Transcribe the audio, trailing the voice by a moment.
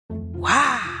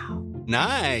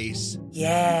Nice.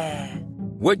 Yeah.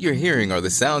 What you're hearing are the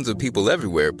sounds of people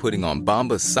everywhere putting on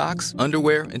Bombas socks,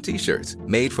 underwear, and T-shirts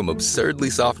made from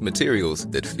absurdly soft materials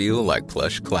that feel like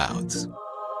plush clouds.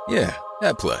 Yeah,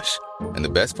 that plush. And the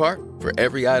best part? For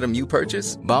every item you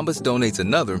purchase, Bombas donates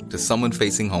another to someone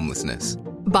facing homelessness.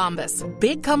 Bombas.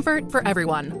 Big comfort for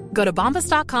everyone. Go to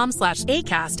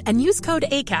bombas.com/ACAST and use code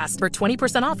ACAST for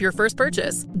 20% off your first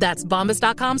purchase. That's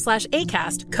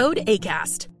bombas.com/ACAST. Code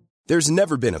ACAST. There's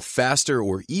never been a faster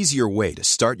or easier way to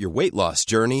start your weight loss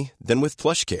journey than with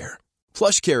PlushCare.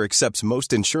 PlushCare accepts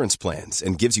most insurance plans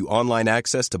and gives you online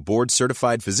access to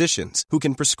board-certified physicians who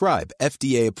can prescribe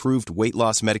FDA-approved weight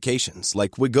loss medications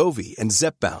like Wegovy and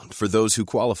Zepbound for those who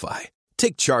qualify.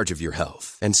 Take charge of your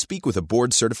health and speak with a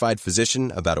board-certified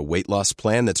physician about a weight loss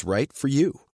plan that's right for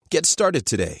you. Get started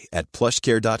today at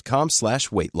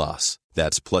plushcare.com/weightloss.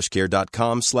 That's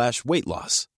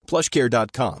plushcare.com/weightloss.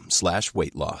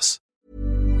 plushcare.com/weightloss.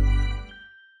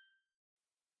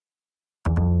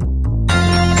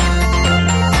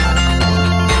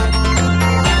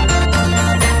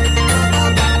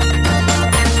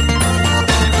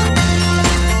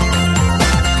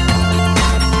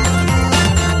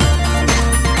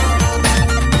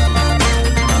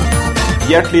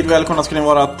 Hjärtligt välkomna ska ni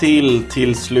vara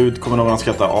till slut kommer någon att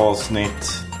skratta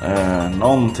avsnitt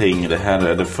någonting. Det här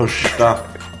är det första.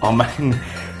 Ja, men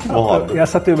vad? Jag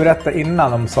satt ju och berättade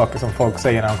innan om saker som folk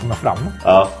säger när de kommer fram.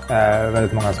 Ja.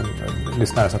 Väldigt många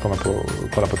lyssnare som kommer på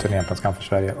kolla på turnén på Skam för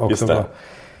Sverige. Och, just det.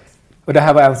 Och det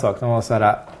här var en sak. De var så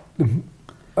här,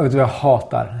 jag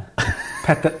hatar.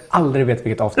 Petter aldrig vet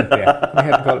vilket avsnitt det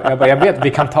är. Jag vet,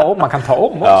 man kan ta om också.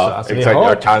 Ja, alltså, exakt.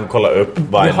 Jag kan kolla upp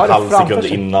bara en halv sekund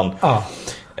innan. Ja.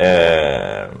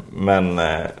 Men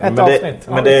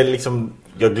det är liksom,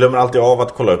 jag glömmer alltid av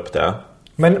att kolla upp det.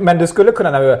 Men du skulle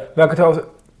kunna när vi kan ta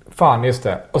fan just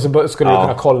det. Och så skulle du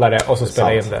kunna kolla det och så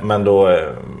spela in det. Men då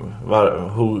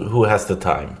who has the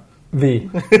time? Vi.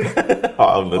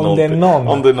 Ja, om det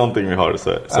är någonting vi har så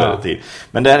är det tid.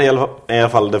 Men det här är i alla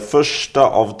fall det första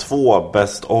av 2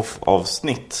 best of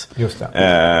avsnitt. Just det.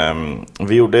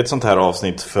 Vi gjorde ett sånt här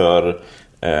avsnitt för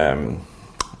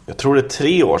jag tror det är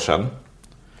 3 år sedan.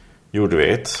 Gjorde vi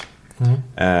ett.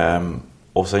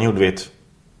 Och sen gjorde vi ett.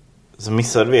 Så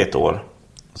missade vi ett år.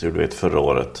 Så gjorde vi ett förra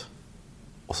året.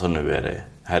 Och så nu är det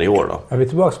här i år då. Är vi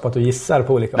tillbaka på att du gissar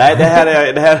på olika? Nej, det här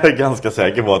är jag ganska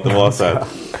säker på att det var så här.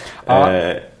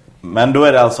 Men då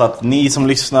är det alltså att ni som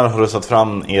lyssnar har röstat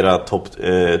fram era topp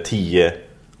 10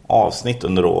 avsnitt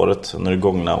under året, under det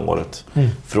gångna året.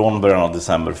 Från början av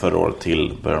december förra året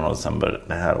till början av december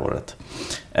det här året.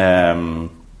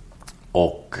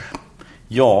 Och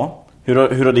ja,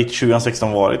 hur har ditt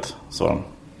 2016 varit, Soran?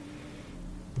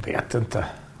 Vet inte.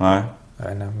 Nej.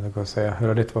 Nej, men det går att säga. Hur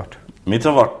har ditt varit? Mitt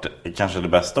har varit kanske det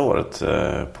bästa året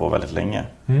på väldigt länge.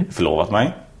 Förlovat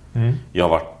mig. Jag har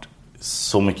varit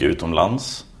så mycket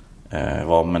utomlands. Jag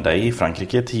var med dig i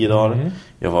Frankrike 10 dagar.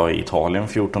 Jag var i Italien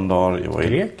 14 dagar. Jag var i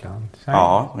Grekland?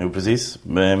 Ja, precis.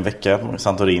 En vecka på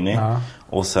Santorini. Ja.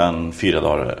 Och sen 4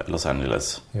 dagar Los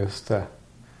Angeles. Just det.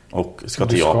 Och ska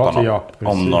till Japan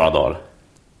om några dagar.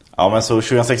 Ja, men så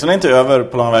 2016 är inte över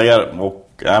på långa vägar. Och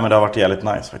men det har varit jävligt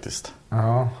nice faktiskt.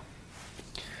 Ja.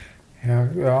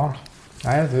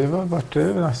 Nej, det var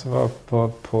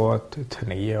på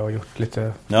turné och gjort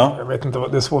lite. Ja. Jag vet inte,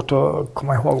 det är svårt att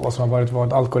komma ihåg vad som har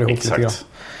varit allt går ihop. Exakt. Lite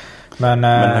grann.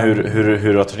 Men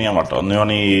hur har turnén varit då? Nu har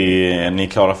ni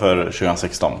klara för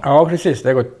 2016. Ja, precis. Det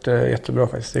har gått jättebra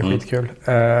faktiskt. Det är skitkul.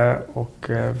 Och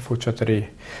fortsätter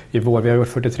i vår. Vi har gjort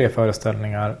 43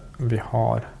 föreställningar. Vi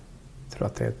har, tror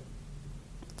att det är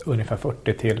ungefär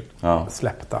 40 till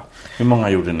släppta. Hur många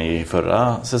gjorde ni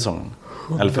förra säsongen?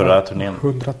 Eller förra turnén?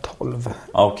 112.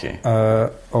 Okej.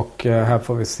 Och här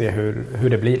får vi se hur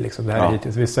det blir liksom. Det här är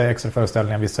hittills. Vissa är extra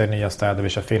föreställningar, vissa är nya städer. Vi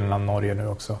kör Finland, Norge nu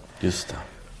också. Just det.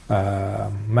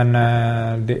 Men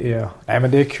det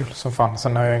är kul som fan.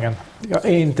 Sen har jag är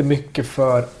inte mycket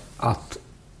för att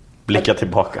blicka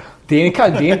tillbaka. Det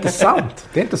är inte sant.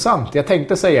 Det är inte sant. Jag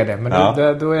tänkte säga det. Men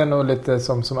då är jag nog lite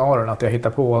som Aron. Att jag hittar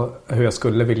på hur jag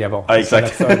skulle vilja vara. Ja,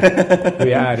 exakt. Hur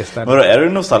jag är istället. Men är du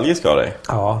nostalgisk av dig?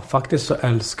 Ja, faktiskt så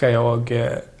älskar jag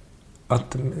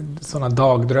att sådana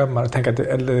dagdrömmar.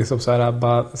 Eller liksom så här,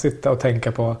 bara sitta och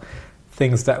tänka på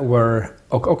things that were.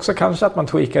 Och också kanske att man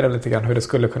tweakar lite grann hur det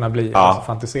skulle kunna bli. Alltså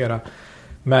fantisera.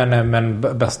 Men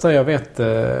bästa jag vet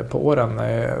på åren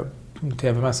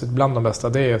tv-mässigt bland de bästa,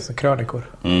 det är krönikor.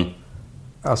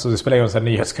 Alltså det spelar ju en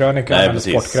nyhetskrönikan eller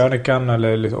sportkrönikan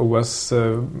eller liksom OS,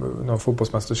 någon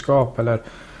fotbollsmästerskap eller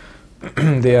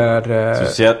Det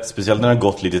är... Speciellt när det har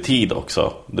gått lite tid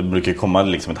också. Det brukar komma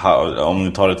liksom om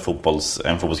du tar en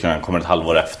fotbollskanal kommer ett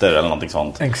halvår efter eller någonting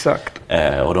sånt. Exakt.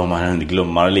 Och då man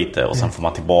glömmar lite och sen får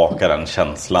man tillbaka den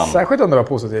känslan. Särskilt om det var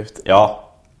positivt. Ja,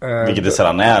 vilket det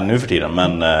sällan är nu för tiden.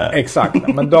 Men, Exakt,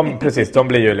 men de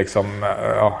blir ju liksom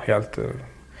helt...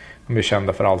 De är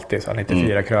kända för alltid. Så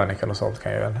 94 krönikan och sånt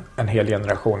kan ju en hel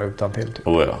generation utan till. Typ.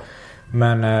 Oh ja.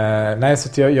 Men nej,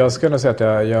 så jag skulle säga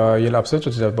att jag gillar absolut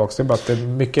att titta tillbaka. Det är bara att det är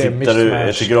mycket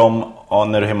tycker du om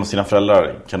när du är hemma hos dina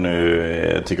föräldrar? Kan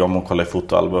du tycka om att kolla i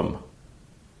fotoalbum?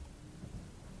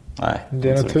 Nej. Det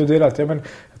är naturligt.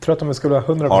 Jag tror att de skulle ha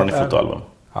 100%. Har ni fotoalbum?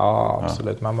 Ja,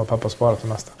 absolut. Ja. Mamma och pappa sparar för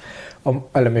det mesta.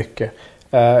 Eller mycket.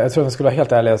 Jag tror att jag skulle vara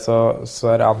helt ärlig så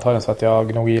är det antagligen så att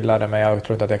jag nog gillar det, men jag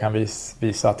tror inte att jag kan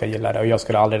visa att jag gillar det. Och jag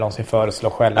skulle aldrig någonsin föreslå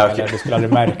själv. Okay. Eller du skulle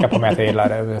aldrig märka på mig att jag gillar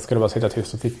det. Jag skulle bara sitta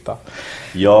tyst och titta.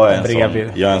 Jag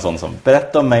är en sån som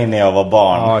berätta om mig när jag var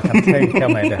barn. Ja, jag kan tänka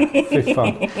mig det. Fy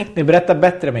fan. Ni berättar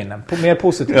bättre minnen. Mer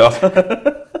positivt. Ja.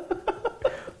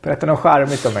 Berätta något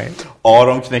charmigt om mig.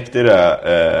 Aron knäckte det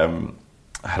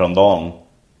häromdagen.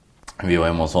 Vi var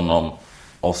hemma hos honom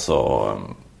och så...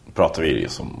 pratade vi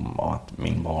om att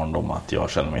min barndom, att jag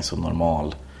känner mig så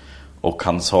normal. Och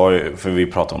han sa ju, för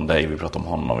vi pratade om dig, vi pratade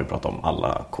om honom, vi pratade om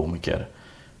alla komiker.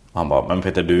 Och han bara, men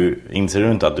Peter, inser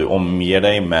du inte att du omger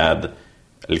dig med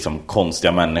liksom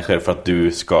konstiga människor för att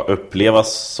du ska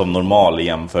upplevas som normal i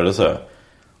jämförelse?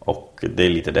 Och det är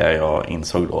lite det jag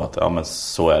insåg då, att ja, men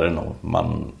så är det nog.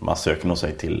 Man söker nog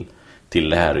sig till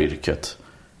det här yrket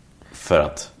för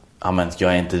att ja, men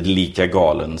jag är inte lika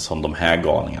galen som de här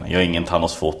galningarna. Jag är ingen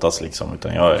Thanos Fotas liksom,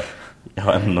 utan jag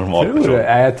är en normal person.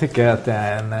 Jag tycker att det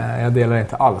är jag delar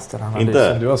inte alls den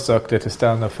analysen. Du har sökt dig till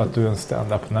stand-up för att du är en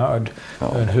stand-up-nörd. Ja.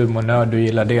 Du är en humornörd, du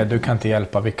gillar det. Du kan inte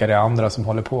hjälpa vilka det är andra som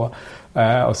håller på.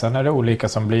 Och sen är det olika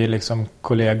som blir liksom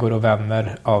kollegor och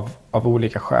vänner av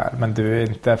olika skäl. Men du är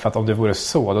inte, för att om det vore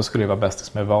så, då skulle det vara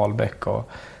bästis med Wahlbeck och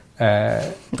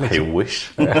liksom. I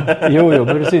wish. jo,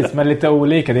 precis. Men lite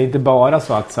olika. Det är inte bara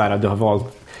så att så här, du har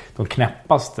valt de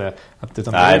knäppaste.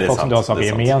 Utan nej, det är folk som du har saker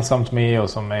gemensamt med och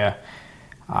som är...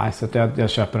 Nej, så att jag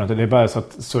köper inte. Det är bara så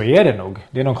att så är det nog.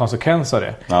 Det är någon konsekvens av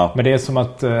det. Ja. Men det är som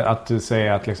att du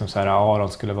säger att liksom så här, Aron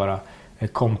skulle vara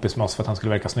ett kompis med oss för att han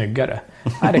skulle verka snyggare.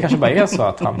 Nej, det kanske bara är så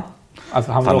att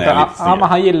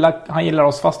han gillar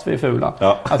oss fast vi är fula.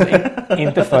 Ja. Alltså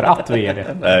inte för att vi är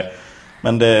det. Nej.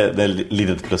 Men det är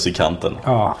litet plus i kanten.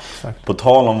 Ja, exakt. På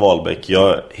tal om Wahlbeck,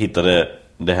 jag hittade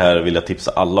det här, vill jag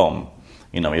tipsa alla om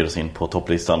innan vi ger oss in på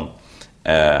topplistan.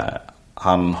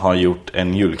 Han har gjort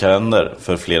en julkalender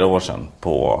för flera år sedan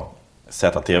på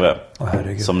ZTV.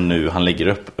 Som nu han lägger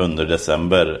upp under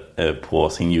december på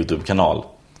sin YouTube-kanal.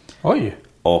 Oj!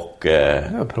 Och det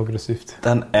är progressivt.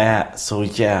 Den är så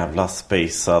jävla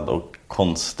spacad och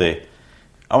konstig.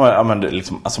 Ja, men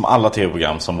liksom, som alla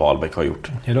tv-program som Wahlbeck har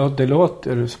gjort. Det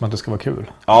låter som att det ska vara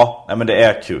kul. Ja, men det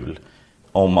är kul.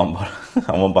 Om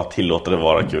man bara tillåter det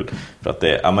vara kul. För att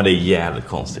det är jävligt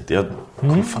konstigt. Jag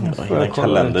har en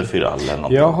kalender för alla.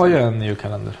 Jag har ju en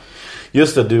julkalender.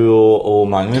 Just det, du och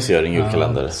Magnus gör en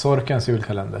julkalender. Sorkens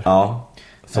julkalender. Ja.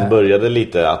 Som började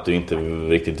lite att du inte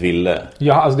riktigt ville.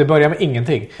 Ja, alltså det började med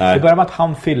ingenting. Nej. Det började med att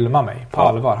han filmade mig på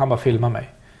allvar. Han bara filmade mig.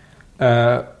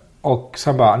 Och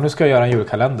sen bara, nu ska jag göra en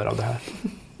julkalender av det här.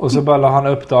 Och så bara la han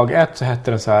upp dag 1, så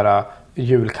hette den så här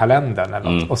julkalendern eller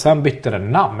något. Och sen bytte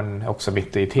den namn också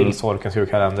mitt i till Sorkens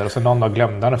julkalender. Och så någon dag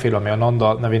glömde han att filma mig. Och någon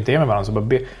dag när vi inte är med varandra så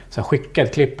bara så skicka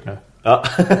ett klipp nu. Ja.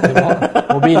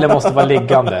 Mobilen måste vara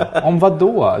liggande. Om vad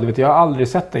då? Du vet, jag har aldrig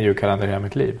sett en julkalender i hela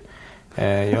mitt liv.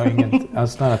 Jag har ingen...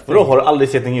 Vadå, har du aldrig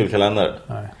sett en julkalender?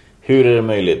 Nej. Hur är det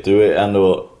möjligt? Du är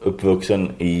ändå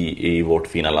uppvuxen i vårt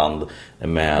fina land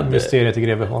med... Mysteriet i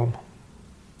Greveholm.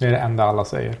 Det är det enda alla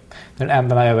säger. Det är den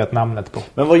enda jag vet namnet på.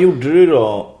 Men vad gjorde du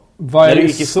då? Vad är det du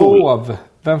sov?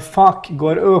 Vem fuck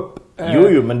går upp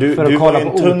Jo, men du var ju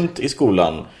en tunt i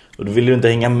skolan. Och du ville ju inte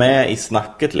hänga med i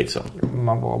snacket liksom.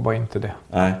 Man var bara inte det.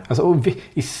 Nej. Alltså,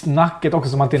 i snacket också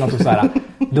som att det är något så här.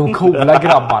 De coola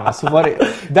grabbarna. Så var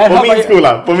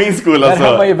det, på min skola där så...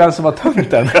 hade man ju vem som var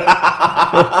tunten.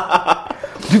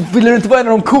 Du ville inte vara en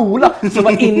av de coola som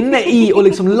var inne i och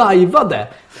liksom liveade.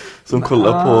 Som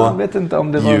kollade på jag vet inte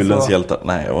om det var julens så... hjältar.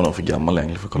 Nej, jag var nog för gammal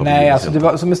längre för att kolla på julens hjältar. Det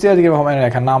var som Mysteriet i Greveholm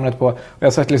jag kan namnet på. Och jag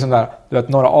har sett liksom där, du vet,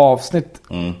 några avsnitt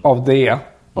av det.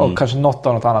 Och kanske något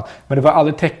av något annat. Men det var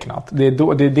aldrig tecknat. Det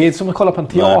är som att kolla på en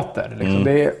teater. Liksom.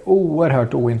 Det är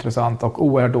oerhört ointressant och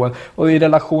oerhört dåligt. Och i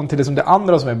relation till liksom det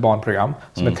andra som är barnprogram.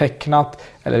 Som är tecknat.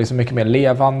 Eller liksom mycket mer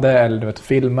levande. Eller du vet,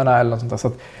 filmerna eller något sånt där. Så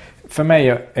att för mig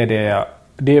är det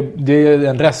Det är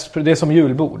en rest, det är som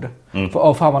julbord.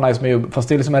 Fan vad nice med julbord. Fast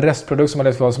det är liksom en restprodukt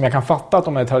som jag kan fatta att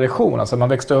de är tradition. Alltså man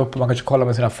växte upp och man kanske kollade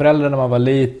med sina föräldrar när man var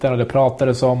liten och det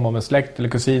pratades om och med släkt eller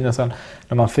kusiner sen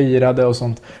när man firade och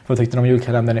sånt. För tyckte de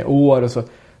julkalendern i år och så.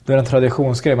 Det är en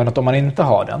traditionsgrej, men att om man inte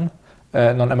har den,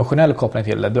 någon emotionell koppling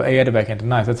till det, då är det verkligen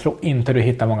inte nice. Jag tror inte du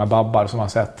hittar många babbar som har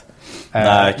sett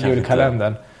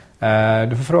julkalendern.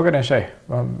 Du får fråga din tjej.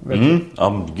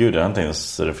 Ja, gud, jag har inte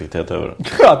ens reflekterat över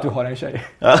det. Att du har en tjej.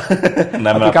 Nej,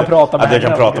 men du kan prata med henne. Att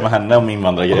jag kan prata med henne om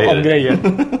invandrargrejer. Om grejer.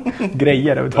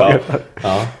 Grejer överhuvudtaget.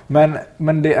 Ja.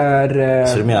 Men det är...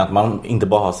 Så du menar att man inte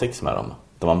bara har sex med dem?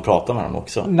 Utan man pratar med dem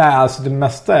också? Nej, alltså det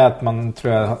mesta är att man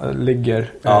tror jag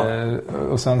ligger.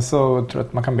 Och sen så tror jag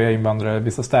att man kan be invandrare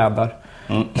vissa städar.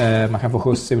 Man kan få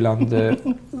skjuts ibland.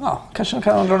 Kanske man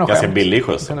kan undra något ganska billig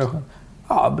skjuts.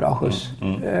 Ja, bra skjuts.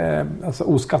 Alltså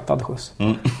oskattad skjuts.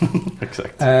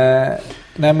 Exakt.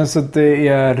 Nej, men så det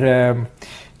är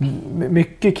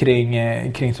mycket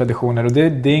kring traditioner. Och det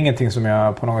är ingenting som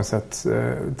jag på något sätt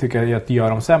tycker att gör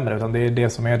dem sämre. Utan det är det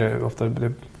som är det, ofta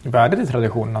det värdet i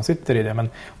traditionen. Sitter i det. Men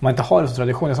om man inte har en sån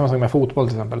tradition, det är samma sak med fotboll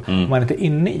till exempel. Om man inte är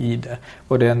inne i det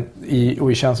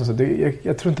och i känslan så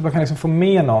jag tror inte man kan liksom få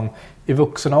med någon i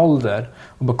vuxen ålder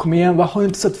och bara kom igen, vad har du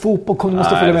inte sett fotboll? Kom, du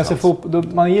måste följa med sig fotboll.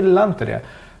 Man gillar inte det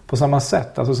på samma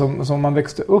sätt. Alltså som man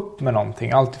växte upp med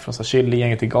någonting, allt från så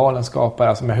Chili-gänget till Galenskapare,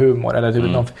 alltså med humor eller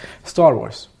typ någon Star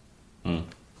Wars.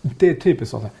 Det är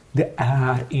typiskt så. Det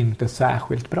är inte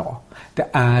särskilt bra. Det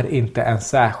är inte en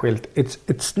särskilt...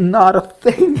 It's not a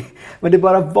thing. Men det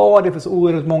bara var det för så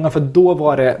oerhört många. För då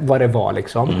var det vad det var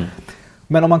liksom.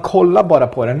 Men om man kollar bara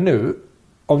på det nu.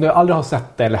 Om du aldrig har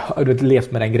sett det eller du har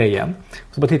levt med den grejen.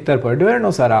 Så bara tittar på det. Då är det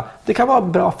nog så här... Det kan vara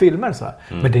bra filmer så här.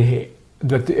 Men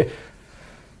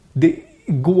det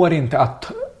går inte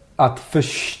att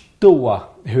förstå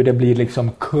hur det blir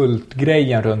liksom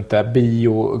kultgrejen runt det,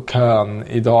 biokön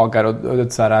i dagar och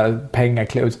det så här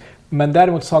pengaklus. Men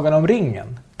däremot Sagan om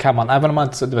ringen kan man, även om man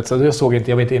inte, du vet, så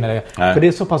jag var inte inne i det. Nej. För det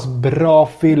är så pass bra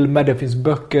filmer, det finns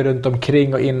böcker runt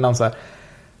omkring och innan så här.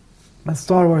 Men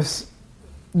Star Wars,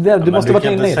 du måste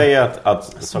vara inne i det.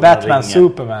 Att Batman,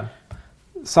 Superman,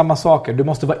 samma saker. Du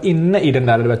måste vara inne i den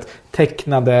där, du vet,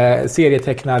 tecknade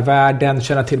serietecknarvärlden,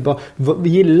 känna till vi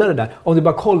gillar det där. Om du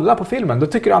bara kollar på filmen, då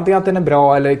tycker du antingen att den är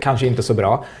bra eller kanske inte så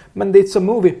bra. Men det är ett som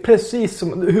movie, precis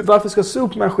som varför ska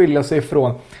Superman skilja sig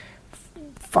från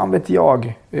fan vet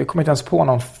jag kommer inte ens på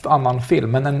någon annan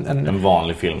film, men en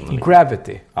vanlig film.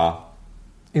 Gravity. Ja.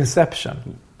 Inception.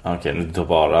 Okej, nu tar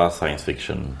bara science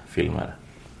fiction filmer.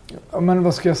 Ja, men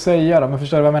vad ska jag säga då? Men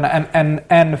förstår du vad jag menar?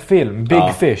 En film,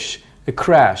 Big Fish.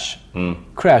 Crash.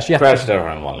 Crash där har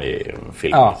en vanlig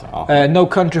film. Ja. No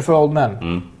Country for Old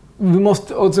Men. Vi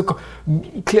måste också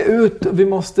klä ut. Vi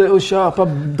måste köpa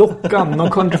dockan. No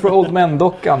Country for Old Men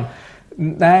dockan.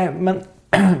 Nej, men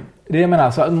det jag menar,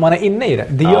 alltså, man är inne i det.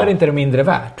 Det gör inte det mindre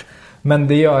värt. Men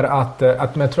det gör att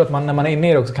jag tror att när man är inne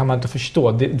i det också kan man inte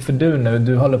förstå. För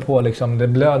du håller på liksom, det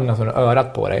blöder nästan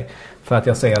örat på dig. För att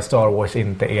jag säger att Star Wars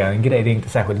inte är en grej. Det är inte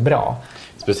särskilt bra.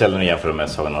 Speciellt när du jämför med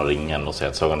Sagan om ringen och säger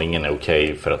att Sagan om ringen är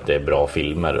okej för att det är bra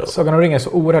filmer. Sagan om ringen är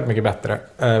så oerhört mycket bättre.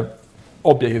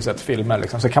 Objektivt sett filmer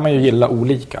liksom. Så kan man ju gilla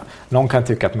olika. Någon kan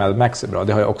tycka att Mad Max är bra.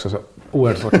 Det har jag också så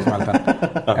oerhört svårt att smälta.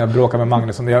 Jag bråkar med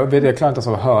Magnus. Jag klarar inte ens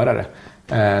av att höra det.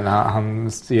 När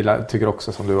han tycker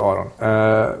också som du, Aron.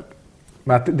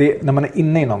 Men att när man är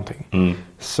inne i någonting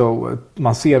så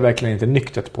man ser verkligen inte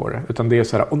nyktert på det. Utan det är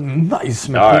så här,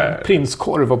 nice med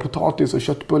prinskorv och potatis och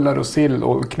köttbullar och sill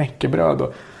och knäckebröd.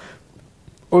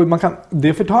 Och man kan,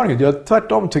 det förtar inget. Jag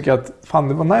tvärtom tycker att fan,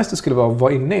 det var nice det skulle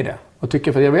vara inne i det. Och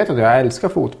tycker, för jag vet att jag älskar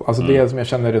fotboll. Alltså det som jag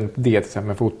känner runt det till exempel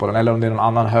med fotbollen. Eller om det är någon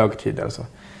annan högtid eller så.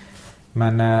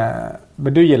 Men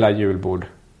du gillar julbord,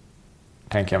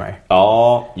 tänker jag mig.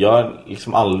 Ja, jag har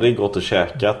liksom aldrig gått och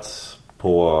käkat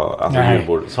på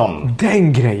julbord. Sån.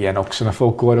 Den grejen också när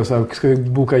folk går och så ska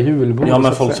boka julbord. Ja,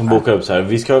 men folk som bokar upp så här.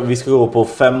 Vi ska gå på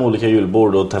 5 olika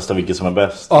julbord och testa vilket som är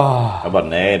bäst. Jag bara,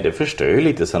 nej, det förstör ju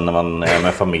lite sen när man är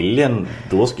med familjen.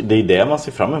 Det är det man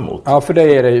ser fram emot. Ja, för det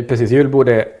är det precis. Julbord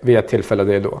är vid ett tillfälle,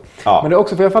 det är då. Ja. Men det är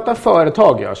också, för jag fattar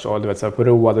företag gör så. Du vet så här, på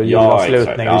road och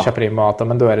julavslutning. Vi köper in maten,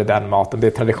 men då är det den maten. Det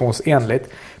är traditionsenligt.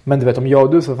 Men du vet, om jag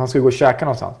och du så att han skulle gå och käka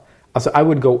någonstans. Alltså, I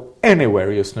would go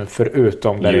anywhere just nu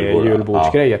förutom där det är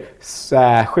julbordsgrejer. Ja.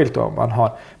 Särskilt om man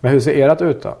har... Men hur ser ert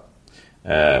ut då?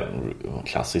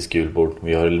 Klassisk julbord.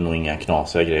 Vi har nog inga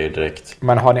knasiga grejer direkt.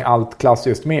 Men har ni allt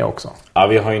klassiskt med också? Ja,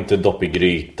 vi har ju inte dopp i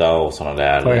gryta och sådana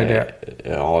där. Vad är det?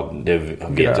 Ja, det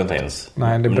vet jag inte ens.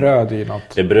 Nej, det är bröd i något.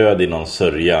 Det är bröd i någon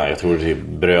sörja. Jag tror det är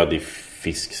bröd i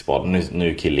fiskspad.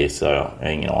 Nu killgissar jag har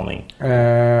ingen aning.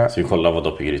 Så vi kollar vad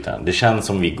dopp i grytan. Det känns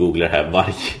som vi googlar här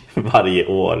varje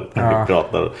år när vi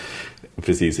pratar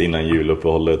precis innan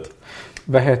juluppehållet.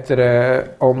 Vad heter det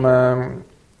om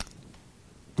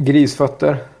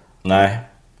grisfötter? Nej.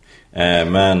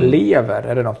 Men lever,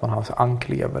 är det något man har? Så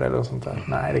anklever eller något sånt där?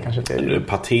 Nej, det kanske inte är.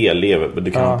 Paté, lever.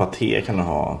 Du kan ha paté, kan du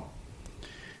ha.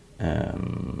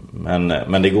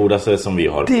 Men det godaste som vi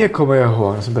har. Det kommer jag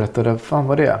ihåg som berättade. Fan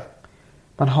vad det är.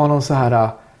 Man har någon så här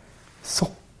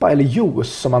soppa eller juice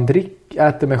som man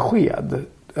äter med sked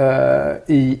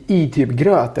i typ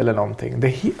gröt eller någonting. Det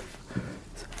är helt...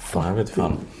 Fan, jag vet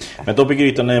fan. Men dopp i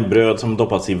grytan är en bröd som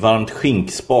doppas i varmt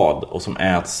skinkspad och som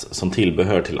äts som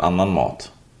tillbehör till annan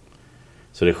mat.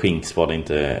 Så det är skinkspad,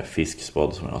 inte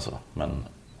fiskspad som jag sa. Men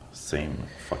same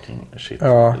fucking shit.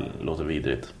 Det låter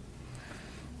vidrigt.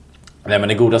 Nej, men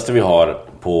det godaste vi har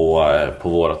på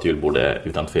vårat julbord är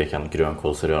utan tvekan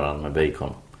grönkålsröran med bacon.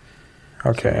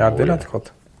 Okej, ja, det låter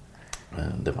gott.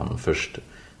 Det var först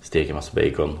steker massa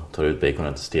bacon, tar ut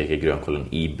baconet, steker grönkålen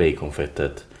i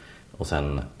baconfettet och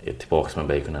sen tillbaka med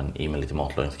baconen i med lite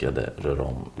matlagningsgrädde, rör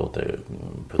om, låter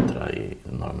puttra i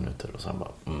några minuter och sen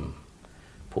bara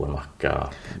på en macka.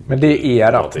 Men det är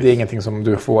erat, det är ingenting som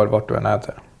du får vart du än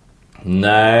äter.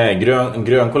 Nej,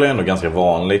 grönkål är ändå ganska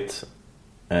vanligt.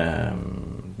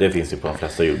 Det finns ju på de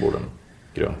flesta julborden,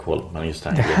 grönkål, men just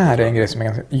det här är en grej som är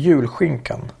ganska...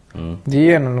 Julskinkan.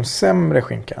 Det är en av de sämre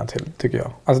skinkarna tycker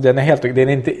jag. Alltså den är helt... Den är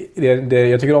inte,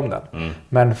 jag tycker om den.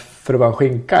 Men för att vara en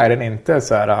skinka är den inte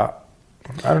så här...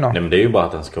 Nej, men det är ju bara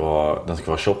att den ska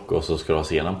vara tjock och så ska det ha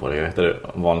senap på det. Jag äter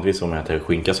vanligtvis om jag äter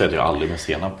skinka så äter jag aldrig med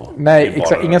senap på. Nej,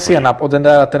 exakt, ingen senap. Och den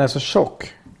där att den är så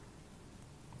tjock.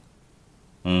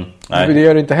 Nej. Det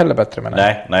gör det inte heller bättre med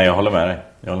den. Nej, jag håller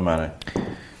med dig.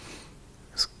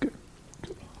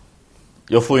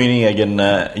 Jag får ju en egen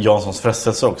Janssons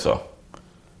frestelse också.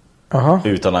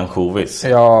 Utan ansjovis.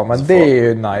 Ja, men så det är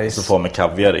ju nice. Så får med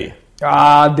kaviar i.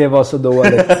 Ja, det var så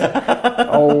dåligt.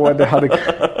 Det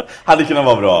hade kunnat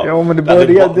vara bra. Ja, men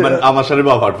men annars hade det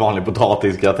bara varit vanlig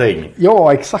potatisgratäng.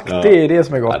 Ja, exakt. Ja. Det är det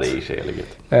som är gott. Ja, det är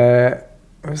skäligt.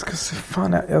 Jag ska se,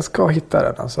 fan, jag ska hitta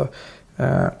den alltså.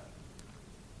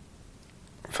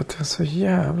 För att det är så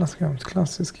jävla skumt.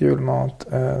 Klassisk julmat.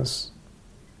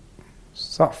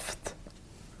 Saft.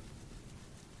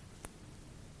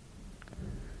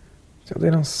 Ja, det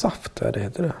är någon saft där, det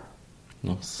heter det.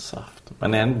 Någon saft.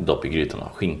 Men är en dopp i grytan av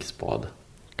skinkspad?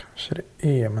 Kanske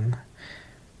det är, men...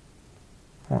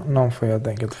 Någon får helt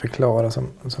enkelt förklara som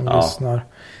lyssnar.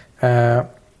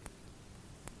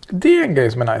 Det är en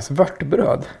grej som är nice.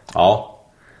 Vörtbröd. Ja.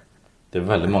 Det är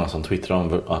väldigt många som twittrar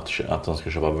om att de ska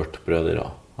köpa vörtbröd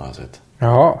idag, har jag sett.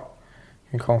 Jaha.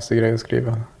 En konstig grej att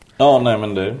skriva. Ja, nej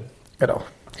men det... Idag.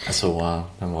 Så,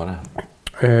 vem var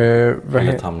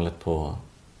det? Hamlet på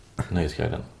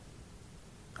Nöjesguiden.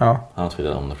 Ja. Han har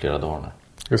twittrat om det flera dagar nu.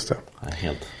 Just det. Han är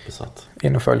helt besatt.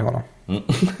 In och följ honom.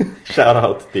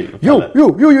 Shoutout till Palle.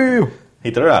 Jo.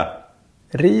 Hittar du det?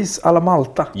 Ris alla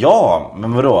Malta. Ja,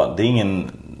 men vadå? Det är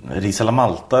ingen ris alla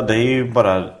Malta. Det är ju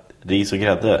bara ris och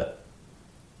grädde.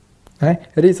 Nej,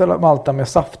 ris alla Malta med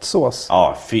saftsås.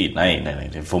 Ja, fy. Nej.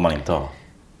 Det får man inte ha.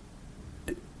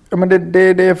 Ja, men det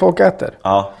är det folk äter.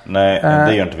 Ja, nej,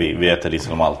 det gör inte vi. Vi äter ris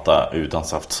alla Malta utan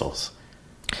saftsås.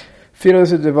 4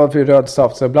 deciliter valfri röd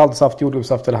saft, så blandsaft,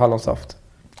 jordgubbssaft eller hallonsaft.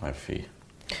 Nej, fy.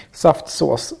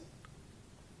 Saftsås.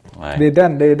 Nej. Det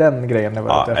är den grejen jag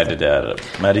var ute efter. Det där.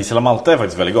 Men ris alla Malta är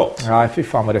faktiskt väldigt gott. Ja, fy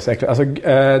fan vad det är säkert. Alltså,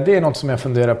 det är något som jag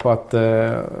funderar på att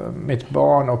mitt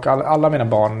barn och alla mina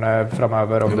barn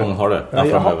framöver. Hur många har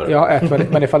det? Jag har ett,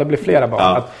 men ifall det blir flera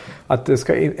barn. Att det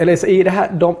ska eller i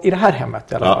det här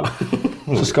hemmet i alla fall.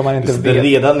 Så ska man inte veta.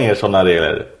 Redan ner sådana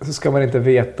regler. Så ska man inte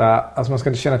veta, alltså man ska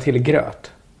inte känna till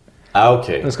gröt.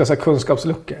 Okay. Det ska ha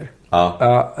kunskapsluckor.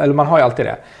 Eller man har ju alltid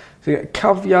det. Så,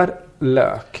 kaviar,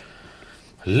 lök.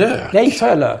 Lök? Nej, sa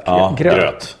jag lök? Ja,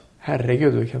 gröt.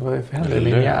 Herregud, vad händer i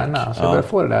min hjärna? Så jag börjar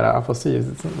få det där afasi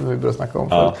som vi börjar snacka om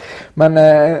förut. Men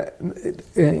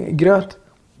gröt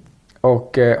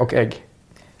och ägg.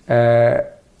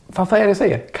 Vad är det jag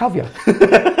säger? Kaviar.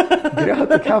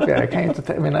 Gröt och kaviar. Jag kan ju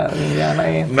inte min hjärna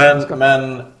är inte...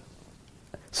 Men...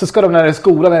 Så ska de när det är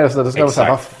skolan är så ska de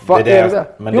säga vad är det där?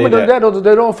 Men jo, men det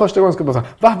är då första gången ska man säga,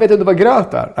 va, vet du inte vad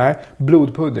gröt är? Nej,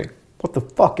 blodpudding. What the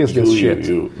fuck is this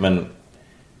shit? Men det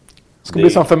skulle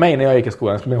bli som för mig när jag gick i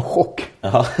skolan, det skulle bli en chock.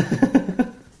 Ja.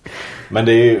 Men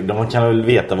det är ju, de kan väl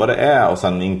veta vad det är och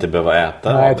sen inte behöva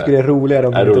äta. Nej, jag tycker det är roligare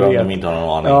om de inte har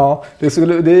någon aning. Ja, det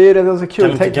är rätt så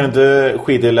kul. Kan du inte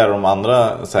skita i att lära de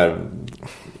andra så här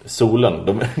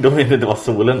solen. De vet inte vad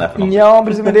solen är för något. Ja,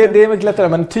 precis, men det är mycket lättare.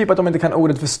 Men typ att de inte kan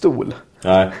ordet för stol.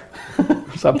 Nej.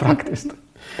 Så här praktiskt.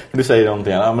 Du säger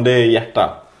någonting, ja men det är hjärta.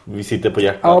 Vi sitter på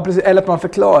hjärta. Ja, precis. Eller att man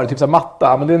förklarar, typ så här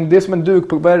matta. Men det är som en duk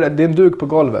på, det är en duk på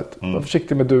golvet. Var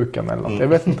försiktig med duken eller något. Jag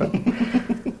vet inte.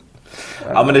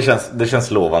 Ja, men det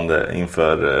känns lovande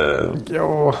inför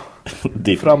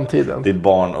framtiden. Ditt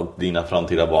barn och dina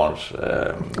framtida barns...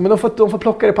 Men de får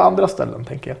plocka det på andra ställen,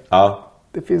 tänker jag. Ja.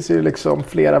 Det finns ju liksom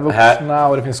flera vuxna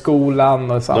och det finns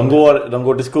skolan och de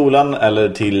går till skolan eller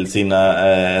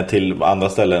till andra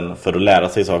ställen för att lära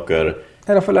sig saker.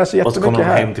 Eller får lära sig och så kommer de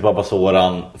hem till pappa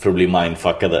Soran för att bli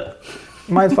mindfuckade.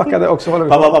 Mindfuckade också.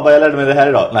 Pappa, jag lärde mig det här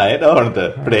idag. Nej, det har du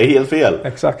inte. För det är helt fel.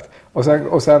 Exakt. Och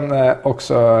sen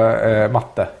också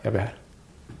matte gör vi här.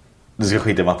 Du ska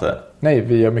skita i matte? Nej,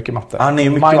 vi gör mycket matte. Ni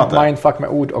gör mycket matte. Mindfuck med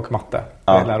ord och matte.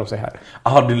 Jag lär oss här.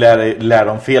 Jaha, du lär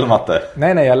dem fel matte?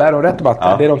 Nej, jag lär dem rätt matte.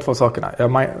 Ja. Det är de två sakerna.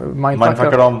 Jag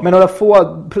mindfuckar dem. Men några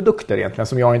få produkter egentligen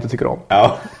som jag inte tycker om.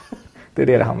 Ja. Det är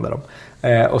det handlar om.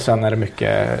 Och sen är det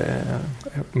mycket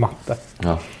matte.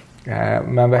 Ja.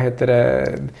 Men vad heter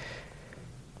det?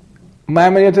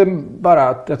 Nej, men jag tror bara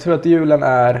att jag tror att julen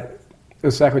är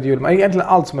särskilt julen. Egentligen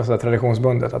allt som är så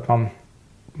traditionsbundet. Att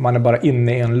man är bara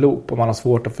inne i en loop och man har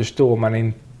svårt att förstå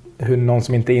hur någon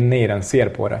som inte är inne i den ser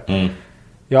på det.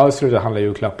 Jag har slutat handla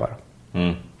julklappar.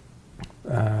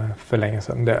 För länge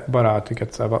sedan. Det bara tycker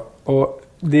att så här, och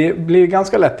det blir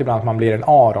ganska lätt ibland att man blir en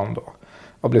Aron då.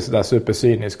 Och blir sådär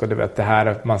supercynisk och du vet det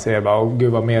här man ser bara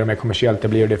gud vad mer och mer kommersiellt det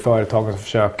blir och det är företagen som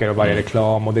försöker och varje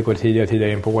reklam och det går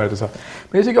tidigare in på året och så.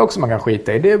 Men jag tycker också man kan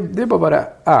skita i. Det är bara vad det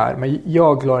är. Men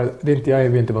jag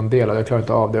vill inte vara en del av det. Jag klarar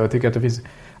inte av det. Och jag tycker att det finns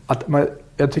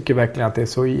jag tycker verkligen att det är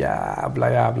så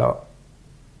jävla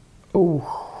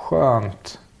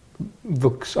oskönt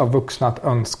av vuxna att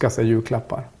önska sig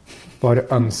julklappar. Vad har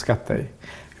du önskat dig?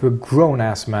 Du är grown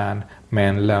ass man med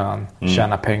en lön,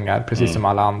 tjäna pengar precis som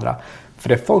alla andra. För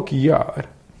det folk gör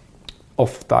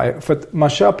ofta, för att man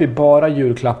köper ju bara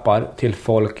julklappar till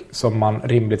folk som man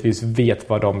rimligtvis vet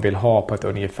vad de vill ha på ett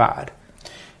ungefär.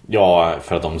 Ja,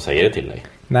 för att de säger det till dig.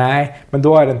 Nej, men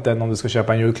då är det inte någon du ska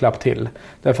köpa en julklapp till.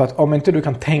 Därför att om inte du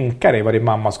kan tänka dig vad din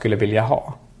mamma skulle vilja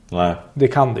ha. Nej. Det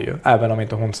kan du ju, även om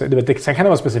inte hon säger. Du vet, sen kan det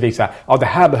vara specifikt så här, ja det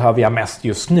här behöver jag mest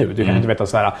just nu. Du kan inte veta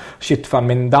så här, shit fan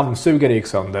min dammsugare gick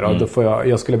sönder och då får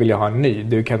jag skulle vilja ha en ny.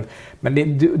 Du kan, men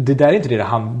det där är inte det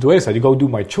då är det så här, you go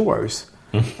do my chores.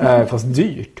 Fast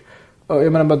dyrt. Och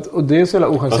jag menar, och det är så jävla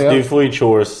oskönt. Fast du får ju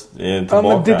chores tillbaka. Ja,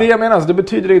 men det är det jag menar. Så det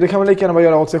betyder det kan man lika gärna bara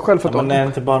göra åt sig själv. För men är det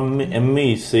inte bara en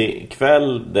mysig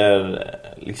kväll där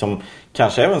liksom,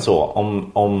 kanske även så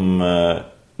om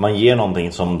man ger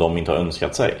någonting som de inte har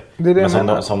önskat sig. Det är det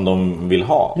men som de vill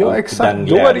ha. Ja, exakt. Den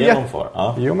glädjen de får.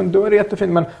 Ja. Jo, men då är det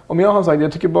jättefint. Men om jag har sagt,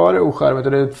 jag tycker bara det är oskärmigt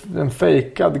och det är en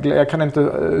fejkad glädje. Jag kan inte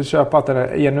köpa att den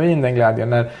är genuin den glädjen.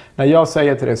 När jag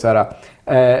säger till dig så här,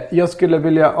 jag skulle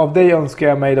vilja, av dig önskar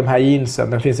jag mig de här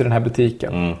jeansen. Den finns i den här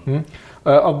butiken.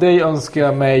 Av dig önskar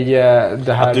jag mig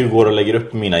det här. Att du går och lägger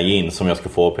upp mina jeans som jag ska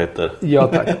få, Peter. Ja,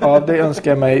 tack. Av dig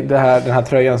önskar jag mig den här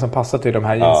tröjan som passar till de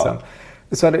här jeansen. Ja.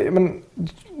 Så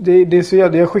det är så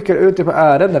jag skickar ut det på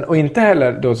ärenden och inte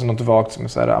heller då så något vagt som är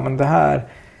så här, men det här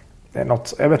är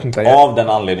något, jag vet inte. Av den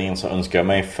anledningen så önskar jag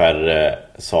mig färre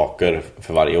saker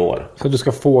för varje år. Så du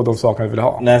ska få de saker du vill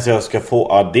ha? Nej, så jag ska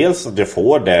få, dels att jag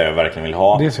får det jag verkligen vill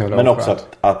ha, men också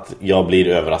att jag blir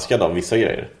överraskad av vissa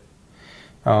grejer.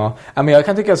 Ja, men jag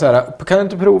kan tycka så här, kan du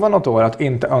inte prova något år att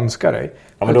inte önska dig?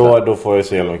 Ja, men då får jag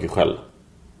så jävla mycket själv.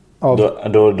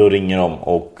 Då ringer de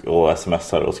och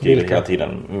smsar och skriver hela tiden.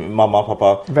 Mamma,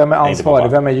 pappa. Vem är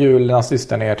ansvarig? Vem är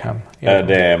julnazisten i ert hem?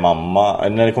 Det är mamma.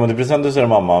 När det kommer till presenter så är det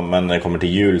mamma. Men när det kommer till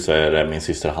jul så är det min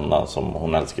syster Hanna som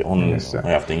hon älskar. Hon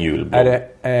har haft en julblå. Är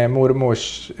det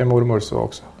mormor så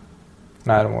också?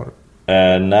 Närmor?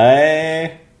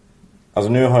 Nej.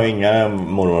 Alltså nu har jag inga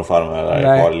mormor och farmor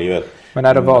kvar i livet. Men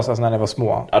när det var så, när ni var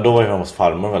små? Ja, då var jag hos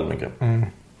farmor väldigt mycket.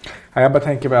 Ja, jag bara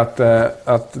tänker mig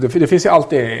att det finns ju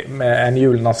alltid med en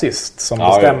julnazist som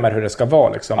bestämmer hur det ska vara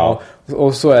liksom. Ja.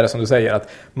 Och så är det som du säger, att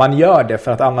man gör det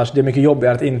för att annars det är mycket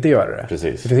jobbigare att inte göra det.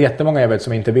 Precis. Det finns jättemånga jag vet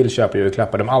som inte vill köpa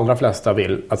julklappar. De allra flesta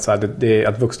vill att, så här,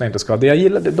 att vuxna inte ska. Det jag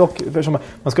gillar det dock,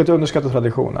 man ska inte underskatta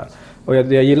traditioner. Och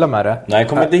det jag gillar med det. Nej,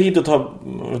 kom inte hit och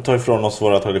ta ifrån oss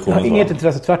våra traditioner. Jag har inget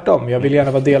intresse, tvärtom. Jag vill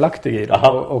gärna vara delaktig i det.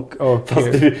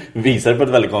 Fast du visar det på ett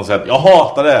väldigt koncept. Jag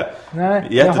hatar det. Nej,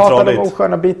 jag hatar de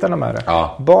osköna bitarna med det.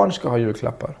 Ja. Barn ska ha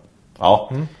julklappar. Ja.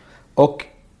 Och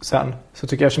sen så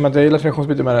tycker jag, eftersom att jag gillar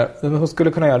traditionsbyte med det, hon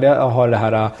skulle kunna göra det, ha det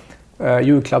här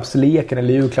julklappsleken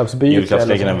eller julklappsbyte.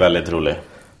 Julklappsleken är väldigt rolig.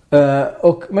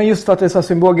 Men just för att det är så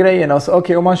symbolgrejen. Alltså,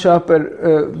 okej, om man köper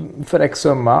för X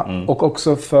summa och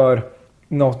också för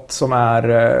något som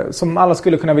är som alla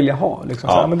skulle kunna vilja ha. Liksom.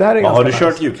 Ja. Så, men det här är har du nice.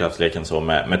 kört julklappsleken så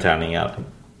med tärningar?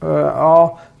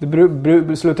 Ja,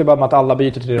 det slutar bara med att alla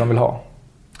byter till det de vill ha.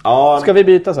 Ja, Ska vi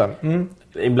byta sen?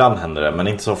 ibland händer det, men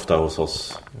inte så ofta hos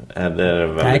oss.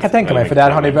 Nej, jag kan tänka mig, för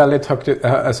där har ni väldigt högt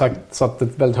satt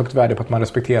ett väldigt högt värde på att man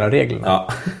respekterar reglerna. Ja,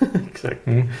 exakt.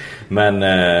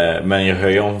 Men jag hör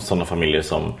ju om sådana familjer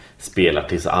som spelar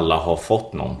tills alla har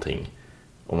fått någonting.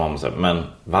 Och man säger, men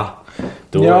va?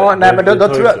 Då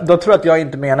tror jag att jag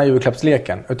inte menar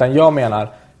julklappsleken, utan jag menar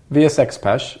vi är 6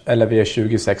 pers, eller vi är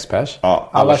 26 pers. Ja,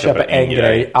 alla köper en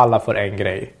grej, alla får en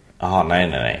grej. Jaha,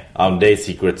 nej. Ja, det är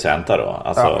Secret Santa då.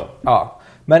 Alltså... Ja.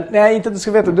 Men nej, inte att du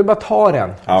ska veta, du bara tar den.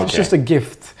 Okay. It's just a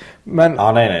gift. Men,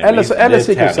 nej. Eller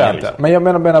Secret Santa. Liksom. Men jag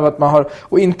menar att man har,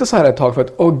 och inte så här ett tag för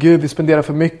att gud, vi spenderar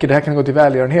för mycket, det här kan gå till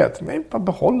välgörenhet. Nej, bara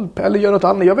behåll, eller gör något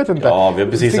annat, jag vet inte. Ja, vi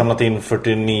har precis samlat in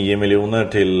 49 miljoner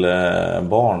till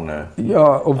barn nu.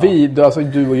 Ja, och vi, alltså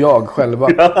du och jag själva.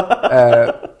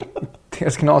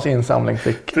 TS Knas insamling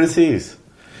fick. Precis.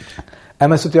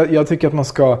 Men så jag tycker att man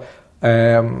ska...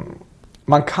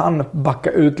 man kan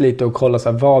backa ut lite och kolla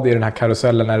så här, vad i den här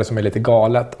karusellen är det som är lite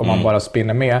galet om man bara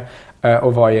spinner med,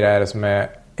 och vad är det som är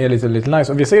lite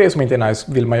nice, och vissa grejer som inte är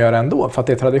nice vill man göra ändå för att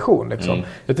det är tradition liksom.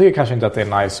 Jag tycker kanske inte att det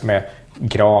är nice med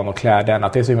gran och kläder,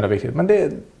 att det är så himla viktigt, men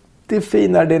det är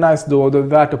finare, det är nice då, och det är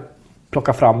värt att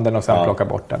plocka fram den och sen plocka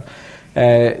bort den.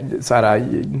 Så här,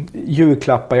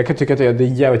 julklappar, jag kan tycka att det är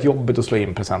jävligt jobbigt att slå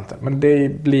in presenter, men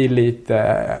det blir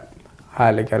lite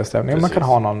härligare stämning. Man kan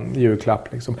ha någon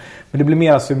julklapp liksom. Men det blir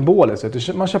mer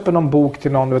symboliskt. Man köper någon bok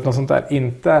till någon, något sånt där.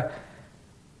 Inte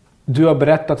du har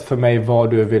berättat för mig vad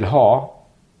du vill ha,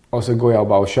 och så går jag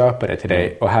bara och köper det till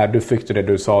dig, och här du fick det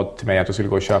du sa till mig att du skulle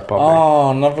gå och köpa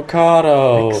av en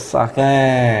avocado. Exakt.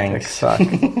 Thanks. Exakt.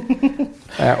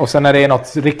 Och sen när det är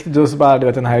något riktigt, då så bara du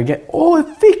vet den här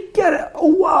fickare.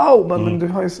 Wow, men du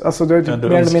har ju alltså du har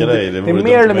mer eller mindre, det är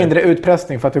mer eller mindre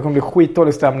utpressning, för att det kommer bli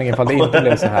skitdålig stämning ifall det inte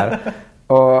blir så här.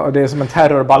 Och det är som en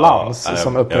terrorbalans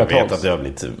som upprätthålls. Jag vet att jag har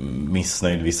blivit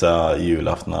missnöjd vissa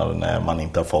julaftnar när man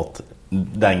inte har fått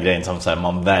den grejen som så här,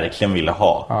 man verkligen ville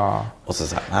ha. Och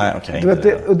så här, nej okej.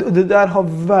 Det där har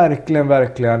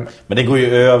verkligen. Men det går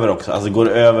ju över också. Alltså det går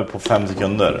över på 5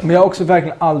 sekunder. Men jag har också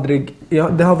verkligen aldrig...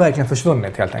 det har verkligen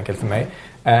försvunnit helt enkelt för mig.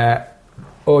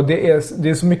 Och det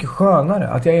är så mycket skönare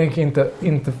att jag egentligen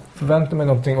inte förväntar mig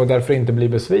någonting och därför inte blir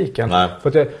besviken. Nej.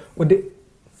 För att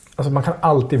alltså man kan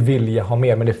alltid vilja ha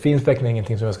mer, men det finns verkligen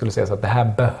ingenting som jag skulle säga så att det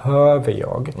här behöver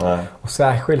jag. Nej. Och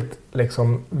särskilt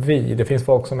liksom det finns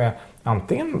folk som är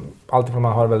antingen alltid för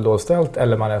man har väl då ställt,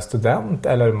 eller man är student,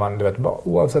 eller man, du vet, bara,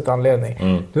 oavsett anledning.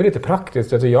 Då är det lite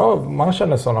praktiskt. Man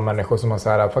känner sådana människor som har så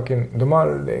här, de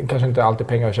har kanske inte alltid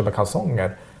pengar att köpa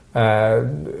kalsonger.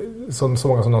 Så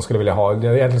många som de skulle vilja ha. Jag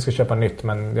egentligen ska köpa nytt,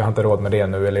 men jag har inte råd med det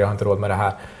nu, eller jag har inte råd med det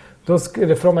här. Då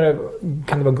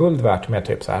kan det vara guld värt med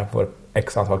typ så här, för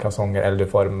x antal kalsonger, eller du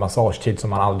får massagetid som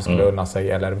man aldrig skulle unna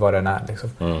sig, eller vad det är liksom.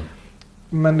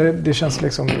 Men det känns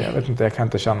liksom, jag vet inte, jag kan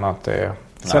inte känna att det är...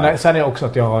 Sen är det också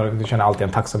att jag känner alltid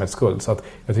en tacksamhetsskuld, så att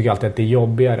jag tycker alltid att det är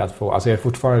jobbigare att få, alltså jag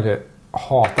fortfarande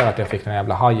hatar att jag fick den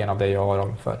jävla hajen av dig och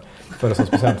Aron för så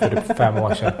speciellt för typ 5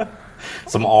 år sedan.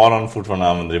 Som Aron fortfarande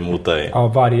använder emot dig. Ja,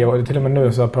 varje år. Till och med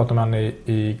nu så pratade man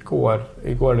igår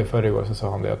eller förrgår, så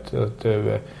sa han det att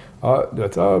du... Ja, du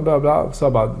vet, bla bla. Så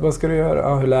bara, vad ska du göra?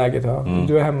 Ja, hur är läget? Ja.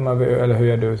 Du är hemma, eller hur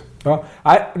är du? Ja,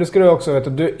 nej, det ska du också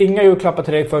veta. Inga julklappar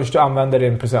till dig förrän du använder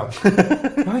din present.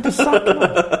 Jag har inte sagt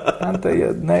något.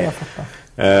 Nej, jag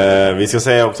fattar. Vi ska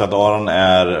säga också att Aron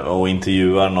är och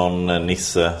intervjuar någon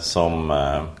nisse som...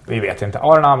 Vi vet inte.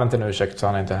 Aron har använt en ursäkt, så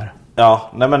han är inte här. Ja,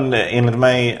 nej men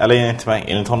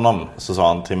enligt honom så sa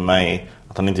han till mig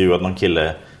att han intervjuat någon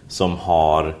kille som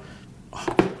har...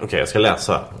 Okej, jag ska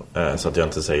läsa så att jag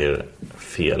inte säger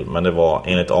fel. Men det var,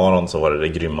 enligt Aron så var det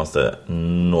grymmaste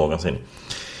någonsin.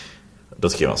 Då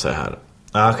skriver han så här.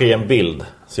 Han skickar en bild.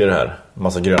 Ser du här?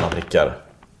 Massa gröna prickar.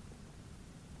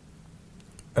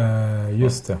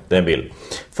 Just det. Det är en bild.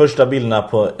 Första bilderna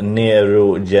på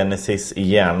neurogenesis i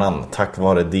hjärnan tack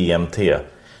vare DMT.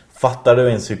 Fattar du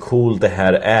ens hur cool det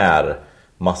här är?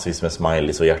 Massvis med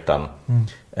smileys och hjärtan.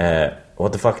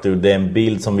 What the fuck dude, det är en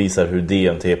bild som visar hur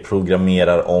DMT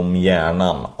programmerar om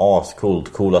hjärnan.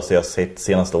 Ascoolt, coolaste jag sett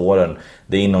senaste åren.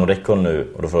 Det är inom räckhåll nu.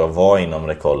 Och då frågar jag, vad är inom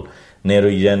räckhåll?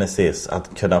 Neurogenesis, att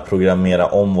kunna programmera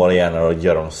om våra hjärnor och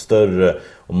göra dem större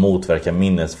och motverka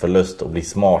minnesförlust och bli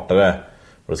smartare.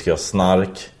 Och då ska jag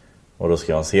snark. Och då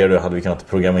ska jag, ser du, hade vi kunnat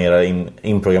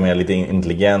inprogrammera lite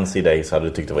intelligens i dig så hade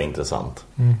du tyckt det var intressant.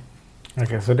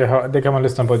 Okej, så det kan man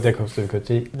lyssna på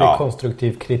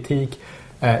dekonstruktiv kritik.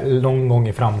 Lång gång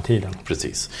i framtiden.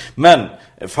 Precis. Men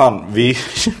fan,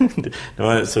 det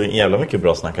var så jävla mycket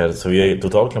bra snack här, så vi har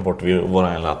totalt glömt bort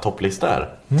vår hela topplista här.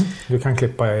 Du kan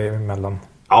klippa emellan.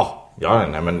 Ja,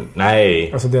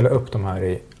 nej. Alltså dela upp de här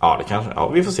i... Ja, det kanske. Ja,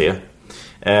 vi får se.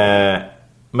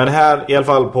 Men här i alla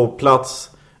fall på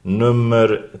plats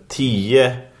nummer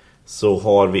 10 så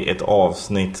har vi ett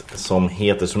avsnitt som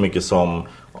heter så mycket som,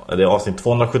 det är avsnitt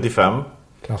 275.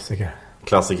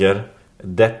 Klassiker.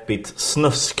 Deppigt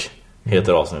snusk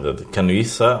heter avsnittet. Kan du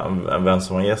gissa vem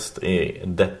som var gäst i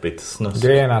Deppigt snusk?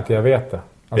 Grejen är att jag vet det.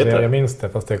 Alltså jag minns det,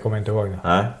 fast jag kommer inte ihåg det.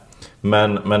 Nej.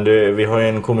 Men vi har ju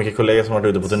en komikerkollega som har varit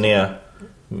ute på turné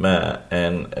med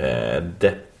en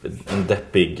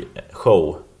deppig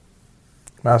show.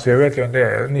 Men alltså jag vet ju om det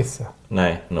är Nisse.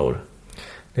 Nej, Nor.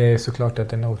 Det är såklart att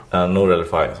det är Nor. Nor El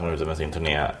Fai som är ute med sin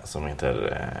turné som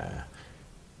heter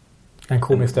en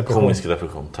komisk depression. Komisk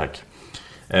depression, tack.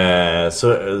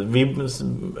 Så vi...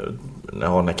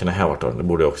 Ja, när kan det här varit då? Det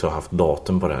borde jag också ha haft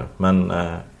datum på det här. Men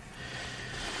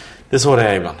det är så det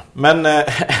är ibland. Men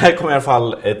här kommer i alla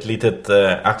fall ett litet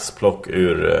axplock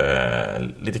ur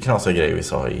lite knasiga grejer vi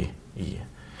sa i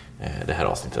det här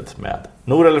avsnittet med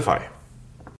Nor El Fai.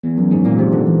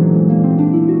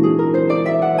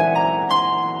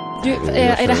 Du,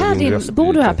 är det här din...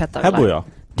 Bor du här, Petter? Här bor jag.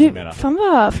 Du, fan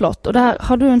vad flott. Och där,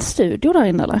 har du en studio där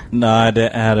inne, eller? Nej, det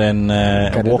är en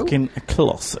walk-in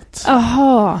closet.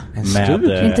 Aha. En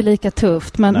studio? Inte lika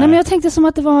tufft. Men, nej, men jag tänkte som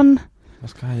att det var en... Vad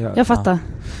ska han göra? Jag fattar.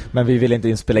 Men vi vill inte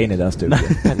inspela in i den studion.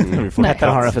 Petter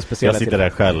har den för speciella. Jag sitter där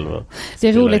själv. Det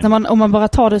är roligt när om man bara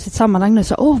tar det i sitt sammanhang nu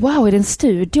så, wow, är det en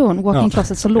studion? Walk-in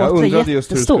closet, så låter det jättestort. Jag undrade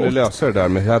just hur du skulle lösa det där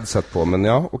med headset på, men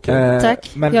ja, okej.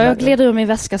 Tack. Jag gleder ur min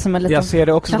väska som en liten... Jag ser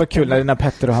det också var kul när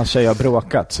Petter och hans tjej har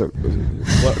bråkat, så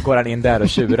går han in där och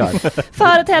tjurar.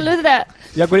 För ett helvete det!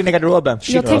 Jag går in i garderoben.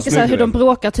 Jag tänker så här hur de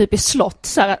bråkar typ i slott.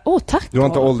 Så här, tack. Du har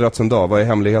inte åldrats en dag, vad är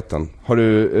hemligheten? Har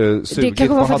du sugit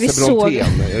på Hasse Brontén?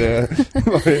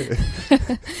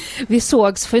 Vi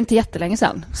sågs för inte jättelänge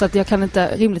sedan, så att jag kan inte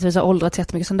rimligtvis ha åldrats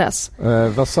jättemycket sedan dess.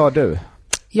 Vad sa du?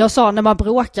 Jag sa när man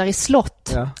bråkar i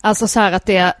slott, alltså så här att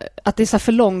det är så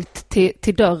för långt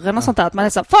till dörren och sånt där, att man är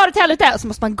så här, far till helvete, så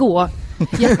måste man gå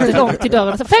jättelångt till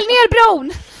dörren och så, fäll ner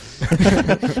bron!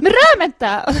 Men rör mig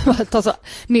inte! Ta så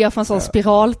ner från en sån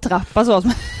spiraltrappa så.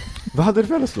 Vad hade du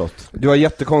för slott? Du har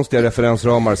jättekonstiga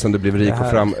referensramar sen du blev rik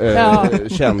och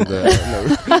känd nu.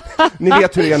 Ni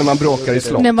vet hur det är när man bråkar i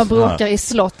slott. När man bråkar i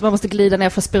slott, man måste glida ner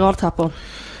för spiraltrappor.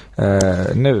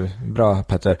 Nu, bra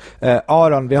Petter.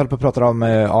 Aron, vi håller på att prata om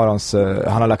Arons,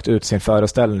 han har lagt ut sin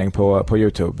föreställning på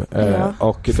YouTube.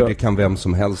 Och för det kan vem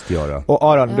som helst göra. Och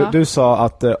Aron, du sa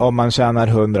att om man tjänar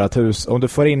 100 000, om du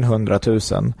får in 100 000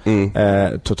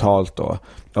 totalt då,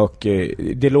 och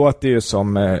det låter ju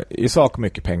som i sak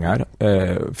mycket pengar,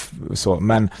 så,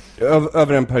 men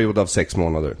över en period av 6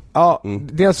 månader. Ja,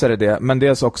 dels är det, men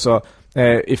dels också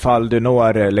ifall du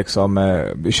når liksom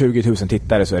 20 000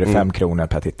 tittare så är det 5 kronor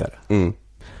per tittare.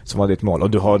 Som var ditt mål. Och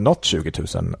du har nått 20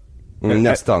 000.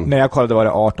 Nästan. När jag kollade var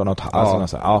det 18 och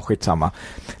alltså, skitsamma.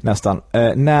 Nästan.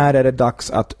 När är det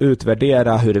dags att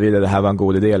utvärdera huruvida det här var en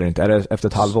god idé eller inte? Är det efter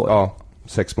ett halvår? Ja,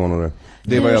 6 månader.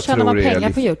 Det är vad jag tror man är pengar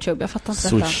på YouTube? Jag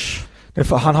fattar inte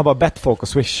detta. Han har bara bett folk att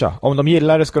swisha. Om de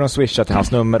gillar det ska de swisha till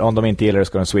hans nummer. Om de inte gillar det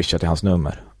ska de swisha till hans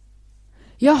nummer.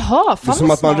 Jaha, fan. Det är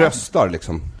som att man röstar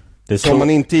liksom. Om man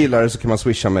inte gillar det så kan man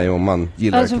swisha mig, om man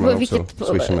gillar alltså, det kan man också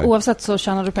swisha mig. Oavsett så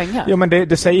tjänar du pengar. Jo, men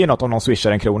det säger något om någon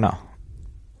swishar 1 krona.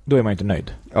 Då är man inte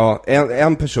nöjd. Ja,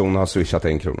 en person har swishat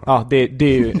 1 krona. Ja, det är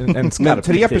ju en skarp. Men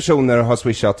 3 personer har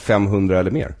swishat 500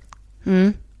 eller mer.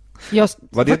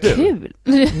 Vad kul.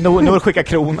 Nor skickar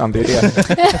kronan, det är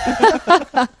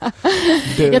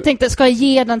det. Jag tänkte, ska jag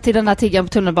ge den till den här tiggaren på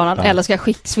tunnelbanan eller ska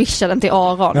jag swisha den till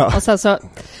Aron? Och sen så...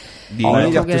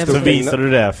 Så visar du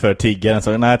det för tiggaren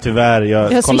så nej tyvärr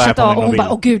jag kollar här på och hon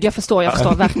bara, gud jag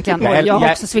förstår verkligen. Och jag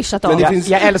har också swishat av.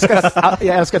 Jag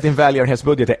älskar att din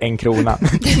välgörenhetsbudget är 1 krona.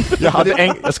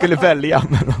 Jag skulle välja.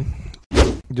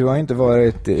 Du har inte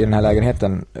varit i den här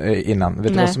lägenheten innan.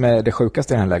 Vet du vad som är det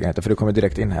sjukaste i den här lägenheten? För du kommer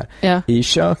direkt in här. I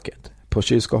köket, på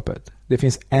kylskåpet. Det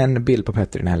finns en bild på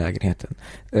Petter i den här lägenheten.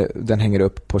 Den hänger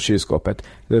upp på kylskåpet.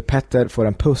 Petter får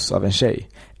en puss av en tjej.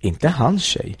 Inte hans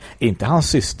tjej. Inte hans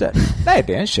syster. Nej,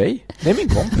 det är en tjej. Det är min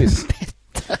kompis.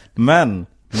 Men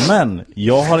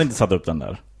jag har inte satt upp den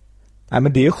där. Nej,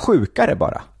 men det är sjukare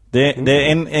bara. Det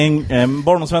är en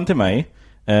barndomsvän till mig.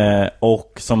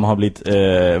 Och som har blivit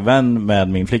vän med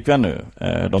min flickvän nu.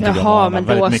 De tycker om varandra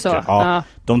väldigt mycket.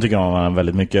 De tycker om den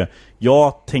väldigt mycket.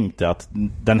 Jag tänkte att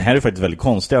den här är faktiskt väldigt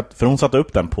konstig, för hon satte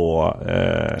upp den på...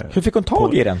 Hur fick hon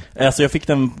tag i den? Alltså jag fick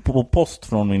den på post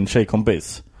från min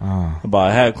tjejkompis. Jag bara,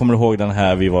 här, kommer du ihåg den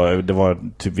här? Vi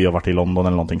har varit i London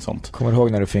eller någonting sånt. Kommer du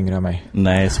ihåg när du fingrade mig?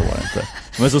 Nej, så var det inte.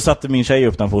 Men så satte min tjej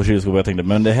upp den på kylskåpet och jag tänkte,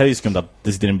 men det här är ju skumt att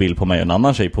det sitter en bild på mig och en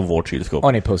annan tjej på vårt kylskåp.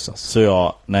 Och ni pussas.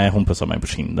 Så hon pussar mig på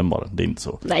kinden bara. Det är inte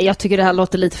så. Nej, jag tycker det här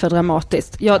låter lite för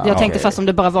dramatiskt. Jag tänkte fast om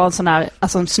det bara var en sån här,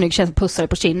 alltså en snygg tjej som pussar dig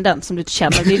på kinden som du inte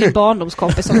känner. Det är din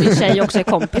barndomskompis som din tjej också är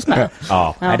kompis med.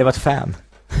 Ja. Nej, det var ett fan.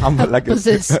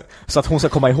 Precis. Så att hon ska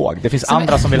komma ihåg. Det finns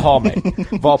andra som vill ha mig.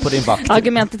 Var på din vakt.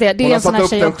 Argumentet är, det är en sån här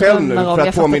tjej jag själv nu för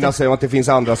att påminna sig om att det finns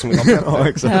andra som vill ha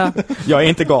mig. Jag är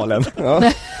inte galen.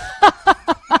 Ja.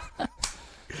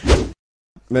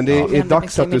 Men det är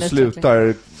dags att du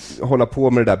slutar hålla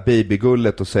på med det där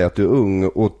babygullet och säga att du är ung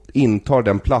och intar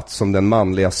den plats som den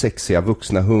manliga, sexiga,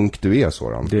 vuxna hunk du är,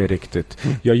 Soran. Det är riktigt.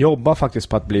 Jag jobbar faktiskt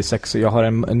på att bli sexig.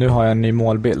 Nu har jag en ny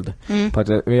målbild. På att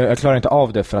jag klarar inte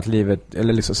av det för att livet,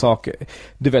 eller liksom saker,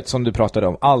 du vet som du pratade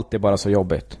om, allt är bara så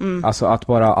jobbigt. Alltså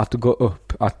att gå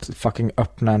upp, att fucking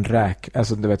öppna en räk,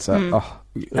 alltså du vet såhär,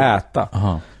 äta.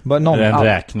 Det är en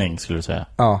räkning skulle du säga.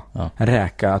 Ja, en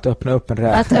räka, att öppna upp en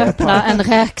räk. Att öppna en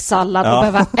räksallad och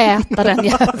behöva äta den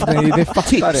jäveln. Det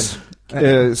fattar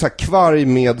inte. Så här kvarg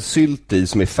med sylt i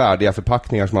som är färdiga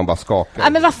förpackningar som man bara skakar.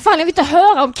 Nej, men vad fan, jag vill inte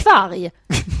höra om kvarg.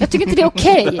 Jag tycker inte det är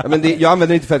okej. Men jag använder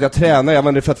det inte för att jag tränar, jag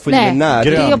använder det för att få in en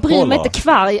näring. Jag bryr mig inte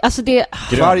kvarg. Alltså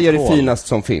kvarg är det finaste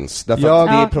som finns. Därför att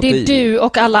det är protein. Det är du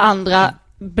och alla andra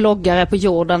bloggare på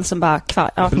jorden som bara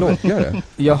kvarg. Ja.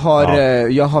 Bloggare?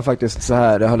 Jag har faktiskt så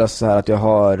här, jag har löst så här att jag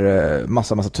har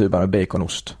massa tuber med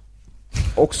baconost.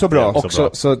 Också bra. Också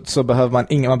så behöver man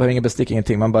behöver ingen bestick,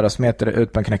 ingenting. Man bara smetar det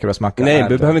ut på en knäckebrödsmacka. Nej,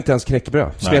 du behöver inte ens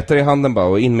knäckebröd. Smetar i handen bara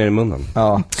och in med i munnen.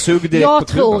 Ja. Sug direkt jag på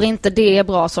tror tuben. inte det är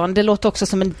bra så. Det låter också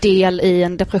som en del i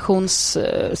en depressions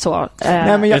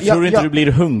Nej, men jag tror inte du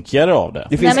blir hunkigare av det.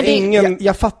 Det finns ingen...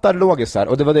 Jag fattar logiskt här,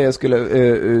 och det var det jag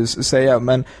skulle säga,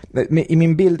 men i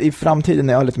min bild i framtiden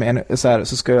när jag har lite mer så här,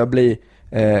 så ska jag bli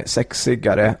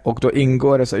sexigare, och då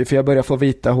ingår det så, för jag börjar få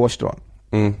vita hårstrån.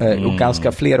 Och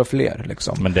ganska fler och fler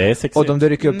liksom. Men det är sexigt. Och de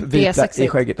dyker upp vita i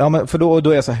skägget. Ja, men för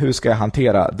då är jag så här, hur ska jag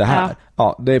hantera det här?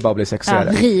 Ja, det är bara att bli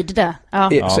sexigare. Rid det. Ja.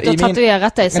 Du har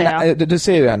tatuerat dig, säger jag. Du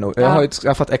ser ju här nu. Jag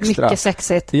har fått extra. Mycket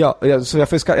sexigt. Ja, så jag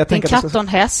tänker en katt och en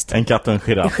häst. En katt och en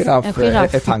giraff. En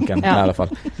giraff är tanken i alla fall.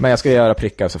 Men jag ska göra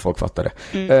prickar så folk fattar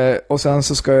det. Och sen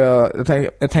så ska jag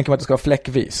tänker mig att det ska vara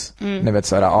fläckvis. Ni vet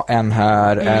så här, en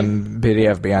här, en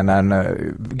brevbenen,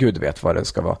 gud vet vad det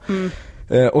ska vara.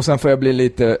 Och sen får jag bli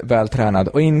lite vältränad.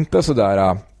 Och inte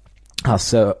sådär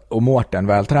Hasse och Mårten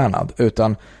vältränad,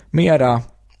 utan mera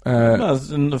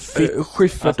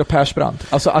Schyffert och Persbrandt.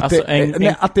 Alltså att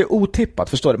det är otippat,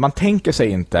 förstår du? Man tänker sig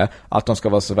inte att de ska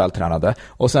vara så vältränade.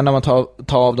 Och sen när man tar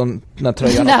av dem den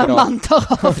tröjan när man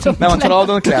tar av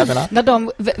de kläderna. När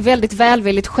de väldigt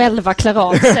välvilligt själva klär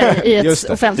av sig i ett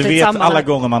offentligt du vet sammanhang. alla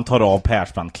gånger man tar av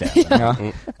Persbrandt-kläderna.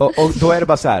 Och då är det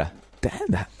bara så här,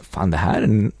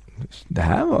 det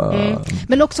här var...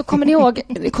 Men också,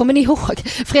 kommer ni ihåg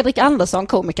Fredrik Andersson,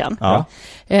 komikern? Ja.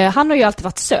 Han har ju alltid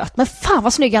varit söt, men fan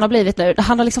vad snygg han har blivit nu.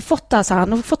 Han har liksom fått det här, så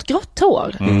han har fått grått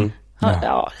hår.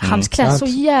 Han klär så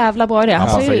jävla bra i det.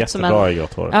 Han ser ut som en... i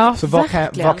grått hår. Ja, så vad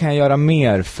kan jag göra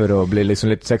mer för att bli liksom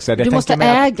lite sexigare? Du måste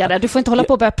äga det. Du får inte hålla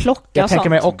på och börja plocka jag och sånt. tänker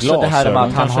mig också det här med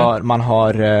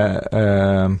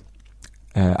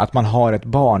att man har ett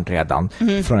barn redan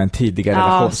från en tidigare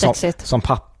relation som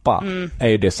pappa. Är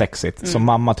ju det sexigt. Som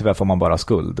mamma tyvärr får man bara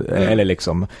skuld. Eller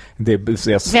liksom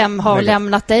vem har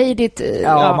lämnat dig ditt... det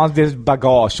är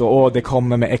bagage och det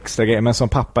kommer med extra grejer. Men som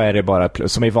pappa är det bara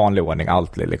som i vanlig ordning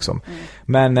alltid liksom.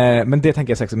 Men det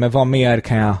tänker jag sexigt. Men vad mer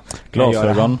kan jag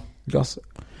Glasögon.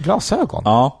 Glasögon?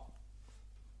 Ja.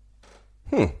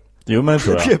 Jo, men det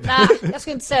tror jag. Nej, jag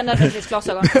ska inte säga nödvändigtvis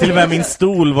glasögon. Till och med min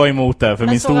stol var emot det, för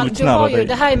min stol knarrade.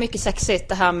 Det här är mycket sexigt,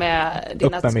 det här med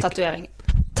dina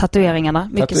tatueringarna.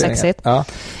 Mycket sexigt. Ja.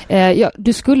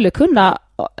 Du skulle kunna,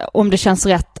 om det känns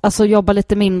rätt, alltså jobba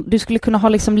lite mindre. Du skulle kunna ha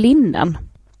liksom linnen.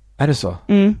 Är det så?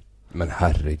 Men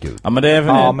herregud. Ja, men det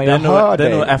är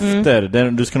nog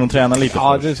efter. Du ska nog träna lite.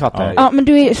 Ja, det fattar jag. Ja, men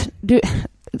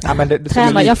du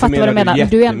tränar, jag fattar vad du menar.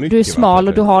 Du är smal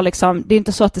och du har liksom, det är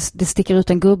inte så att det sticker ut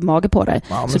en gubbmage på dig.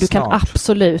 Ja, så du kan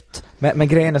absolut. Men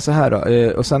grejen är så här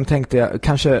då, och sen tänkte jag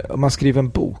kanske om man skriver en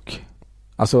bok.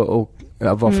 Alltså och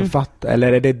vara författare,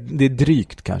 eller är det är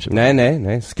drygt kanske?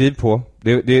 Nej, skriv på.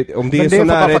 Om det är så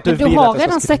nära... Du har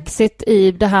redan sexigt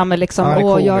i det här med liksom...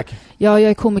 Jag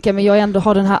är komiker, men jag ändå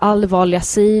har den här allvarliga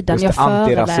sidan. Just jag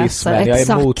föreläser. Jag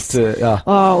är emot...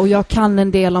 Ja, och jag kan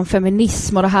en del om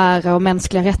feminism och det här och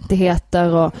mänskliga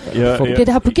rättigheter. Och det är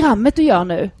det här programmet du gör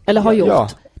nu, eller har gjort. Ja.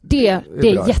 Det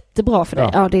är jättebra för dig.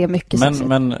 Ja, det är mycket sexigt.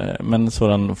 Men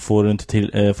sådan får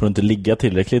du inte ligga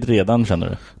tillräckligt redan,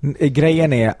 känner du?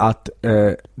 Grejen är att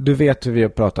du vet hur vi har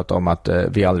pratat om att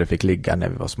vi aldrig fick ligga när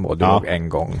vi var små. Det var en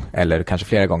gång, eller kanske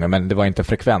flera gånger, men det var inte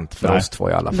frekvent för oss två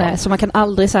i alla fall. Nej, så man kan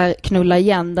aldrig så här knulla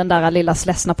igen den där lilla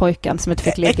slässna pojken som inte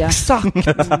fick ligga.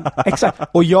 Exakt.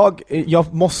 Och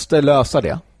jag måste lösa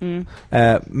det.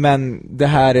 Men det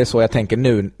här är så jag tänker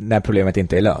nu när problemet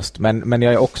inte är löst. Men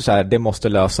jag är också så här, det måste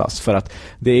lösas för att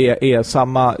det är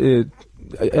samma...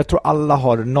 jag tror alla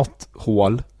har något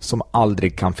hål som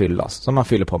aldrig kan fyllas, som man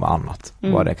fyller på med annat.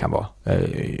 Vad det kan vara.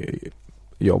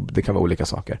 Jobb, det kan vara olika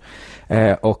saker.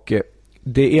 Och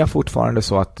det är fortfarande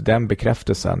så att den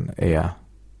bekräftelsen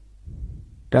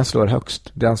den slår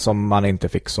högst. Den som man inte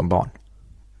fick som barn.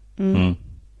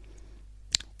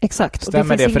 Exakt.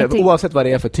 Stämmer det? För oavsett vad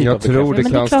det är för typ av bekräftelse. Jag tror det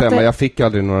kan stämma. Jag fick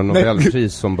aldrig några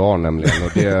Nobelpris som barn nämligen.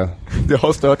 Och det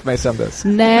har stört mig sen dess.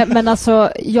 Nej, men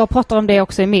alltså jag pratar om det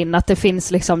också i min. Att det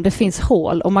finns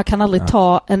hål. Och man kan aldrig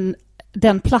ta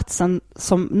den platsen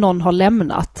som någon har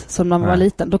lämnat som när man var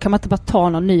liten. Då kan man inte bara ta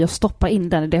någon ny och stoppa in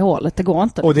den i det hålet. Det går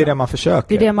inte. Och det är det man försöker.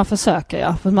 Det är det man försöker,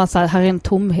 ja. För man säger här är en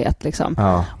tomhet liksom.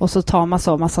 Ja. Och så tar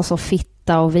man massa så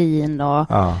fitta och vin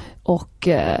och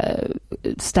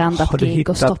stand-up-gig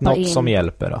och stoppa in. Har du hittat något som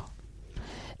hjälper då?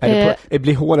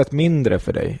 Blir hålet mindre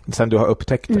för dig sen du har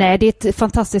upptäckt det? Nej, det är ett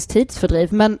fantastiskt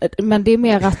tidsfördriv. Men det är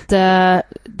mer att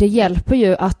det hjälper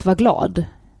ju att vara glad.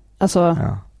 Alltså,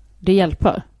 det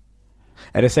hjälper.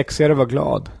 Är det sexigare att vara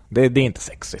glad? Det är inte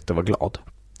sexigt att vara glad.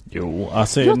 Jo,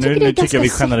 alltså nu tycker jag vi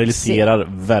generaliserar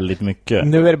väldigt mycket.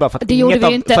 Nu är det bara för att det gjorde vi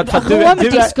ju inte.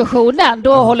 Romdiskussionen,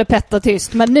 då håller Petter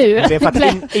tyst. Men nu... Det är för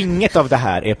att inget av det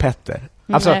här är Petter.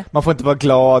 Alltså, man får inte vara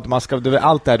glad,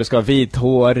 allt det här, du ska vara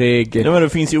vithårig. Ja, men det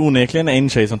finns ju onekligen en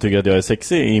tjej som tycker att jag är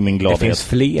sexig i min gladhet. Det finns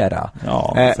flera.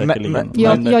 Ja, säkerligen.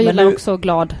 Jag gillar också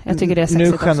glad. Jag tycker det är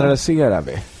sexigt. Nu generaliserar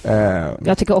vi.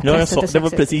 Jag tycker också är sexigt. Det var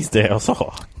precis det jag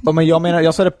sa. Ja, men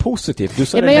jag sa det positivt. Du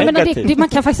sa det negativt. Man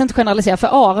kan faktiskt inte generalisera.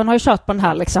 För Aron har ju kört på den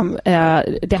här liksom,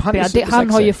 deppiga. Han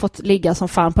har ju fått ligga som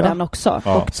fan på den också.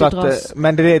 Ja. Och så att,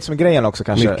 men det är det som är grejen också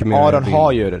kanske. Aron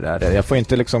har ju det där. Jag får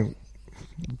inte liksom...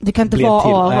 Det kan inte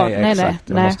vara nej.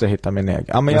 Jag måste hitta min egen.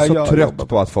 Ja, men jag är så trött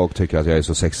på att folk tycker att jag är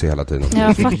så sexig hela tiden. Det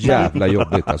är jävla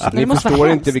jobbigt. Alltså. Ni förstår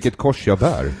inte vilket kors jag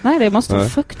bär. Nej, det måste vara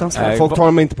fruktansvärt. Folk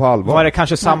tar mig inte på allvar. Var det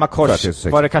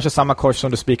kanske samma kors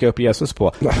som du spikade upp Jesus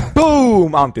på?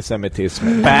 Boom!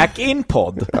 Antisemitism. Back in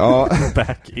pod. Ja.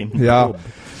 Back in pod.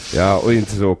 Ja, och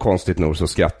inte så konstigt nog så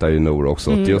skrattar ju Nor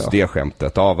också till just det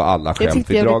skämtet. Av alla skämt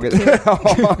vi dragit.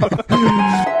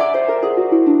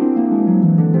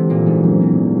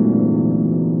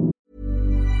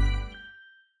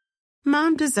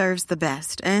 Mom deserves the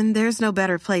best, and there's no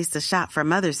better place to shop for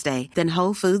Mother's Day than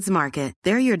Whole Foods Market.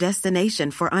 They're your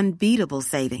destination for unbeatable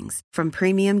savings, from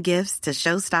premium gifts to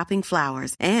show-stopping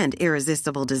flowers and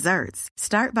irresistible desserts.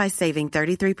 Start by saving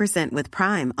 33% with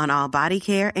Prime on all body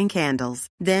care and candles.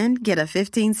 Then get a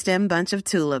 15-stem bunch of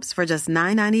tulips for just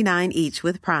 $9.99 each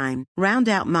with Prime. Round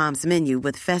out Mom's menu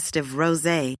with festive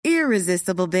rosé,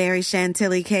 irresistible berry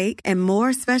chantilly cake, and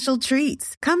more special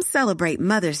treats. Come celebrate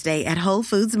Mother's Day at Whole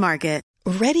Foods Market.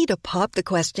 Ready to pop the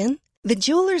question? The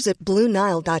jewelers at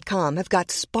BlueNile.com have got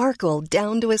sparkle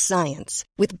down to a science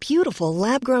with beautiful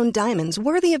lab-grown diamonds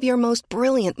worthy of your most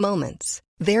brilliant moments.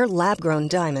 Their lab-grown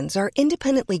diamonds are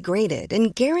independently graded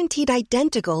and guaranteed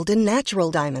identical to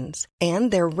natural diamonds, and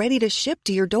they're ready to ship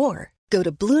to your door. Go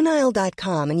to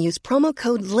BlueNile.com and use promo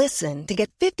code LISTEN to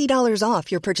get $50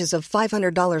 off your purchase of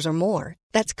 $500 or more.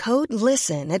 That's code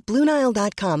LISTEN at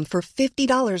BlueNile.com for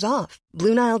 $50 off.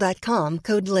 BlueNile.com,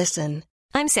 code LISTEN.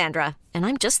 I'm Sandra, and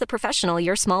I'm just the professional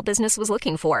your small business was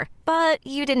looking for. But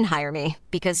you didn't hire me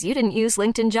because you didn't use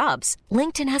LinkedIn Jobs.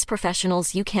 LinkedIn has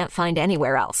professionals you can't find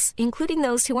anywhere else, including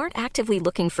those who aren't actively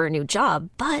looking for a new job,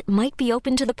 but might be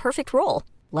open to the perfect role,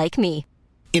 like me.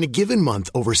 In a given month,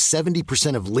 over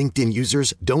 70% of LinkedIn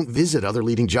users don't visit other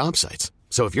leading job sites.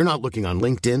 So if you're not looking on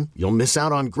LinkedIn, you'll miss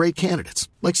out on great candidates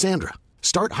like Sandra.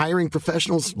 Start hiring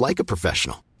professionals like a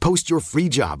professional. Post your free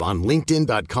job on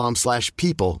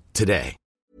linkedin.com/people today.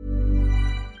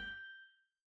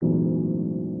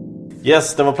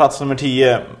 Yes, det var plats nummer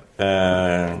 10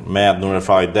 med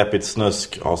Notify Deppigt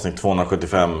Snusk, avsnitt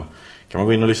 275. Kan man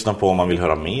gå in och lyssna på om man vill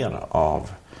höra mer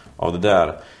av det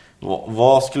där.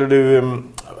 Vad skulle du,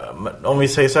 om vi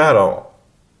säger så här då,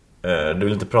 Du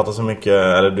vill inte prata så mycket,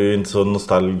 eller du är inte så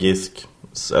nostalgisk.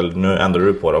 Eller nu ändrar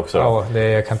du på det också. Ja,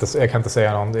 jag kan inte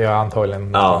säga någon. Jag är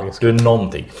antagligen nostalgisk. Ja, du är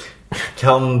någonting.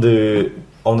 Kan du,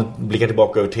 om du blickar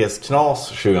tillbaka över TS Knas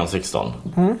 2016?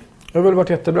 Det har väl varit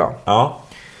jättebra. Ja.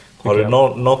 Har du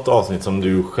något avsnitt som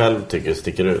du själv tycker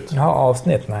sticker ut? Ja,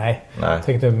 avsnitt? Nej. Jag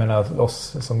tänkte mena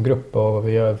oss som grupp. Och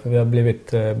vi har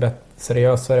blivit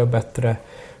seriösare och bättre.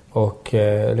 Och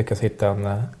lyckas hitta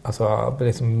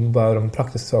liksom bara de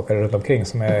praktiska saker runt omkring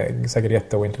som är säkert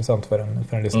jätteointressant för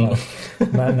en lyssnare.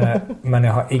 Men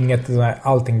jag har inget,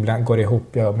 allting går ihop.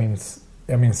 Jag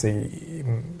minns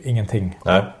ingenting.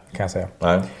 Nej. Kan jag säga.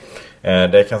 Nej.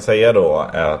 Det jag kan säga då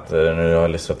är att nu har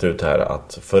jag listat ut här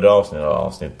att förra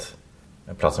avsnitt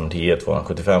plats nummer 10,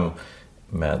 275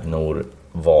 med Nor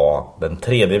var den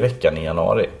 3:e veckan i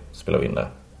januari spelade vi in det.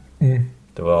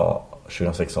 Det var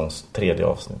 2016s 3:e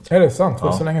avsnitt. Är det sant? Det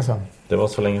var så länge sedan. Det var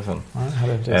så länge sedan.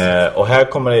 Och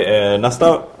här kommer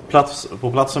nästa plats,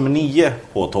 på plats nummer 9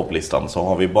 på topplistan så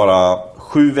har vi bara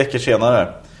 7 veckor senare.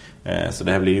 Så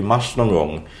det här blir ju mars någon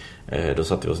gång. Då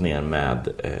satte vi oss ner med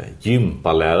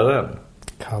gympaläraren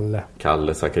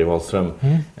Kalle Zachary Wahlström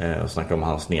och snackade om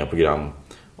hans nya program.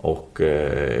 Och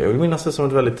jag vill minnas det som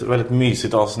ett väldigt, väldigt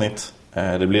mysigt avsnitt.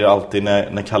 Det blir alltid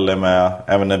när Kalle är med,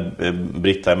 även när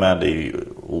Britta är med. Det är ju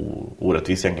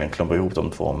orättvist egentligen klumpa ihop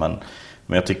de två, men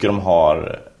jag tycker de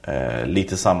har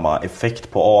lite samma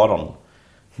effekt på Aron.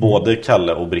 Både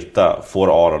Kalle och Britta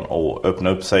får Aron att öppna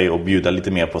upp sig och bjuda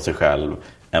lite mer på sig själv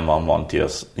än vad han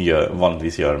vanligtvis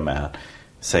gör med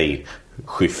sig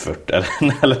Schyffert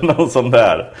eller något sånt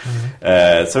där.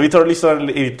 Så vi tar och lyssnar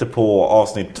lite på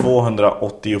avsnitt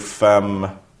 285.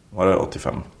 Var det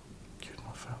 85?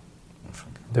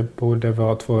 Det borde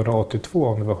vara 282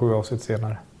 om det var 7 avsnitt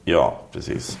senare. Ja,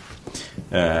 precis.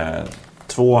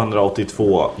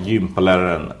 282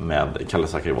 gympaläraren med Kalle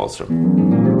Zachary Wahlström.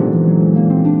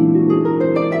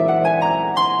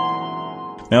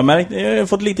 Jag har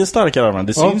fått lite starkare armar.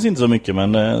 Det syns inte så mycket,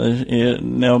 men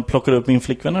när jag plockade upp min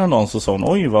flickvän här någon så sa hon,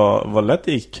 oj vad lätt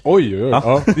det gick. Oj.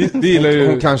 Ja. Det gillar ju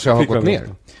hon kanske har gått ner.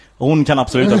 Hon kan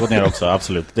absolut ha gått ner också,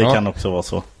 absolut. Det kan också vara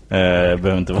så.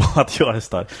 Behöver inte vara att jag är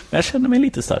stark. Men jag känner mig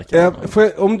lite stark.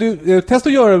 Om du testar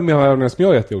att göra med övningar som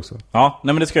jag gett också. Ja,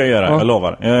 nej men det ska jag göra, jag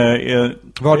lovar.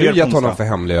 Vad har du gett honom för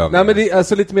hemliga övningar? Nej men det är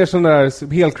alltså lite mer sådana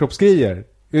där helkroppsgrejer.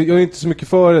 Jag är inte så mycket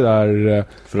för det där.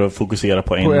 För att fokusera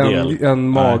på en del. En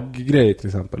maggrej till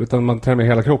exempel. Utan man tränar med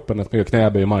hela kroppen. Att man gör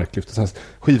knäböj och marklyft och så här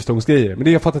skivstångsgrejer. Men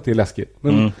det jag fattar att det är läskigt.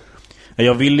 Men...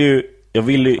 Jag vill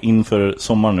ju inför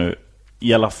sommaren nu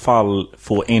i alla fall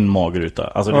få en magruta.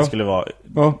 Alltså det skulle vara...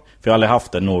 För jag har aldrig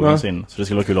haft det någonsin. Så det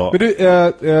skulle vara kul att ha. Men du,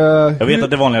 jag vet att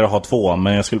det är vanligare att ha 2.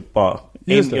 Men jag skulle bara...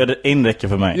 En räcker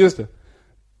för mig. Just det.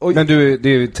 Men det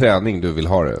är träning du vill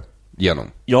ha det genom?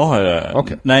 Ja,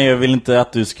 okay. Nej, jag vill inte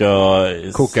att du ska...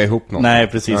 Koka ihop något. Nej,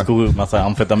 precis. Koka ihop massa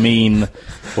amfetamin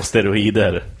och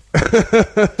steroider.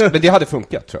 Men det hade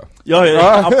funkat, tror jag.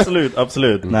 Ja,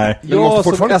 absolut. Nej. Du måste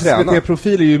fortfarande träna.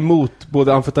 SVT-profil är ju emot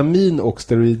både amfetamin och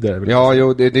steroider. Ja,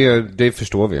 det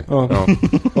förstår vi. Ja.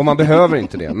 Och man behöver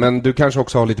inte det. Men du kanske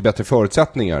också har lite bättre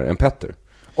förutsättningar än Petter.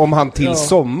 Om han till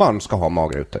sommaren ska ha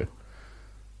magrutor.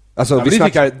 Alltså vi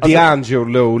snackar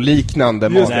D'Angelo-liknande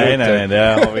magrutor. Nej,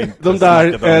 det har vi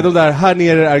inte. De där här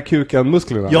nere är kuken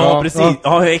musklerna. Ja, precis.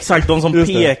 Ja, exakt. De som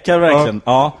pekar verkligen.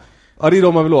 Ja, det är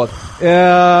de man vill åt.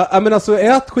 Men alltså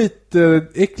ät skit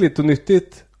äckligt och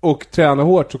nyttigt och träna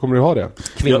hårt så kommer du ha det.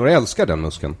 Kvinnor älskar den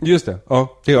muskeln. Just det.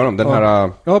 Ja. Det gör de. Den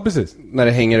här... Ja, precis. När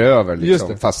det hänger över liksom. Just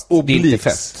det. Fast det är inte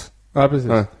fett. Ja, precis.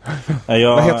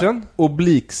 Vad heter den?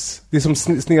 Obliques. Det är som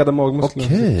sneda magmuskler.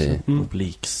 Okej.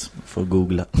 Obliques. Får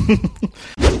googla.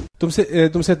 De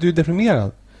säger att du är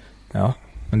deprimerad. Ja,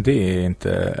 men det är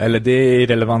inte... Eller det är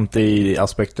relevant i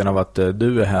aspekten av att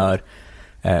du är här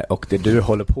och det du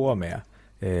håller på med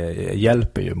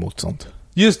hjälper ju mot sånt.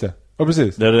 Just det. Ja,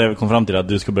 precis. Det är det vi kom fram till, att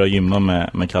du ska börja gymma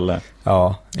med Kalle.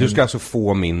 Ja. Du ska alltså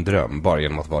få min dröm bara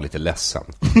genom att vara lite ledsen.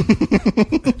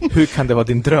 Hur kan det vara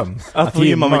din dröm? Att få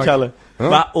gymma med Kalle.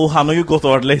 Va? Och han har ju gått och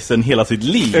varit ledsen hela sitt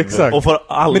liv. Exakt. Och får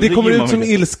aldrig. Men det kommer ut som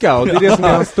ilska och det är det som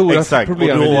är hans stora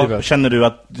problem i livet. Och då känner du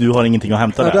att du har ingenting att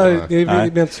hämta där.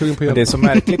 Men det är så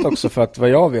märkligt också, för att vad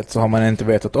jag vet så har man inte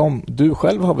vetat om. Du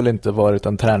själv har väl inte varit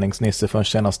en träningsnisse för den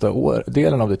senaste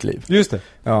delen av ditt liv? Just det.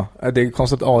 Ja, det är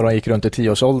konstigt att Aron gick runt i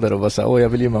 10-årsålder och var så här, jag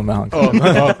vill gymma med han.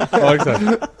 Ja, exakt.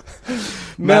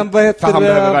 Men vad heter han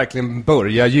behöver verkligen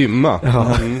börja gymma.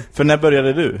 Ja. För när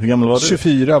började du? Hur gammal var du?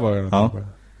 24 var jag. Ja.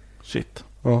 Shit.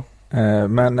 Ja.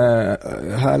 Men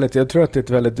härligt, jag tror att det är ett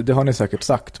väldigt, det har ni säkert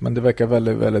sagt, men det verkar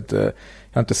väldigt, jag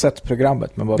har inte sett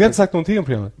programmet, men bara vi har inte sagt någonting om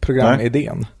programmet.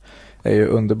 Programidén. är ju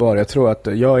underbar. Jag tror att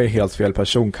jag är helt fel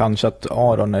person. Kanske att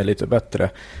Aron är lite bättre.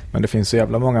 Men det finns så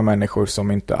jävla många människor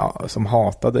som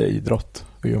hatade idrott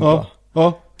och gympa.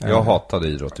 Ja. Jag hatade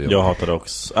idrott. Jag hatade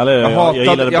också. Eller,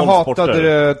 jag hatade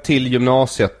det till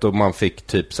gymnasiet och man fick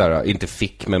typ så här, inte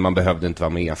fick, men man behövde inte vara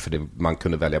med för det, man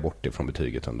kunde välja bort det från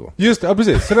betyget ändå. Just det, ja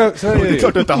precis. Så det är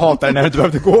klart du inte hatar det när du inte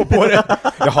behövde gå på det.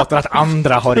 Jag hatar att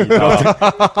andra har idrott.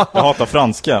 Jag hatar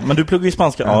franska, men du pluggar ju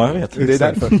spanska. Ja, jag vet. Det är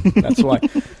därför. That's why.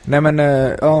 Nej men,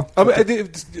 ja. Men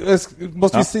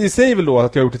måste vi säga väl då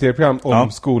att jag har gjort ett TV-program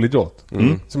om skolidrott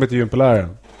som heter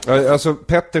Gympaläraren. Alltså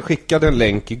Petter skickade en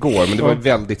länk igår, men det var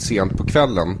väldigt sent på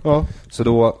kvällen. Så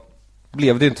då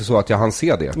blev det inte så att jag hann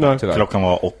se det. Tyvärr. Klockan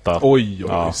var 8. Oj,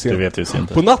 du vet ju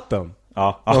inte. På natten?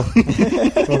 Ja.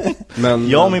 Men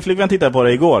jag och min flickvän tittade på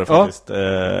det igår faktiskt.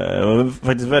 Det var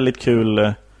faktiskt väldigt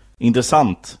kul,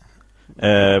 intressant.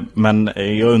 Men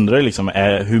jag undrar liksom,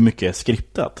 hur mycket är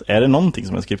skriptat? Är det någonting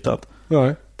som är skriptat?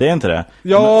 Nej. Det är inte det.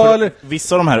 Eller...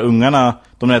 Vissa av de här ungarna,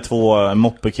 de där 2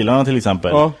 moppekillarna till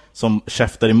exempel, som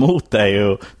käftar emot dig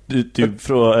och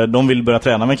de vill börja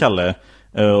träna med Kalle.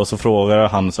 Och så frågar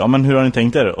han så, men hur har ni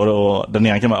tänkt er? Och den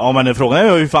ena kan bara, men frågan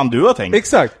är hur fan du har tänkt.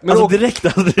 Exakt. Men alltså direkt.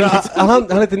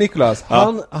 Han heter Nicolas.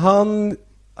 Han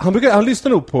lyssnar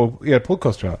nog på er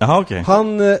podcast, tror jag. Jaha, okej.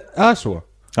 Han är så.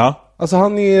 Ja. Alltså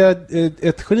han är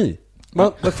ett geni.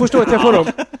 Första gången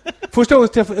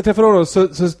jag träffade honom så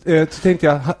tänkte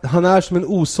jag, han är som en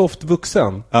osoft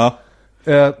vuxen. Ja.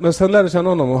 Men sen lärde jag känna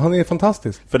honom och han är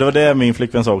fantastisk. För det var det min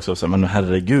flickvän sa också, men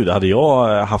herregud, hade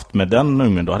jag haft med den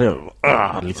ungen, då hade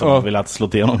jag velat slå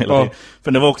till honom hela tiden.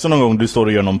 För det var också någon gång du står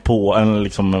och gör någon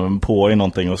på i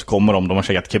någonting och så kommer de har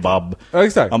käkat kebab. Ja,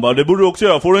 exakt. Han bara, det borde du också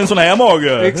göra, får du en sån här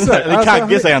mage? Exakt. Eller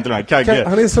Kagge säger han till mig, Kagge.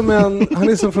 Han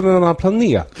är som från en annan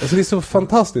planet. Alltså det är så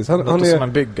fantastiskt. Han är som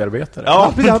en byggarbetare.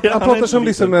 Ja, han pratar som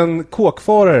liksom en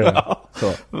kåkfarare. Ja,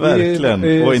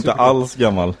 verkligen. Och inte alls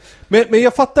gammal. Men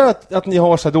jag fattar att ni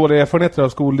har så dåliga erfarenheter av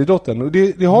skolidrotten. Och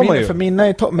det har man ju. För mina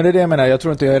är men det är det jag menar. Jag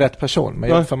tror inte jag är rätt person.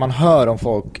 Men för man hör om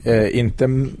folk,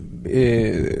 inte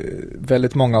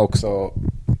väldigt många också,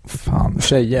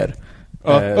 tjejer.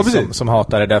 Som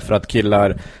hatar det därför att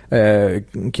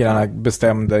killarna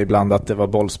bestämde ibland att det var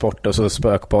bollsport och så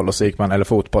spökboll och så gick man, eller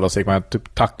fotboll och så gick man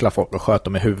typ tackla folk och sköt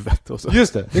dem i huvudet och så.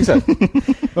 Just det, exakt.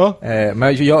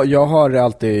 Men jag har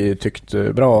alltid tyckt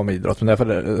bra om idrott, men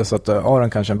därför så att Aron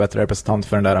kanske är en bättre representant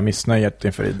för den där missnöjet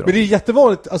inför idrott. Men det är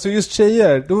jättevanligt, alltså just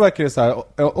tjejer, då verkar det så här,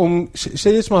 om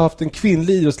tjejer som har haft en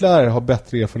kvinnlig idrottslärare har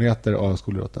bättre erfarenheter av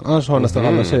skolidrotten. Annars har nästan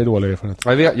alla tjejer dåliga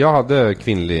erfarenheter. Jag hade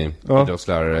kvinnlig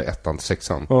idrottslärare 1-6.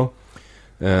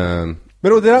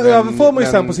 Men då, det överför man ju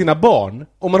sen på sina barn.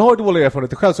 Om man har dåliga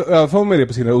erfarenheter själv så överför man det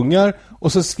på sina ungar.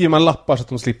 Och så skriver man lappar så att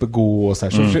de slipper gå och så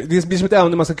här. Så det blir som ett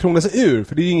ämne man ska krångla sig ur.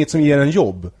 För det är ju inget som ger en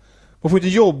jobb. Man får inte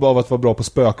jobb av att vara bra på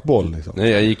spökboll liksom. Nej,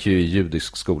 jag gick ju i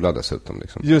judisk skola dessutom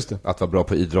liksom. Just det. Att vara bra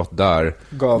på idrott där.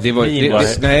 Det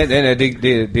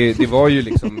var ju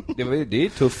liksom det är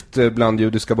tufft bland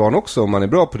judiska barn också om man är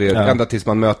bra på det. Ända tills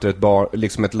man möter ett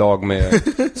lag med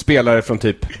spelare från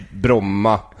typ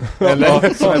Bromma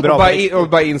eller och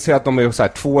bara inser att de är så här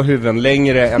 2 huvuden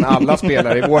längre än alla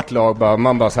spelare i vårt lag.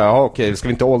 Man bara så här, okej, ska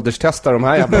vi inte ålderstesta de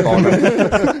här jävla barnen?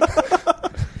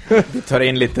 Vi tar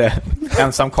in lite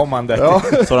ensamkommande.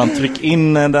 Så han tryck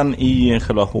in den i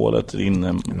själva hålet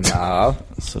inne.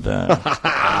 Så det.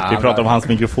 Vi pratar om hans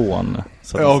mikrofon.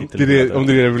 Så om det är det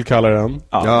du vill kalla den.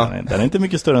 Den är inte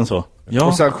mycket större än så. Ja.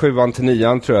 Och sen 7:an till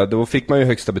 9:an tror jag, då fick man ju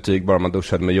högsta betyg bara man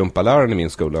duschade med gympaläraren i min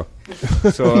skola.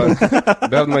 Så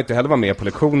behövde man inte heller vara med på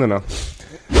lektionerna.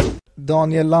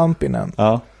 Daniel Lampinen.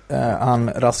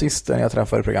 Han rasisten jag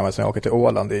träffade i programmet som jag åker till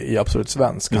Åland i Absolut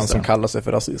Svensk, han som kallar sig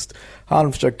för rasist.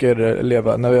 Han försöker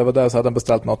leva, när jag var där så hade han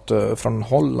beställt något från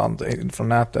Holland, från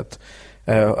nätet.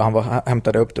 Han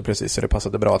hämtade upp det precis så det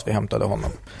passade bra att vi hämtade honom.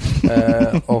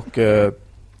 Och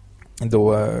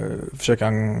då försöker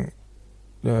han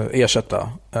ersätta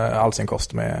all sin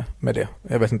kost med det.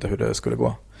 Jag vet inte hur det skulle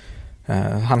gå.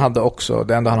 Han hade också,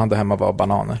 det enda han hade hemma var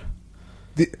bananer.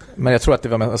 Men jag tror att det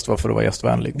var mest för att vara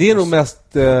gästvänlig. Det är nog mest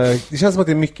det känns som att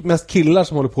det är mest killar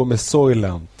som håller på med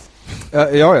Soylent.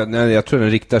 Jag tror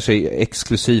den riktar sig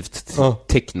exklusivt till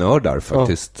technördar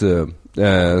faktiskt.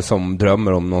 Som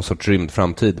drömmer om någon sorts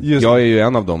rymdframtid. Jag är ju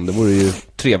en av dem. Det vore ju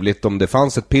trevligt om det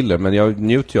fanns ett piller, men jag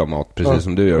njuter ju av mat precis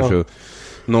som du gör. Så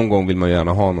någon gång vill man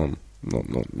gärna ha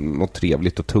något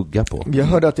trevligt att tugga på. Jag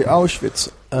hörde att i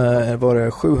Auschwitz var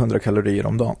det 700 kalorier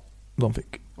om dagen de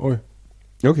fick. Oj.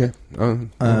 Okej.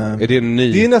 Är det en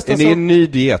ny, det är nästan är det en ny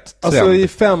diet? Alltså i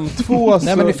 5-2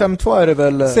 Nej, men i 5-2 är det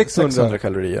väl 600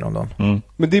 kalorier om dagen.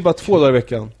 Men det är bara 2 dagar i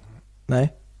veckan.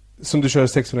 Nej. Som du kör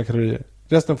 600 kalorier.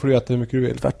 Resten får du äta hur mycket du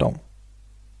vill. Tvärtom.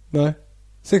 Nej.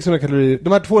 600 kalorier.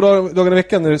 De här 2 dagarna i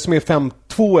veckan som är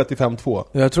 2-1 till 5-2.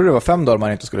 Jag tror det var 5 dagar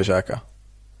man inte skulle käka.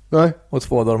 Nej. Och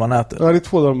 2 dagar man äter. Ja, det är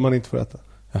 2 dagar man inte får äta.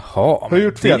 Jaha, har du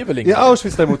gjort fel? I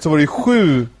Auschwitz däremot så var det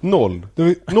 7-0. Det var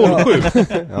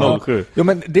 0-7. Ja. 0-7. Jo,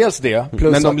 men dels det.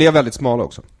 Plus men de blev väldigt smala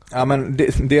också. Ja, men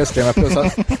dels det. Men plus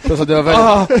att det var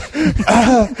väldigt...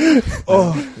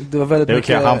 det var väldigt det är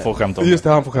mycket... okej, han får skämt om Just det,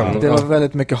 han får skämt om det. var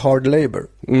väldigt mycket hard labor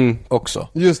också.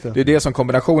 Just det. Det är det som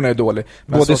kombinationen är dålig.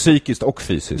 Men både psykiskt och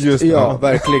fysiskt. Just det. Ja,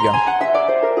 verkligen.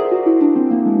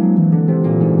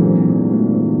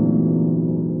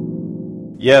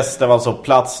 Yes, det var alltså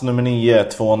plats nummer 9,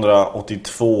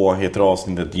 282 heter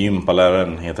avsnittet.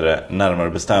 Gympaläraren heter det närmare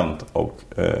bestämt. Och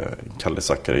Kalle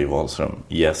Zackari Wahlström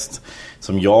gäst.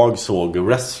 Som jag såg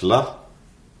wrestla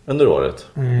under året.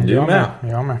 Du är med?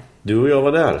 Jag med. Du och jag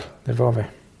var där. Det var vi.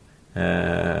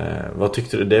 Vad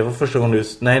tyckte du? Det var första gången du...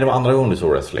 Nej, det var andra gången du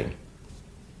såg wrestling.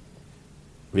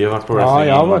 Vi har varit på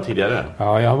wrestling tidigare.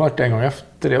 Ja, jag har varit en gång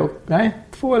efter det. Nej,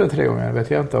 2 eller 3 gånger.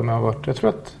 Vet jag inte om jag har varit. Jag tror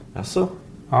att... Alltså?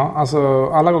 Ja, alltså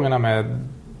alla gångerna med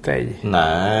dig.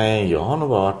 Nej, jag har nog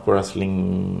bara varit på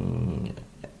wrestling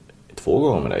 2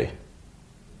 gånger med dig.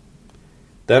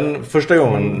 Den första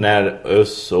gången när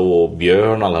Öss och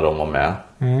Björn alla de var med.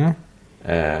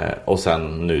 Och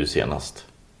sen nu senast.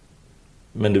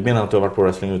 Men du menar att du har varit på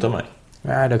wrestling utan mig?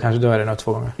 Nej, då kanske du är det nog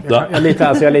 2 gånger. Jag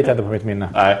litar inte på mitt minne.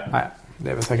 Nej,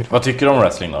 det är väl säkert. Vad tycker du om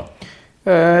wrestling då?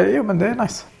 Jo, men det är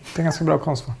nice. Det är en ganska bra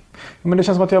konstform. Men det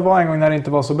känns som att jag var en gång när det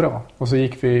inte var så bra. Och så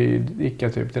gick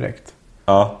jag typ direkt.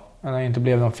 Ja. När det inte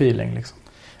blev någon feeling liksom.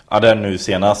 Ja, det är nu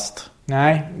senast.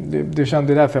 Nej, det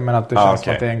är därför jag menar att det känns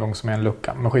som att det är en gång som är en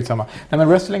lucka. Men skitsamma. Nej, men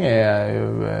wrestling är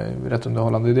ju rätt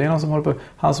underhållande. Det är någon som håller på...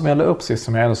 Han som jag la upp sist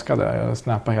som jag älskade. Jag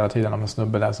snappade hela tiden om en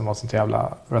snubbe där som var sånt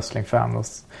jävla wrestling-fan.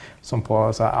 Som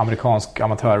på så här amerikansk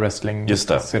amatör-wrestling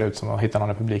ser ut som att hitta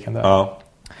någon i publiken där. Ja.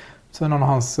 Så någon av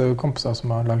hans kompisar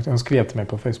som har skrev till mig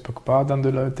på Facebook. Bara, den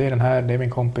du la ut, det är den här, det är min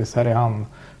kompis, här är han.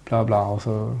 Bla bla. Och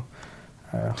så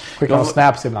skickar de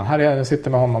snaps ibland. Här är jag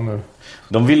sitter med honom nu.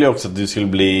 De ville ju också att du skulle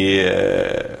bli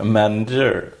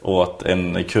manager åt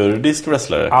en kurdisk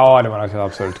wrestlare. Ja, det var något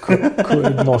absurt.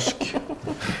 Kurd-norsk.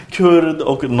 Kurd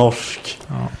och norsk.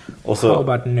 Ja. Och så, how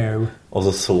about no? Och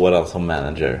så Soran som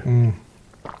manager.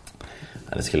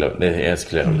 Ja, det skulle jag vilja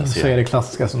se. Så är det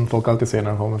klassiska som folk alltid säger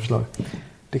när de kommer med förslag.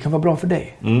 Det kan vara bra för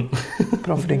dig.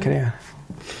 Bra för din karriär.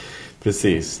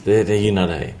 Precis, det gynnar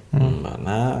dig.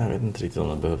 Nej, jag vet inte riktigt om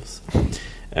det behövs.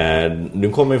 Nu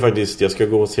kommer ju faktiskt, jag ska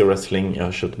gå och se wrestling. Jag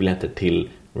har köpt biljetter till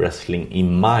wrestling i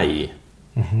maj.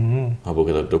 Har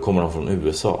bokat upp. Då kommer de från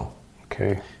USA.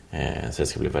 Okej. Så det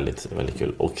ska bli väldigt, väldigt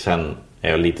kul. Och sen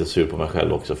är jag lite sur på mig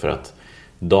själv också för att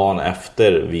dagen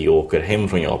efter vi åker hem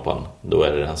från Japan, då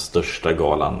är det den största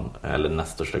galan, eller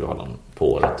näst största galan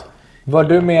på året. Var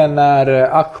du med när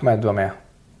Ahmed var med?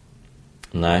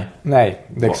 Nej. Nej,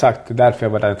 det är exakt därför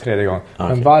jag var där 3:e gången. Okay.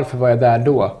 Men varför var jag där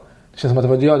då? Det känns som att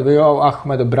det var jag och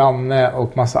Ahmed och Branne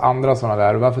och massa andra sådana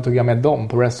där. Och varför tog jag med dem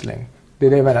på wrestling? Det är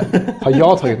det jag menar. Har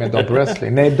jag tagit med dem på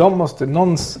wrestling? Nej, de måste...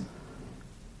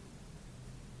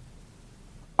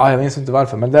 jag minns inte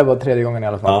varför, men det var 3:e gången i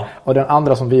alla fall. Och den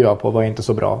andra som vi var på var inte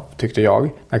så bra, tyckte jag,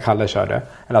 när Kalle körde.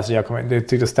 Eller alltså jag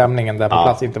tyckte stämningen där på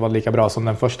plats inte var lika bra som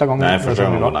den första gången. Nej, första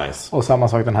gången var nice. Och samma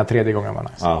sak den här 3:e gången var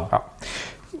nice. Ja.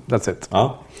 That's it.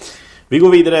 Ja. Vi går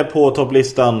vidare på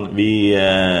topplistan. Vi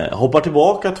hoppar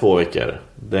tillbaka 2 veckor.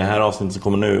 Det här avsnittet som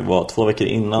kommer nu var 2 veckor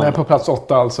innan. Det är på plats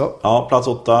 8 alltså. Ja, plats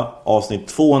 8. Avsnitt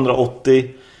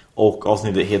 280. Och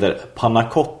avsnittet heter Panna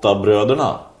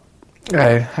Cotta-bröderna.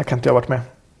 Nej, här kan inte jag varit med.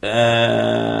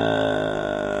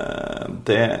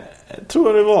 Det tror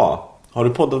jag det var. Har du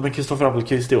poddat med Kristoffer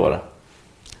Appelqvist i år?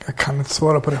 Jag kan inte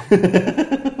svara på det.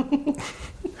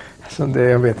 Så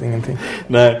jag vet ingenting.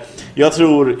 Nej, jag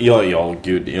tror... Jag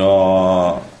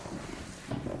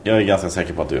är ganska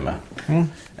säker på att du är med.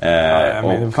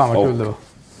 Men fan vad kul det var.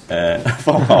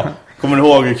 Kommer du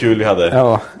ihåg hur kul vi hade?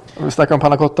 Ja, vi snackade om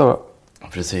panna cotta, va?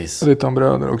 Precis. Och lite om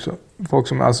bröder också. Folk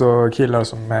som, alltså killar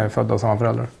som är födda av samma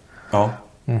föräldrar. Ja.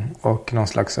 Och någon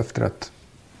slags efterrätt.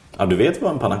 Ja, du vet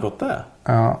vad en panna cotta är?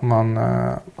 Ja, man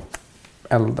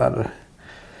eldar...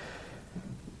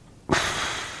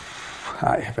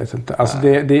 Nej, jag vet inte. Alltså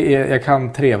det är, jag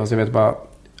kan 3, fast jag vet bara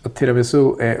att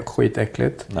tiramisu är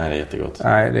skitäckligt. Nej, det är jättegott.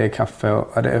 Nej, det är kaffe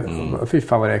och det är, fy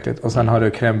fan vad det är äckligt. Och sen har du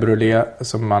crème brûlée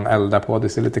som man eldar på. Det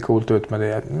ser lite coolt ut, men det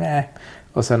är nej.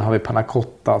 Och sen har vi panna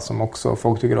cotta som också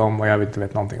folk tycker om och jag inte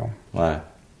vet någonting om. Nej.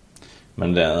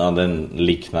 Men den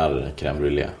liknar crème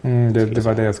brûlée. Det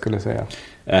var det jag skulle säga.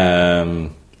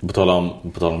 På tal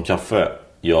om kaffe.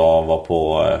 Jag var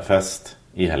på fest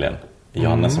i helgen.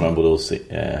 Johannes som jag bodde hos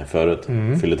förut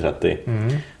fyllde 30.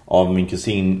 av min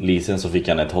kusin Lisen så fick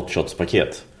han ett hot shots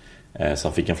paket. Så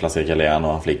han fick en flaska Galliano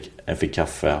och han fick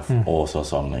kaffe och så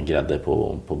sån grädde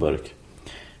på burk.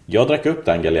 Jag drack upp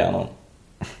den Galliano.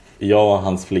 Jag och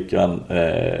hans flickvän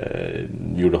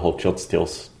gjorde hot shots till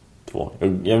oss 2.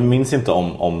 Jag minns inte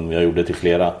om jag gjorde till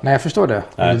flera. Nej, jag förstår det.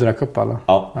 Du drack upp alla.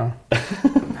 Ja.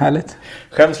 Härligt.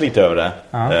 Skäms lite över det.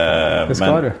 Ja, det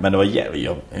ska du. Men det var jävligt.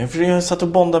 Jag satt och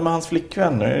bondade med hans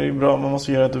flickvän. Det är bra, man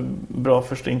måste göra ett bra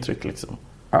första intryck liksom.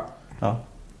 Ja.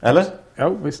 Eller? Ja,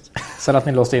 visst. Sen att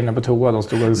ni låste in på toa, de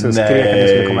stod och skrek att ni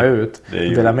skulle komma ut.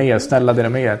 Dela med er, snälla dela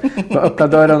med er. Bara öppna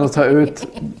dörren och ta ut.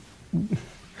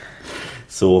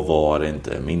 Så var det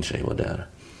inte. Min tjej var där.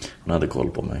 Hon hade koll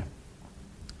på mig.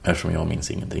 Eftersom jag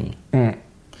minns ingenting.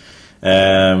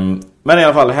 Men i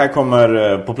alla fall, här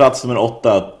kommer på plats nummer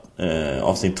 8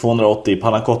 avsnitt 280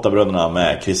 Panna Cotta-bröderna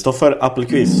med Kristoffer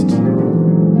Appelqvist.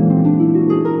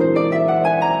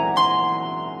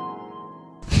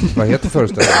 Vad heter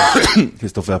föreställningen?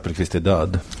 Kristoffer Appelqvist är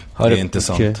död. Det är inte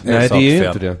sant. Okay. Nej, det är ju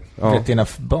inte det. Ja. Vet dina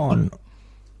barn?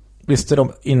 Visste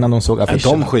de innan de såg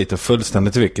affischen? De skiter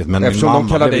fullständigt vilket. Men eftersom de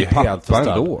kallar dig pappa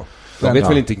ändå. De vet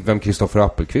väl inte vem Kristoffer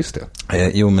Appelqvist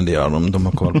är? Jo, men det gör de. De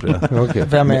har koll på det. Okay.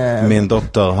 Vem är... Min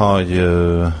dotter har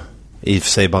ju i och för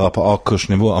sig bara på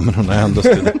A-kursnivå, men hon har ändå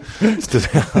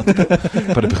studerat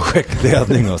på det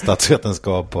projektledning och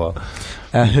statsvetenskap. Och...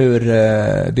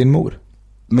 Hur din mor?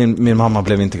 Min mamma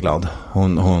blev inte glad.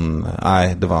 Hon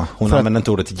använde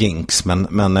inte ordet jinx, men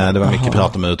det var mycket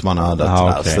prat om utmanödet.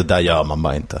 Okay. Så där gör man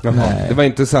bara inte. Det var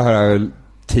inte så här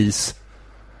tease.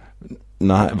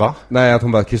 Nej, va? Nej, att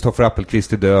hon bara Kristoffer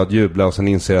Appelqvist är död, jublar och sen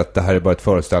inser att det här är bara ett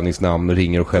föreställningsnamn och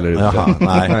ringer och skäller ut. Jaha,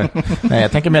 nej,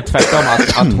 jag tänker mer tvärtom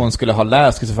att hon skulle ha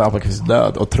läst Kristoffer Appelqvist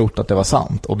död och trott att det var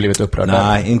sant och blivit upprörd.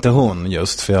 Nej, inte hon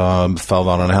just, för jag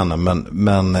förvarnade henne,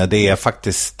 men det är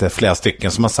faktiskt flera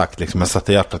stycken som har sagt liksom, jag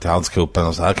satte hjärtat i halsgropen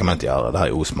och så här kan man inte göra, det här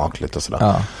är osmakligt och sådär.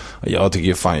 Ja. Och jag tycker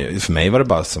ju för mig var det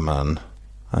bara som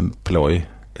en ploj.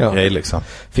 Ja. Liksom.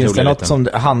 Finns det något som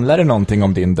handlar det någonting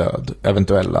om din död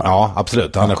eventuella? Ja,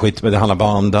 absolut. Det handlar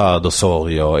bara om död och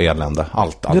sorg och elände.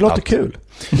 Allt. Det låter kul.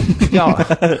 Ja,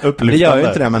 det gör ju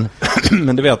inte det,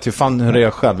 men du vet ju fan hur det är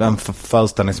själv. En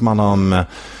föreställning som handlar om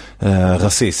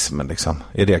rasism liksom.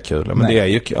 Är det kul? Men det är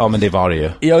ju, ja men det var det ju.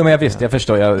 Ja, men jag visste, jag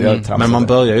förstår. Men man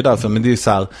börjar ju därför, men det är ju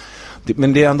så här.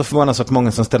 Men det är ändå förvånansvärt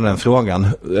många som ställer den frågan.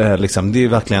 Liksom, det är ju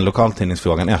verkligen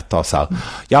lokaltidningsfrågan. Ett tag så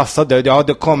här.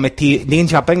 Du kommer till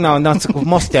Linköping nu, så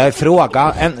måste jag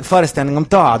fråga en föreställning om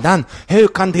döden. Hur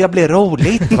kan det bli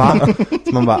roligt, va?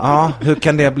 Så man bara, hur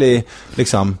kan det bli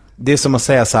liksom... Det är som att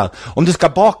säga så här, om du ska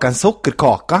baka en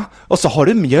sockerkaka och så har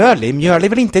du mjöl i. Mjöl är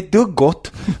väl inte ett dugg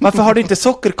gott? Varför har du inte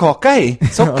sockerkaka i?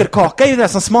 Sockerkaka är ju det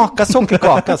som smakar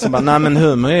sockerkaka. Så bara, nej men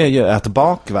humor är ju ett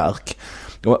bakverk.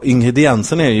 Och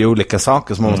ingredienserna är ju olika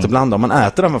saker som man måste blanda. Om man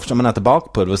äter dem, eftersom man äter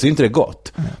bakpulver så är inte det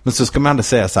gott. Men så ska man ändå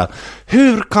säga så här: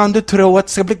 hur kan du tro att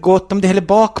det ska bli gott om det häller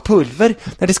bakpulver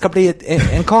när det ska bli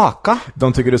en kaka?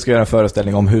 De tycker du ska göra en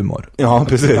föreställning om humor. Ja,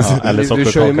 precis. Ja, eller du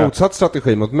kör ju motsatt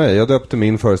strategi mot mig. Jag döpte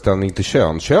min föreställning till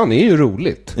kön. Kön är ju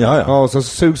roligt. Ja, och så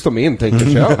sugs de in, tänker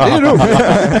kön. Det är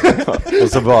roligt. Och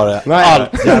så bara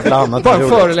allt jävla annat. Bara en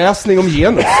föreläsning om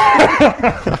genus.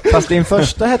 Fast din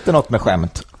första hette något med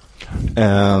skämt.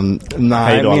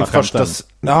 Nej, min första...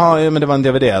 Ja, men det var en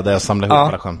DVD där jag samlade ihop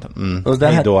alla skämten.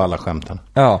 Hej då alla skämten.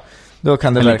 Ja, då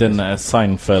kan det en liten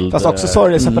Seinfeld... Fast också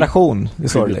sorglig separation. Det är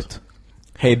sorgligt.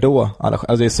 Hej då alla skämt.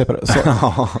 Alltså,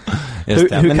 hur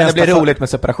kan det bli roligt med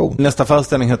separation? Nästa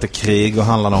föreställning heter Krig och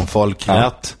handlar om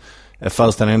folkrätt.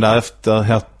 Föreställningen därefter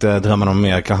hette Drömmen om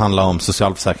Amerika, handlar om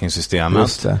socialförsäkringssystemet.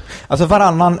 Just det. Alltså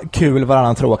varannan kul,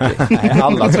 varannan tråkig. Nej,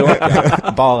 alla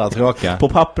tråkiga. Bara tråkiga. På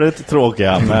pappret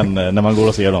tråkiga, men när man går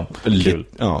och ser dem, kul.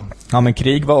 Ja, men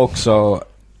Krig var också,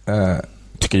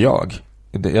 tycker jag.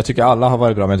 Jag tycker alla har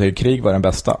varit bra, men jag tycker Krig var den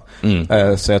bästa.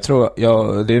 Så jag tror,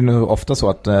 det är nog ofta så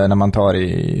att när man tar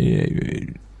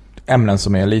i ämnen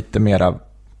som är lite mera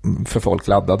för folk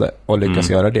laddade och lyckas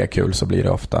göra det kul, så blir det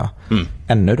ofta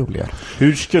ännu roligare.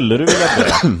 Hur skulle du vilja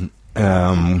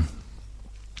det?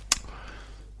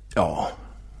 Ja.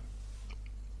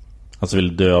 Alltså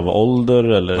vill du dö av ålder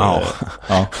eller? Ja.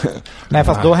 Nej,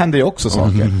 fast då händer ju också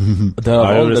saker. Dö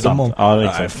av ålder.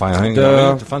 Ja, exakt.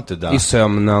 Dö i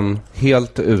sömnen,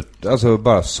 helt ut, alltså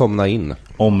bara somna in.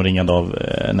 Omringad av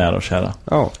nära och kära.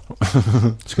 Ja.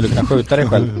 Skulle du kunna skjuta dig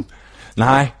själv?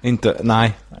 Nej, inte,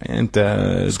 nej.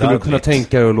 Inte skulle du kunna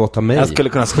tänka dig att låta mig? Jag skulle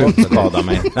kunna skottskada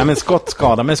mig. Nej, men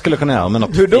skottskada mig skulle kunna göra med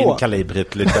något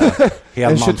finkalibrigt lite.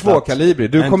 En 22-kalibrig.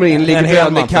 Du kommer in, ligger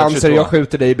död med cancer, jag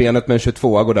skjuter dig i benet med en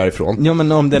 22 och går därifrån. Ja,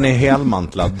 men om den är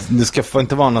helmantlad. Det ska få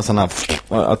inte vara någon sån här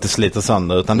att det sliter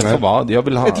sönder, utan det får vara. Jag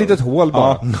vill ha ett litet hål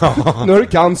bara. Ja. Nu har du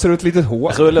cancer och ett litet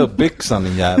hål. Rulla upp byxan,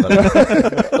 din jävel.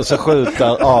 Och så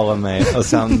skjuter Aron mig och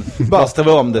sen bastar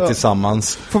vi om det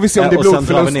tillsammans. Får vi se om det är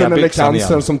blodförlusten eller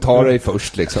cancern som tar dig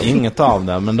först liksom. Inget av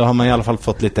det, men då har man i alla fall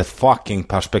fått lite fucking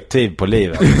perspektiv på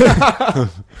livet.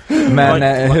 Men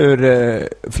hur...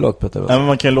 förlåt Peter. Men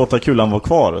man kan låta kulan vara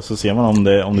kvar, så ser man om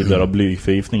det dör av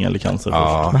blygförgiftning eller cancer.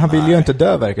 Ja. Men han vill ju inte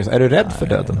dö, verkar. Är du rädd för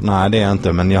döden? Nej, det är jag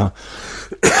inte, men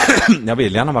jag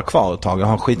vill gärna vara kvar ett tag. Jag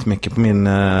har skitmycket på min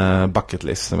bucket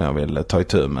list som jag vill ta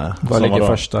itu med. Vad ligger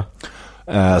första?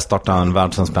 Starta en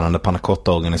världsomspännande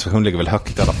pannacotta-organisation ligger väl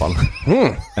högt i alla fall.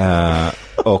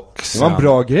 Och sen, det var en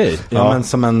bra grej. Ja, men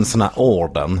som en sån här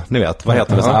orden. Ni vet, vad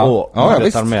heter det? Ja,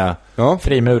 visst. Med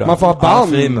frimura. Man får ha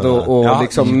band och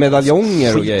liksom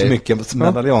medaljonger och grejer. Mycket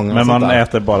medaljonger. Men man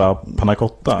äter bara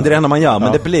pannacotta. Det är det enda man gör,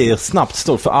 men det blir snabbt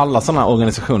stort. För alla sådana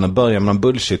organisationer börjar med någon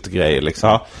bullshit-grej liksom.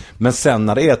 Ja. Men sen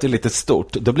när det är lite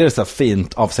stort, då blir det så här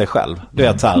fint av sig själv. Du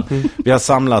vet så här, vi har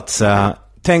samlats...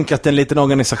 Tänk att det är en liten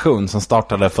organisation som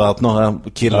startade för att några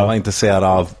killar var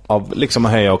intresserade av liksom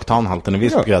att höja oktanhalten i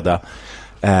vispgrädde.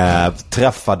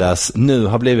 Träffades, nu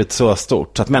har blivit så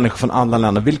stort så att människor från alla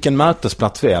länder, vilken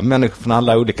mötesplats vi är, människor från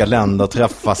alla olika länder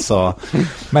träffas och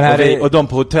de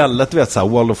på hotellet, vet så här,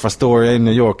 Waldorf of Astoria i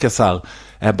New York är så här,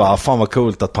 är bara, fan vad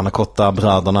coolt att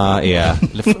pannacotta-bröderna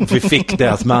vi fick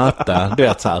deras möte, du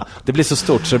vet så här. Det blir så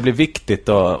stort så det blir viktigt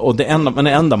och det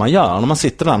enda man gör när man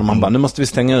sitter där, när man bara, nu måste vi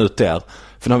stänga ut er,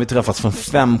 för nu har vi träffats från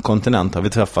 5 kontinenter, har vi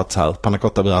träffats här,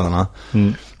 pannacotta-bröderna.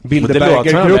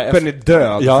 Bilderberger-gruppen är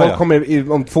död. Folk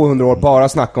kommer om 200 år bara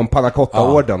snacka om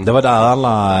pannacotta-orden. Det var där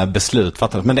alla beslut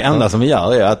fattades. Men det enda som vi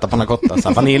gör är att äta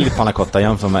pannacotta. Vaniljpannacotta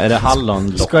jämför med, är det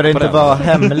hallonlock? Ska det inte vara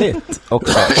hemligt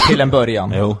också till en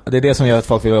början? Jo. Det är det som gör att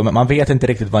folk vill, man vet inte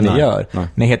riktigt vad ni gör.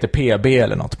 Ni heter PB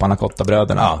eller något,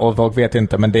 pannacotta-bröderna. Och folk vet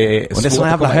inte, men det är och det är såna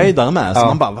jävla höjdare med. Så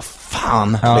man bara, vad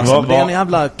fan? Liksom, det är en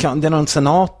jävla, det är någon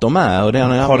senator med. Och det är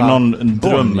någon jävla, har du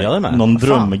någon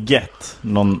drömget?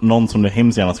 Någon som du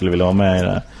hemskt gärna skulle vilja vara med i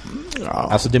det? Ja.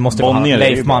 Alltså det måste vara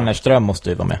Leif Mannerström måste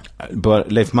ju vara med.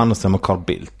 Leif Mannerström och Carl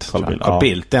Bildt. Carl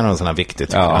Bildt är någon sån här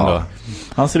viktigt. Ja.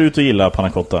 Han ser ut att gilla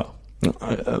pannacotta.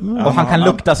 Och han kan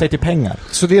lukta sig till pengar.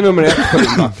 Så det är nummer 1 på din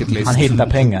bucket list. Han hittar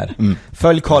pengar.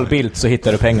 Följ Carl Bildt så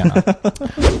hittar du pengarna.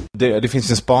 Det finns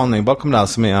en spaning bakom det här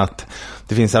som är att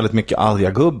det finns väldigt mycket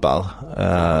arga gubbar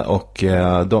och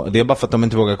det är bara för att de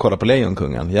inte vågar kolla på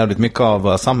Lejonkungen. Jävligt mycket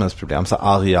av samhällsproblem, så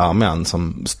arga män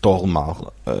som stormar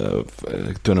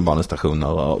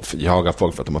tunnelbanestationer och jagar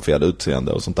folk för att de har fel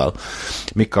utseende och sånt där.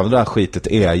 Mycket av det där skitet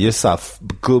är ju så här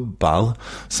gubbar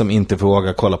som inte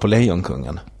vågar kolla på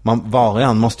Lejonkungen. Var och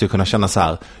en måste ju kunna känna så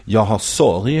här: jag har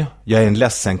sorg, jag är en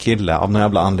ledsen kille av någon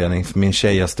jävla anledning, för min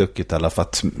tjej har stuckit eller för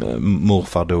att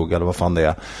morfar dog eller vad fan det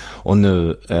är. Och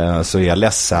nu så är jag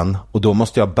ledsen och då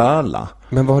måste jag böla.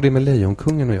 Men vad har det med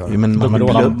Lejonkungen att göra? Ja, men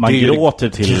man gråter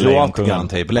till Lejonkungen.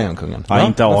 På Lejonkungen. Ja,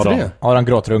 inte Aron. Aron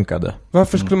gråtrunkade.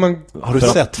 Varför skulle man... Har du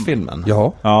sett filmen?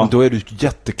 Ja. Men då är du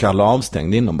jättekall och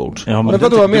avstängd inombords. Ja, men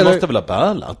vadå, du måste väl ha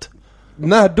bölat?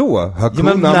 När då?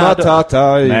 Hakuna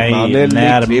Matata i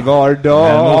lycklig vardag.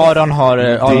 Aron har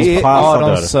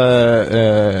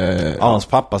Arons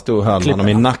pappa stod och höll honom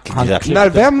i nackgrepp. När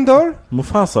vem dör?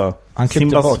 Mufasa. Han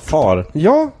Simbas far.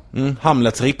 Ja.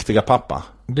 Hamlets riktiga pappa.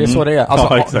 Det är så det är. Alltså,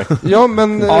 ja, exakt. Ja,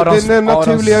 men det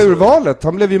naturliga urvalet.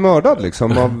 Han blev ju mördad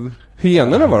liksom av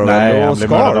hyenorna var det. Nej, han blev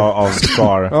mördad av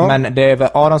Scar. Ja. Men det är väl,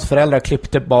 Arons föräldrar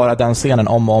klippte bara den scenen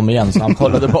om och om igen, så han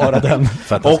kollade bara den.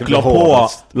 Och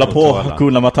la på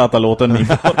Hakuna Matata-låten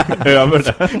över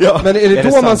det. Ja. Men är det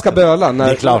då man ska böla?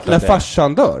 När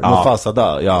farsan dör? Mufasa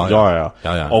dör, ja.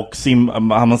 Och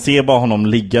man ser bara honom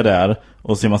ligga där.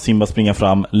 Och ser man Simba springa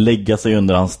fram, lägga sig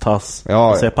under hans tass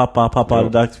och säga pappa, det är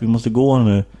dags, vi måste gå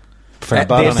nu. Det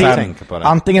är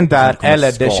antingen där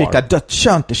eller det skickar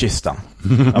dödskön till kistan.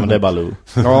 Ja, men det är Baloo.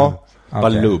 Ja.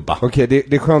 Baluba. Okej,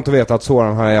 det är skönt att veta att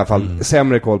Soran har i alla fall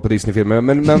sämre koll på Disney-filmer.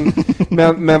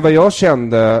 Men vad jag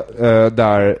kände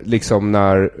där liksom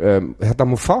när hette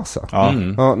Mufasa? Ja,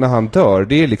 när han dör,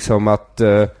 det är liksom att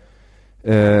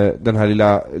den här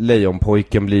lilla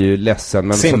lejonpojken blir ju ledsen,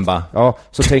 men Simba.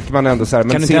 Så tänker man ändå så här,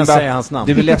 men kan du Simba, säga hans namn?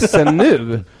 du är ledsen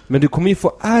nu, men du kommer ju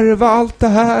få ärva allt det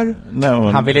här.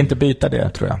 Han vill inte byta det,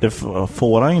 tror jag. Det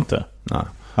får han inte. Nej.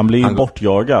 Han blir ju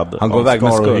bortjagad. Han går iväg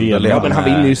med skuld. Ja, men han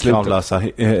vill ju sluta.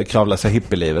 Kravlösa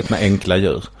hippielivet med enkla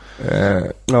djur.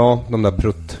 Ja, de där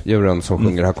pruttdjuren som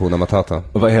sjunger Hakuna Matata.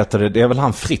 Och vad heter det? Det är väl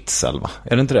han Fritzl, va?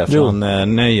 Är det inte det? Från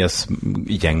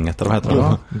nöjesgänget, eller vad heter det?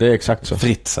 Ja, det är exakt så.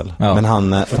 Fritzl. Ja. Men han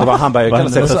började kalla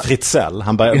sig för Fritzl.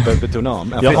 Han började betona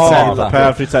om. Jaha,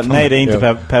 Per Fritzl. Nej, det är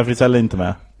inte Per Fritzl är inte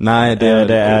med. Nej, det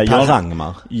är Per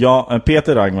Rangmar. Ja,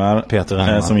 Peter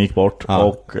Rangmar. Som gick bort. Ja.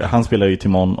 Och han spelar ju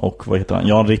Timon. Och vad heter han?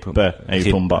 Jan Rippe är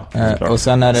ju Pumba. Och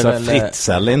sen är det så väl...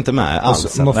 Fritzl är inte med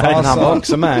alls. Nej, han var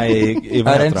också med i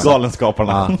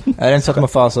Galenskaparna. Ja. Är det inte så att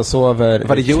Mufasa sover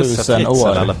var det Josef 1000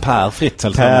 år? Eller Per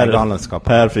Fritzl som är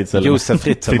Galenskaparna? Per Fritzl. Josef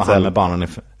Fritzl var han med barnen i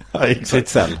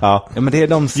Fritzl. Ja, men det är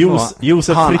de små...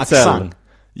 Josef Fritzl.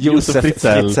 Josef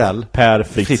Fritzl. Per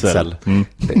Fritzl.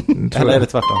 Eller är det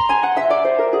tvärtom?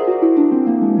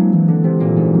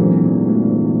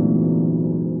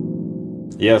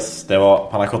 Yes, det var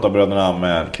Panna Cotta-bröderna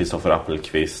med Kristoffer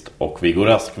Appelqvist. Och vi går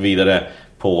raskt vidare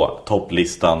på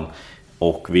topplistan.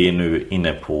 Och vi är nu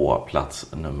inne på plats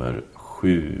nummer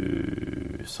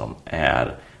 7, som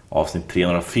är avsnitt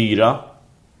 304.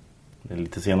 Det är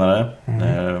lite senare.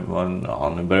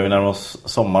 Nu börjar vi närma oss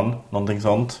sommaren, någonting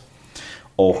sånt.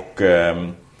 Och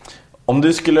om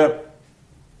du skulle...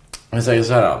 Jag säger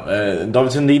så här,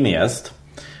 David Sundin är gäst.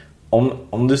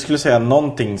 Om du skulle säga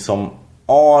någonting som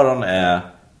Aron är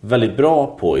väldigt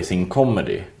bra på i sin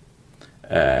comedy,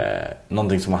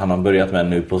 någonting som han har börjat med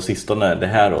nu på sistone det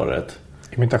här året.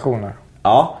 Imitationer.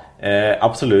 Ja,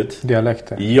 absolut.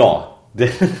 Dialekter. Ja,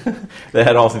 det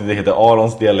här avsnittet heter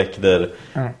Arons dialekter.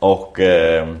 Och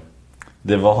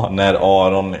det var när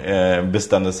Aron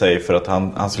bestämde sig för att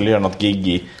han skulle göra något gig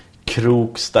i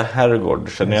Kroksta herrgård.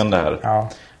 Känner ni igen det här? Ja.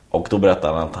 Och då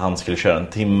berättade han att han skulle köra en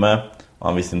timme. Och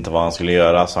han visste inte vad han skulle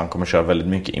göra, så han kommer köra väldigt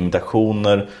mycket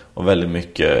imitationer och väldigt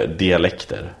mycket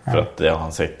dialekter. För att det har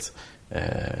han sett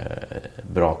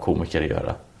bra komiker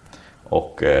göra.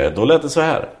 Och då lät det så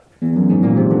här.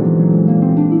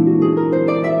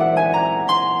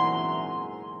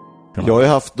 Jag har ju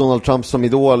haft Donald Trump som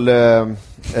idol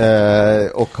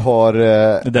och har...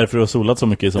 Det är därför du har solat så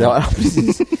mycket i sommar. Ja,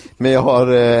 precis. Men jag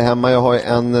har hemma, jag har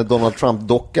en Donald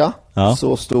Trump-docka,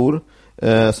 så stor.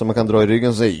 Som man kan dra i ryggen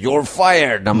och säga "You're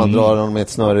fired" när man drar den med ett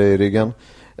snöre i ryggen.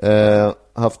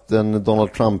 Haft en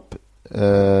Donald Trump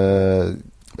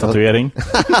tatuering.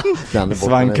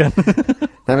 Svanken.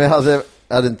 Nej, men jag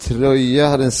hade en tröja, jag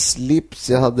hade en slips,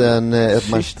 jag hade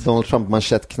Donald Trump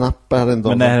manschettknappar, hade en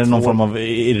Donald. Men är det någon form av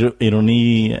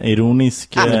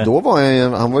ironisk? Ja, men då var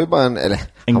han var ju bara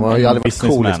han var ju aldrig varit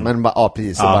cool liksom, men bara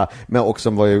precis. Ja. Bara, men också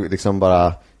var ju liksom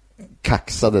bara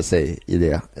kaxade sig i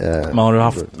det. Men har du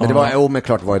haft... Men det var men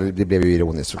klart det blev ju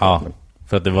ironiskt. Ja,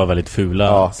 för att det var väldigt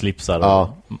fula slipsar och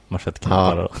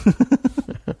manschettknappar. Ja.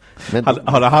 Men,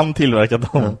 har han tillverkat dem?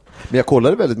 Ja. Men jag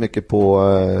kollade väldigt mycket på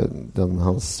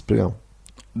hans program.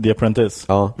 The Apprentice?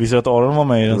 Ja. Visste du att Aron var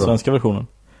med i den svenska versionen?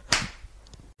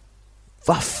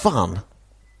 Vad fan?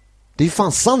 Det är ju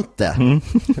fan sant det.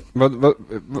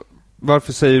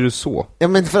 Varför säger du så? Ja,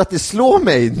 men för att det slår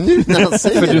mig nu när han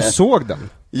säger för det. du såg den?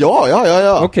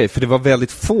 Ja. Okej, för det var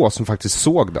väldigt få som faktiskt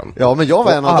såg den. Ja, men jag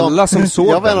var en av dem. Alla som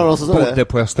såg den bodde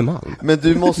på Östermalm. Men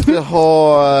du måste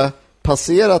ha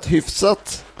passerat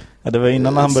hyfsat. Ja, det var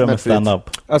innan han började med stand-up.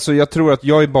 Alltså jag tror att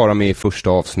jag är bara med i första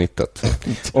avsnittet.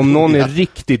 Om någon är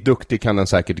riktigt duktig kan den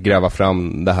säkert gräva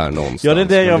fram det här någonstans. Ja, det är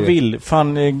det jag vill.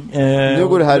 Fan, nu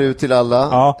går det här ut till alla.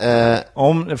 Ja,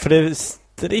 för det är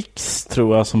Strix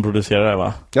tror jag som producerar det,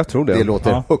 va? Jag tror det. Det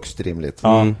låter högst rimligt.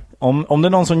 Ja. Om det är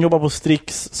någon som jobbar på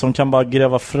Strix som kan bara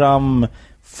gräva fram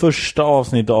första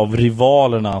avsnittet av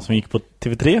Rivalerna som gick på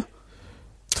TV3.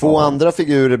 Två andra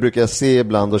figurer brukar jag se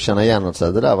ibland och känna igen och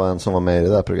säga det där var en som var med i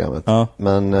det där programmet. Ja.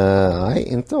 Men nej,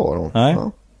 inte Aron. Nej.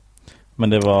 Ja. Men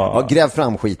det var... Ja, gräv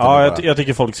fram skiten. Ja, jag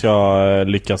tycker folk ska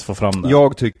lyckas få fram det.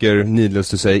 Jag tycker needless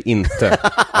to say inte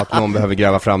att någon behöver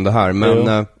gräva fram det här.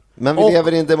 Men vi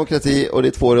lever i en demokrati och det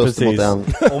är två röster mot en.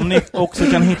 Om ni också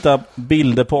kan hitta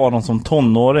bilder på Aron som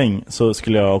tonåring så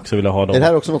skulle jag också vilja ha dem. Är det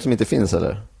här också något som inte finns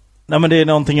eller? Nej, men det är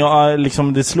någonting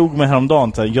det slog mig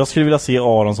häromdagen. Jag skulle vilja se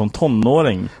Aron som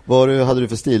tonåring. Vad hade du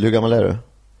för stil? Hur gammal är du?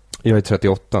 Jag är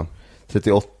 38.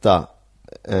 38.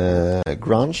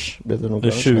 Grunge? Blev det någon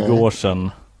grunge? Det är 20 år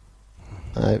sedan.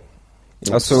 Nej.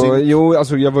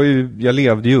 Jag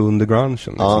levde ju under grungen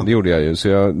liksom. Det gjorde jag ju.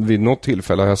 Så vid något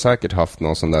tillfälle har jag säkert haft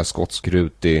någon sån där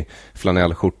skottskrut i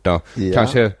flanellskjorta.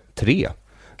 Kanske 3.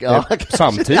 Ja,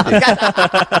 samtidigt.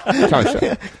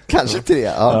 Kanske 3,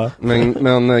 ja.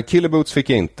 Men Killerboots fick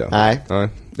jag inte. Nej.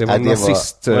 Det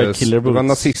var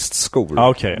nazistskor.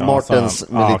 Okay, Martens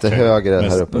med lite högre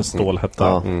här uppe. Med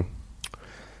stålhätta.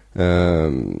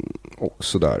 Och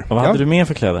sådär. Och vad hade du med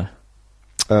för kläder?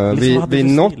 Vid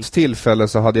något tillfälle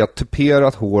så hade jag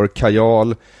tuperat hår,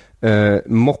 kajal,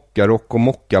 mockarock och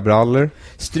mockabrallor.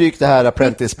 Stryk det här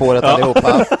Apprentice-spåret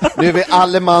allihopa. Nu är vi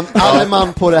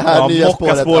alleman på det här nya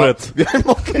spåret.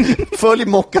 Följ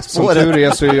mockaspåret. Som tur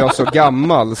är så är jag så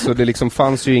gammal så det liksom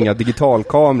fanns ju inga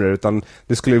digitalkameror utan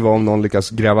det skulle ju vara om någon lyckas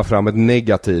gräva fram ett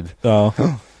negativ. Ja,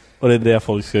 och det är det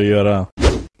folk ska göra.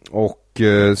 Och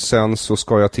sen så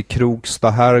ska jag till Kroksta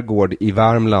herrgård i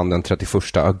Värmland den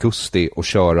 31 augusti och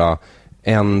köra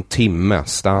 1 timme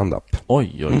stand-up.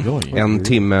 Oj. En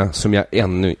timme som jag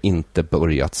ännu inte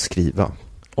börjat skriva.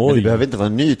 Men det behöver inte vara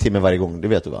en ny timme varje gång, det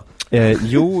vet du va?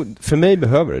 Jo, för mig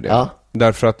behöver det. Ja.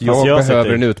 Därför att jag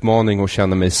behöver en utmaning och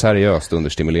känner mig seriöst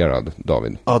understimulerad,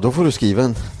 David. Ja, då får du skriva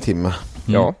en timme.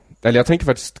 Ja, eller jag tänker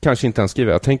faktiskt kanske inte ens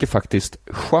skriva. Jag tänker faktiskt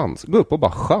gå upp och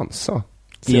bara chansa.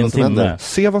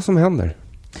 Se vad som händer.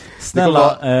 Snälla,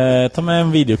 ta med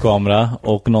en videokamera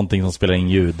och någonting som spelar in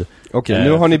ljud. Okej,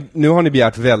 nu har ni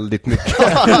begärt väldigt mycket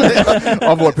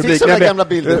av vår publik. Fixa gamla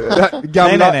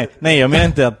bilder. Nej, jag menar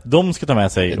inte att de ska ta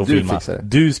med sig och filma.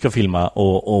 Du ska filma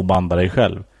och banda dig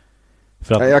själv.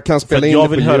 För att, jag kan spela in det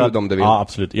på ljud om du vill. Ja,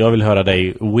 absolut. Jag vill höra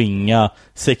dig winga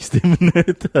 60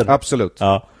 minuter. Absolut.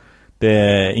 Ja.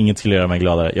 Inget skulle göra mig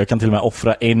gladare. Jag kan till och med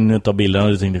offra en av bilderna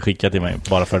du tänkte skicka till mig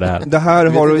bara för det här. Det här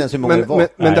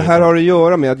men det här har att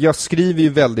göra med att jag skriver ju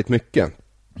väldigt mycket.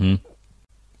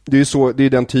 Det är ju så, det är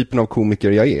den typen av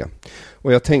komiker jag är.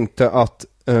 Och jag tänkte att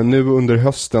nu under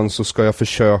hösten så ska jag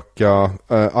försöka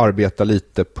arbeta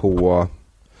lite på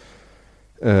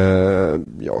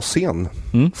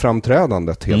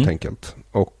framträdandet helt enkelt.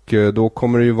 Och då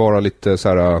kommer det ju vara lite så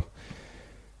här.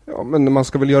 Ja, men man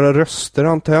ska väl göra röster,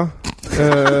 antar jag.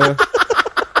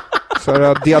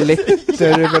 Så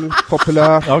dialekter är väl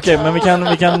populärt. Okej, men vi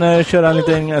kan köra en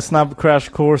liten snabb crash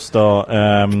course då.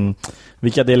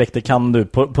 Vilka dialekter kan du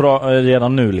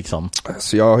redan nu liksom?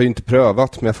 Så jag har ju inte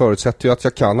prövat, men jag förutsätter ju att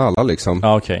jag kan alla liksom.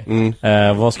 Ja, okej.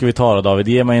 Vad ska vi ta då, David?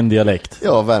 Ge mig en dialekt.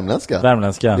 Ja, värmländska.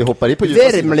 Värmländska. Vi hoppar i på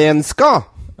värmländska!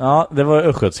 Ja, det var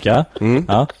östgötska.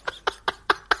 Ja.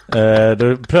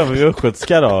 Då prövar vi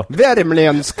östgötska då.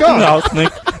 Värmländska! Ja,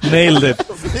 snyggt.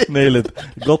 Nailed it.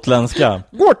 Gotländska.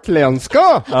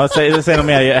 Ja, säg något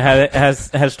mer.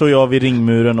 Här står jag vid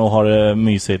ringmuren och har det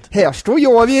mysigt. Här står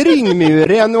jag vid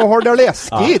ringmuren och har det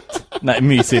läskigt. Ja. Nej,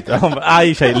 mysigt.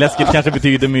 Aj, tjej. Läskigt kanske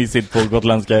betyder mysigt på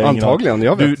gotländska. Antagligen,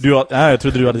 jag vet. Jag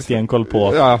trodde du hade stenkoll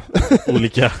på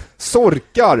olika.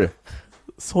 Sorkar.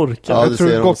 Ja, jag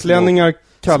tror gotlänningar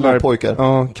kallar pojkar.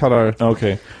 Ja, kallar.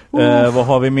 Okej. Vad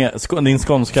har vi med? Din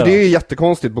skånska då? Det är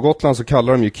jättekonstigt. På Gotland så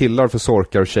kallar de ju killar för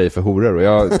sorkar och tjej för horor. Och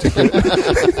jag tycker...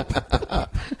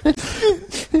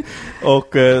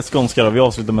 Och skånska då? Vi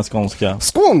avslutar med skånska.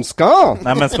 Skånska!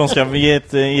 Nej, men skånska. Vi ger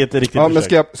ett riktigt försök.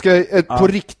 Men ska jag på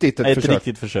riktigt ett försök? Ett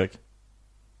riktigt försök.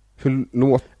 Hur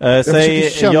låt? Jag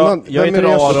heter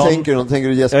Aron. Tänker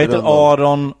du Jesper? Jag heter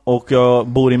Aron och jag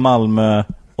bor i Malmö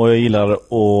och jag gillar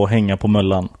att hänga på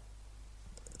Möllan.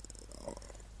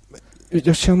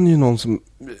 Jag känner ju någon som...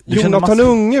 Jonathan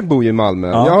Unge bor ju i Malmö.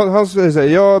 Ja. Han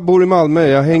säger, jag bor i Malmö,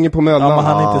 jag hänger på Möllan. Ja, men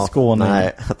han är inte skåning.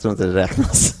 Nej, jag tror inte det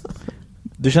räknas.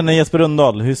 Du känner Jesper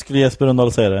Rönndahl. Hur skulle Jesper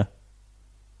Rönndahl säga det?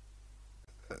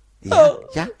 Ja,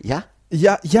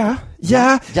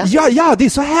 det är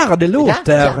så här det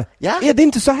låter. Är det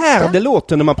inte så här det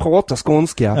låter när man pratar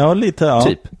skånska? Ja, lite, ja.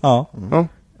 Typ. Ja.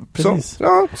 Precis.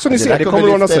 Så ni ser, det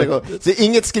kommer ordna sig. Så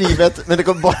inget skrivet, men det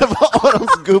kommer bara vara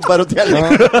Arons gubbar och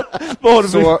dialekter.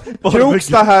 Så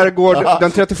Kroksta herrgård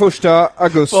den 31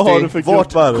 augusti. Vad har du för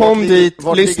gubbar? Kom dit,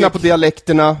 lyssna på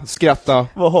dialekterna, skratta.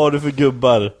 Vad har du för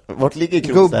gubbar? Vart ligger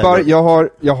Kroksta? Gubbar,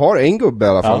 jag har en gubbe i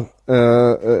alla fall.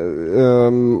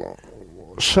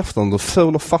 Käften, du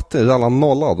ful och fattig, jävla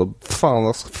nollad.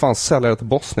 Fan säljer det till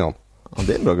Bosnien. Ja,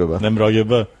 det är en bra gubbe. Det är en bra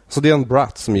gubbe. Så det är en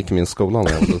brat som gick i min skola.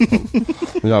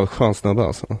 En jävla skön snubbe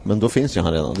alltså. Men då finns ju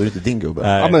han redan, då är det inte din gubbe.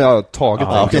 Nej. Ja, men jag har tagit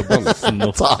den gubben.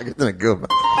 Tagit den gubben.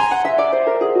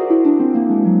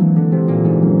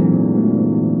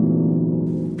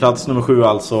 Plats nummer 7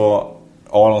 alltså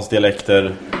Arons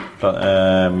dialekter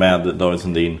med David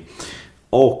Sundin.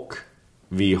 Och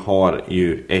vi har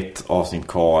ju ett avsnitt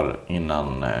kvar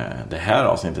innan det här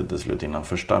avsnittet är slut, innan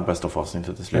första Best of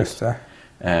avsnittet är slut. Just det.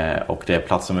 Och det är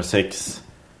plats nummer 6,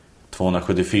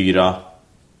 274,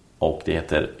 och det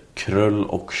heter Krull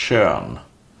och kön.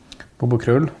 Bobo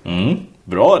Krull.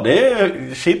 Bra, det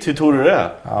är shit, hur tror du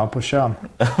det? Ja, på kön.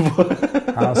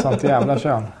 Han har sånt jävla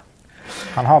kön.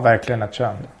 Han har verkligen ett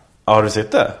kön. Ja, har du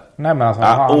sett det? Nej, men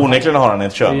alltså, onekligen har han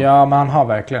ett kön. Ja, men han har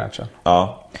verkligen ett kön.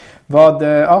 Ja.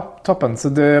 Toppen. Så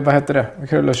det, vad heter det?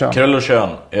 Krull och kön. Krull och kön.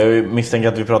 Jag misstänker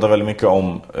att vi pratar väldigt mycket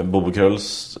om Bobo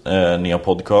Krulls nya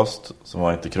podcast som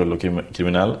heter Krull och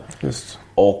kriminell. Just.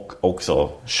 Och också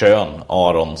Kön,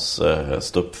 Arons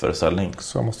ståuppföreställning.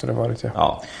 Så måste det varit,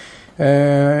 ja.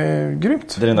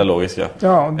 Grymt. Det är den där logiska.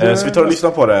 Ja, så vi tar och lyssnar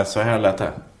på det, så här lät det.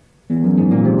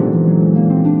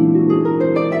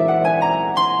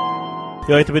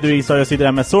 Jag heter Peter Wiesar, jag sitter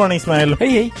här med Soran Ismail.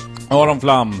 Hej. Aron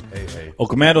Flam. Hej.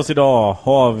 Och med oss idag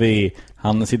har vi,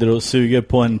 han sitter och suger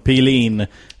på en Piggelin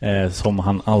som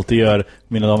han alltid gör,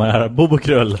 mina damer och herrar, Bobo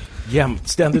Krull. Jämt,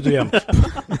 ständigt och jämt.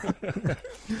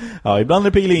 Ja, ibland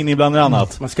är det Piggelin, ibland är det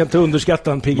annat. Man ska inte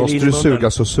underskatta en Piggelin. Måste du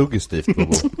suga så suggestivt,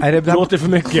 Bobo? Nej, det låter för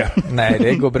mycket. Nej,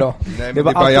 det går bra. Nej, men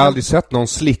jag har aldrig sett någon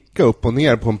slicka upp och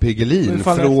ner på en Piggelin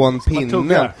från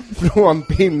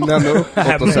pinnen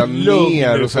uppåt och sen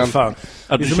ner och sen...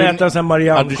 Du som äter en sån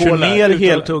Marianne-kola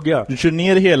du kör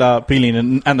ner hela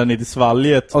Piggelinen ända ner till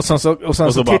svalget. Och sen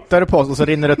så tittar du på oss och så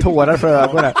rinner det tårar för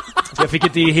ögonen. Så jag fick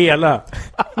inte i hela.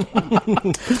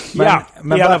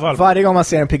 men i alla fall. Varje gång man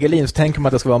ser en Piggelin så tänker man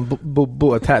att det ska vara en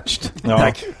Bobo attached. Ja.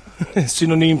 Tack.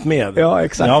 Synonymt med. Ja,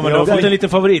 exakt. Ja, men jag har fått en liten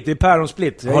favorit, det är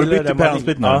päronsplitt. Har du bytt till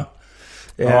päronsplitt nu? Ja.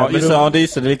 Ja, just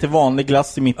det, det är lite vanlig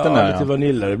glass i mitten där. Lite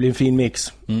vanilj, det blir en fin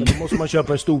mix. Men då måste man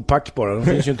köpa en stor pack bara, de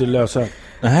finns ju inte lösa.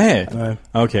 Nej.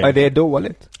 Okej. Ja, det är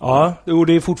dåligt. Ja,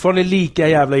 det är fortfarande lika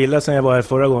jävla illa sen jag var här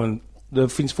förra gången. Det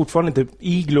finns fortfarande inte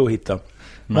iglo att hitta.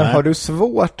 Men har du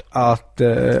svårt att,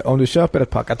 om du köper ett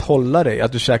pack, att hålla dig?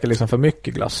 Att du käkar liksom för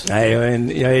mycket glass? Nej,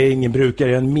 jag är ingen brukare,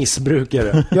 jag är en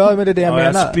missbrukare. Ja, men det är det jag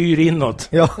menar. Jag spyr inåt.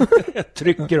 Ja. Jag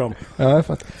trycker dem. Ja, jag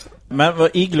fattar. Men vad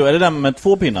iglo, är det den med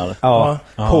 2 pinnar? Ja,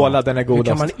 Pola, den är godast.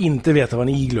 Hur kan man inte veta vad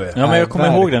en iglo är? Ja, men jag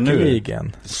kommer ihåg den nu.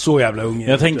 Så jävla unge.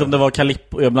 Jag tänkte om det var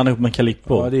Calippo, jag blandade ihop med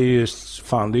Calippo. Ja, det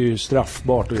är ju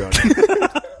straffbart att göra det.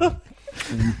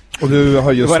 Och du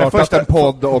har ju startat en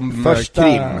podd om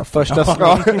krim. Första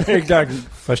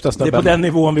Det är på den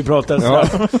nivån vi pratar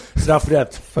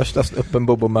straffrätt. Första öppen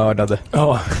Bobo mördade.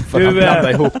 Ja. För att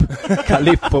blanda ihop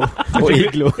Calippo och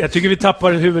iglo. Jag tycker vi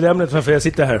tappar huvudämnet för jag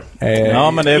sitter här.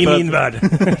 Ja, men det är i min värld.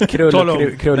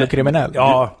 Krull och kriminell.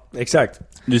 Ja, exakt.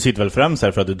 Du sitter väl främst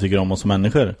här för att du tycker om oss som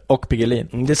människor? Och Piggelin.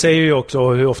 Det säger ju också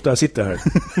hur ofta jag sitter här.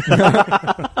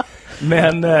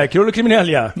 Men Krull och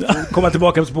kriminell, komma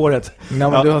tillbaka på spåret.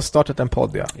 Nej, men du har startat en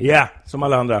podd, ja. Ja, som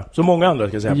alla andra. Som många andra,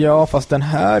 ska jag säga. Ja, fast den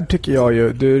här tycker jag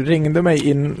ju... Du ringde mig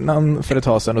innan för ett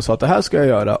tag sedan och sa att det här ska jag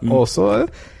göra. Och så,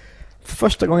 för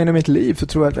första gången i mitt liv, så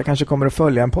tror jag att jag kanske kommer att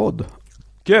följa en podd.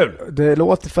 Kul! Det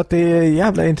låter för att det är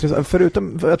jävla intressant.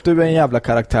 Förutom för att du är en jävla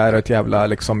karaktär och ett jävla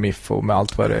liksom miffo med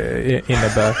allt vad det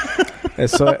innebär.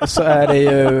 så är det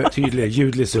ju... Tydlig,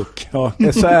 ljudlig suck. Ja.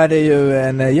 Så är det ju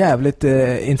en jävligt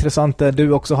intressant...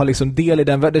 Du också har liksom del i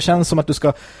den. Det känns som att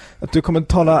du kommer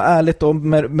tala ärligt och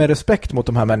med respekt mot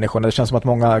de här människorna. Det känns som att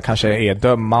många kanske är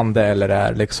dömande eller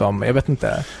är liksom... Jag vet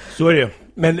inte. Så är det.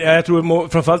 Men jag tror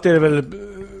framförallt är det väl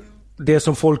det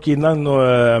som folk innan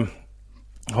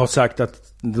har sagt att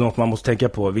det är något man måste tänka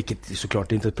på, vilket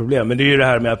såklart inte är ett problem. Men det är ju det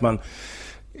här med att man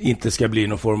inte ska bli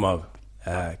någon form av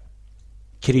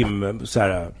krim så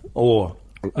här.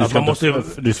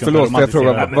 Förlåt, jag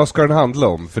frågar, vad ska den handla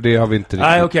om? För det har vi inte riktigt...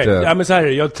 Nej, okej. Ja, men så här,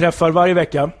 jag träffar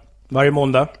varje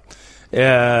måndag.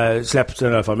 Släpps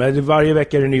den i alla fall. Men varje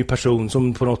vecka är det en ny person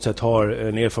som på något sätt har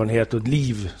en erfarenhet och ett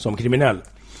liv som kriminell.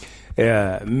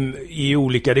 I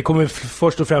olika, det kommer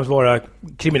först och främst vara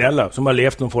kriminella som har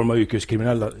levt någon form av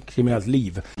yrkeskriminellt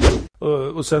liv.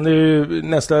 Och sen är det,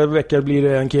 nästa vecka blir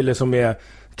det en kille som är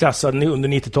klassad under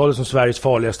 90-talet som Sveriges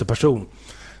farligaste person.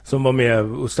 Som var med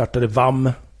och startade VAM.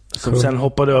 Som sen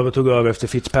hoppade över och tog över efter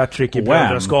Fitzpatrick i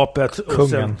brödraskapet. Kungen. Och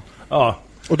sen, ja.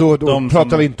 Och då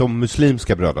pratar vi inte om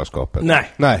muslimska brödraskapet.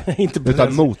 Nej. Inte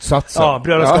utan motsatsen. Ja,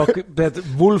 brödraskapet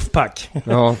Wolfpack.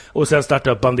 Ja. Och sen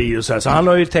startade upp Bandido och så här. Så han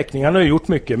har ju täckning, han har ju gjort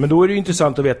mycket. Men då är det ju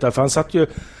intressant att veta, för han satt ju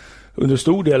under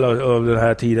stor del av den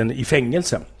här tiden i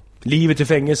fängelse. Livet i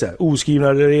fängelse,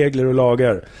 oskrivna regler och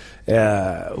lagar.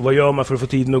 Vad gör man för att få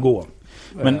tiden att gå?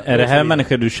 Men är det här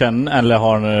människor du känner eller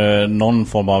har någon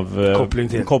form av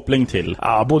koppling till?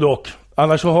 Ja, både och.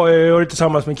 Annars så har jag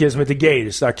tillsammans med en kille som heter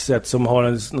Geir Saxet som har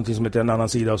någonting som heter En annan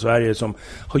sida av Sverige som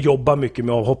har jobbat mycket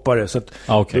med avhoppare. Så att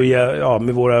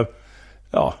med våra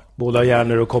båda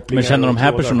hjärnor och kopplingar. Men känner de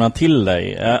här personerna till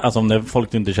dig? Alltså om det är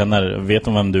folk du inte känner, vet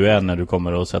de vem du är när du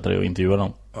kommer och sätter dig och intervjuar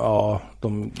dem? Ja,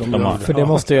 de har. För det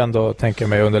måste ju ändå, tänka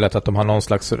mig, underlätta att de har någon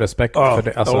slags respekt för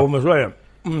det. Alltså. Ja, men så är det.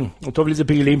 Och tar vi lite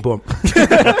Piggelin på.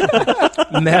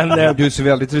 Men... Du ser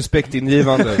väldigt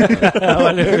respektingivande.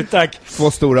 Ja, tack.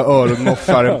 2 stora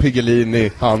öronmoffar, en Piggelin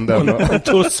i handen. Och en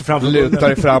tuss framför lutar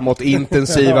dig framåt,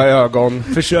 intensiva ögon.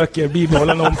 Försöker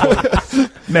bibehålla någon form.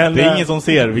 Men, det är ingen som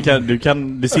ser.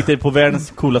 Du sitter på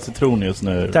världens coolaste tron just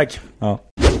nu. Tack. Ja.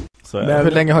 Men,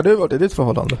 hur länge har du varit i ditt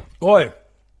förhållande? Oj.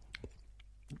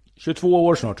 22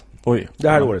 år snart. Oj. Det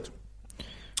här året.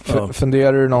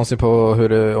 Funderar du någonsin på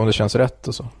om det känns rätt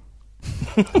och så?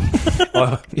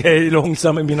 Ja, jag är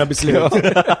långsam i mina beslut.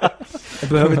 Jag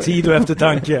behöver tid och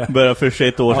eftertanke. Börjar för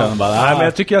 21 år sedan. Nej, men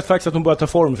jag tycker faktiskt att hon börjar ta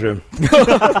form, fru.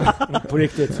 På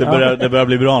riktigt. Det börjar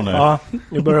bli bra nu. Ja,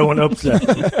 nu börjar hon upp sig.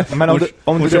 Men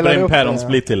om du köper en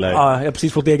päronsplit till dig. Ja, jag har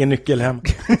precis fått egen nyckel hem.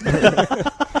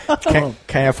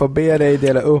 Kan jag få be dig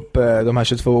dela upp de här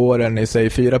 22 åren i sig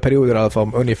 4 perioder i alla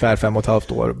fall, ungefär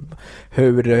 5,5 år.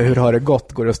 Hur har det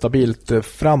gått? Går det stabilt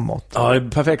framåt? Ja, det är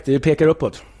perfekt. Det pekar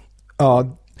uppåt.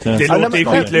 Ja. Det låter ju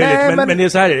skitlöjligt, men det är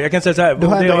så här. Jag kan säga så här. Du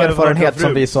har ändå erfarenhet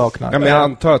som vi saknar. Ja, men jag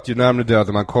antar att ju närmare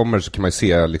döden man kommer så kan man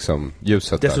se liksom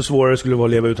ljuset. Desto svårare skulle det vara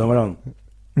att leva utan varandra.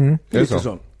 Det är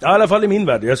så. Ja, i alla fall i min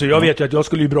värld. Alltså, jag vet ju att jag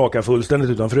skulle ju braka fullständigt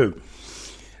utan fru.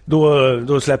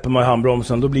 Då släpper man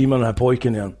handbromsen. Då blir man den här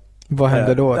pojken igen. Vad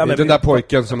händer då? Den där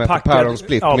pojken som heter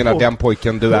päronsplitt, menar den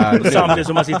pojken du är. Samtidigt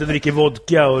som man sitter och dricker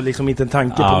vodka och liksom inte en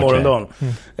tanke på morgondagen.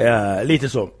 Lite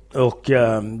så. Och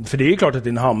för det är ju klart att det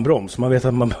är en handbroms. Man vet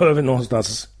att man behöver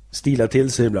någonstans stila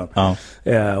till sig ibland.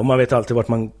 Och man vet alltid vart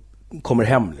man kommer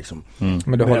hem liksom.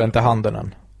 Men du håller inte handen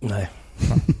än? Nej.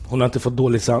 Hon har inte fått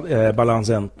dålig balans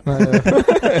än.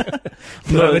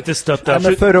 Hon har inte stöttat.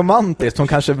 Nej, men för romantiskt. Hon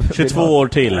kanske 22 år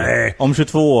till. Nej. Om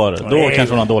 22 år, då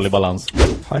kanske hon har dålig balans.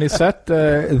 Har ni sett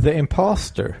The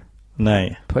Imposter?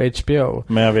 Nej. På HBO.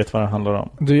 Men jag vet vad det handlar om.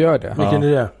 Du gör det? Vilken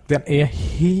är det? Den är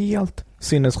helt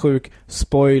sinnessjuk.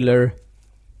 Spoiler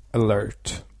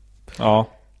alert. Ja,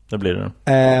 det blir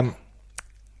det.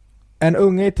 En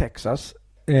unge i Texas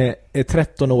är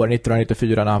 13 år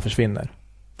 1994 när han försvinner.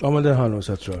 Ja, men det har jag nog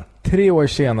sett, tror jag. 3 år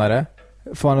senare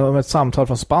får han ett samtal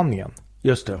från Spanien.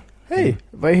 Just det. Hej,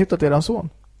 vad har jag hittat eran son?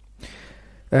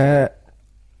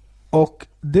 Och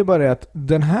det är bara att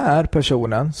den här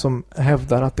personen som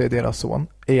hävdar att det är deras son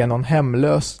är någon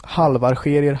hemlös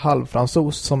halvargerier,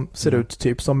 halvfransos som ser ut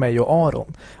typ som mig och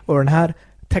Aron. Och den här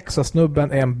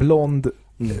Texas-snubben är en blond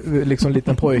liksom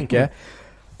liten pojke.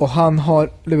 Och han har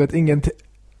ingenting.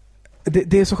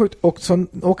 Det är så sjukt. Och så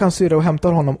åker han syrra och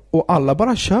hämtar honom och alla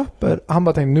bara köper. Han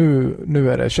bara tänker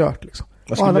nu är det kört liksom.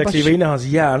 Jag skulle vilja kliva in i hans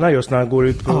hjärna just när han går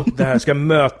ut på det här, ska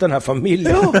möta den här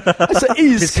familjen. Ja, alltså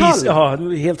iskall. Ja,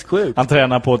 det är helt sjukt. Han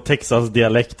tränar på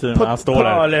Texas-dialekt när han står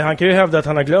där. Han kan ju hävda att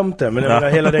han har glömt det,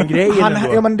 men hela den grejen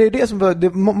ja, men det är det som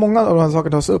många av de här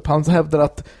sakerna tas upp. Han hävdar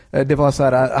att det var så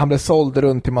här, han blev såld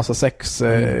runt till massa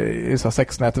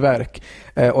sexnätverk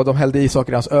och de hällde i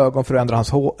saker i hans ögon för att ändra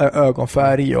hans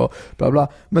ögonfärg och bla bla.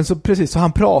 Men så precis, så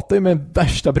han pratar ju med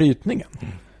värsta brytningen.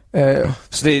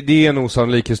 Så det är en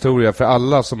osannolik historia, för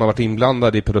alla som har varit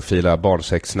inblandade i pedofila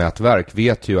barnsexnätverk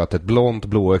vet ju att ett blont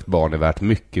blåögt barn är värt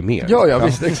mycket mer. Ja,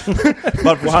 visst.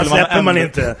 Varför han släpper man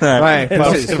inte? Nej,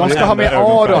 precis. De ska ha med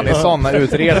Aron i sådana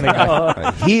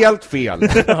utredningar. Helt fel.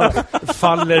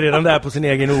 Faller redan där på sin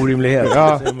egen orimlighet.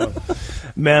 Ja.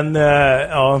 Men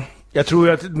jag tror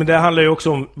att men det handlar ju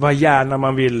också om vad gärna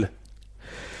man vill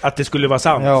att det skulle vara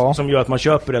sant, som gör att man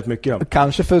köper rätt mycket.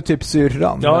 Kanske för typ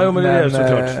syrran. Ja, men det är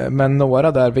såklart. Men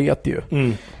några där vet ju.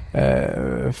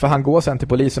 För han går sen till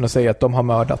polisen och säger att de har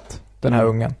mördat den här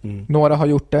ungen. Några har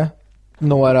gjort det.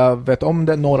 Några vet om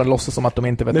det. Några låtsas som att de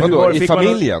inte vet om det. Men i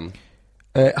familjen?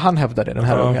 Han hävdade den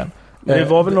här ungen. Det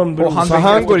var väl någon och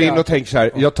han går in och tänker så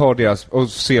här, jag tar deras och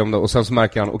ser om det, och sen så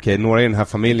märker han, okej, några i den här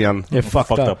familjen är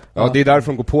fucked up. Ja, det är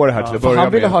därför de går på det här till att börja med.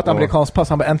 Han ville ha ett amerikanskt pass.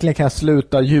 Han bara, äntligen kan jag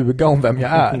sluta ljuga om vem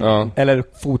jag är. Eller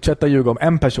fortsätta ljuga om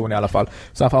en person i alla fall.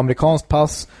 Så han får amerikanskt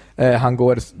pass. Han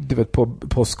går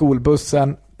på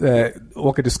skolbussen,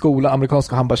 åker till skolan,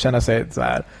 amerikanska, han bara känner sig så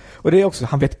här. Och det är också,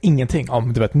 han vet ingenting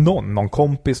om någon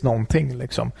kompis, någonting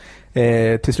liksom.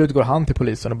 Till slut går han till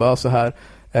polisen och bara så här.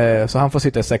 Så han får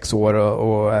sitta i 6 år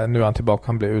och nu är han tillbaka,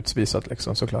 han blir utvisad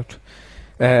liksom, såklart.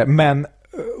 Men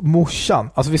morsan,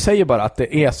 alltså vi säger bara att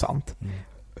det är sant.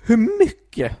 Hur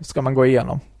mycket ska man gå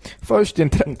igenom? Först en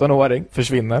 13-åring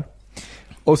försvinner.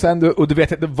 Och sen du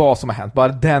vet inte vad som har hänt. Bara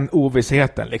den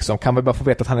ovissheten liksom. Kan vi bara få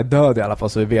veta att han är död i alla fall,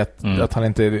 så vi vet att han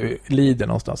inte lider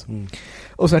någonstans.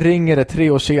 Och sen ringer det 3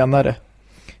 år senare.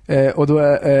 Och då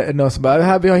är någon som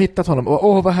bara, vi har hittat honom.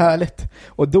 Och vad härligt.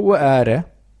 Och då är det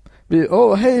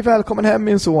hej, välkommen hem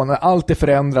min son. Allt är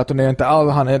förändrat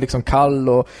och han är liksom kall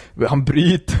och han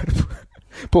bryter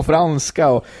på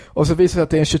franska och så visar det att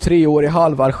det är en 23-årig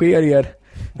halvalgerier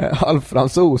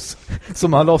halvfransos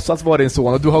som har låtsats vara din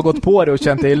son och du har gått på det och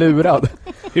känt dig lurad.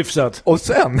 Hyfsat. Och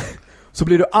sen så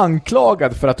blir du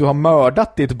anklagad för att du har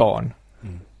mördat ditt barn.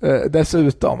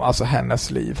 Dessutom, alltså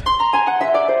hennes liv.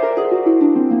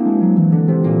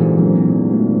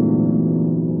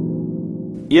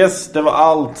 Yes, det var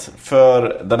allt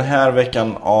för den här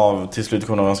veckan av Till slut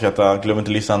kommer någon skratta. Glöm inte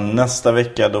att lyssna nästa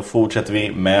vecka. Då fortsätter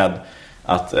vi med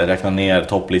att räkna ner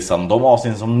topplistan. De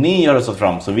avsnitt som ni har röstat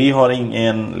fram. Så vi har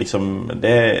ingen, liksom,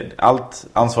 allt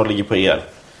ansvar ligger på er.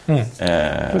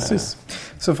 Precis.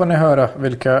 Så får ni höra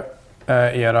vilka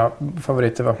era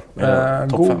favoriter var.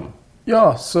 Topp 5.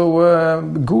 Ja, så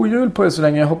god jul på er så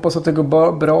länge. Jag hoppas att det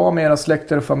går bra med era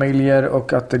släkter och familjer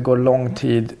och att det går lång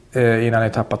tid innan ni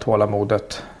tappar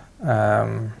tålamodet.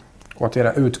 Och att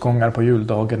era utgångar på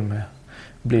juldagen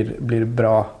blir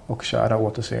bra och kära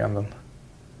återseenden.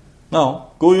 Ja,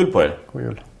 god jul på er. God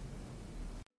jul.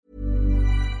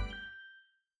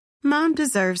 Mom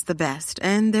deserves the best,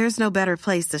 and there's no better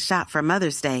place to shop for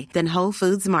Mother's Day than Whole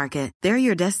Foods Market. They're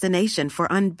your destination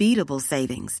for unbeatable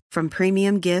savings, from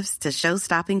premium gifts to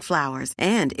show-stopping flowers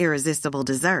and irresistible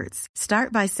desserts.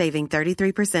 Start by saving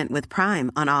 33% with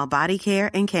Prime on all body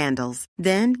care and candles.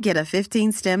 Then get a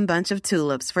 15-stem bunch of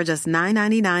tulips for just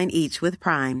 $9.99 each with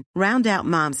Prime. Round out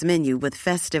Mom's menu with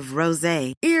festive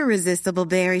rosé, irresistible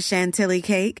berry chantilly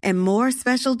cake, and more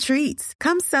special treats.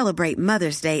 Come celebrate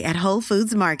Mother's Day at Whole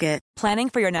Foods Market. Planning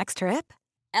for your next trip?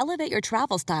 Elevate your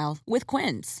travel style with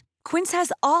Quince. Quince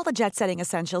has all the jet-setting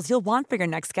essentials you'll want for your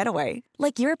next getaway,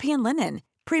 like European linen,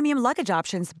 premium luggage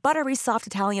options, buttery soft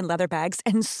Italian leather bags,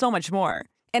 and so much more.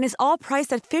 And is all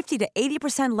priced at 50 to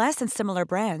 80% less than similar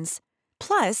brands.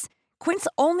 Plus, Quince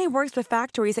only works with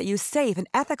factories that use safe and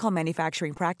ethical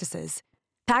manufacturing practices.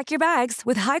 Pack your bags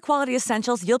with high-quality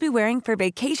essentials you'll be wearing for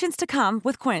vacations to come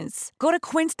with Quince. Go to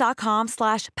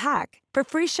quince.com/pack for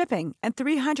free shipping and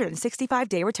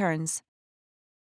 365-day returns.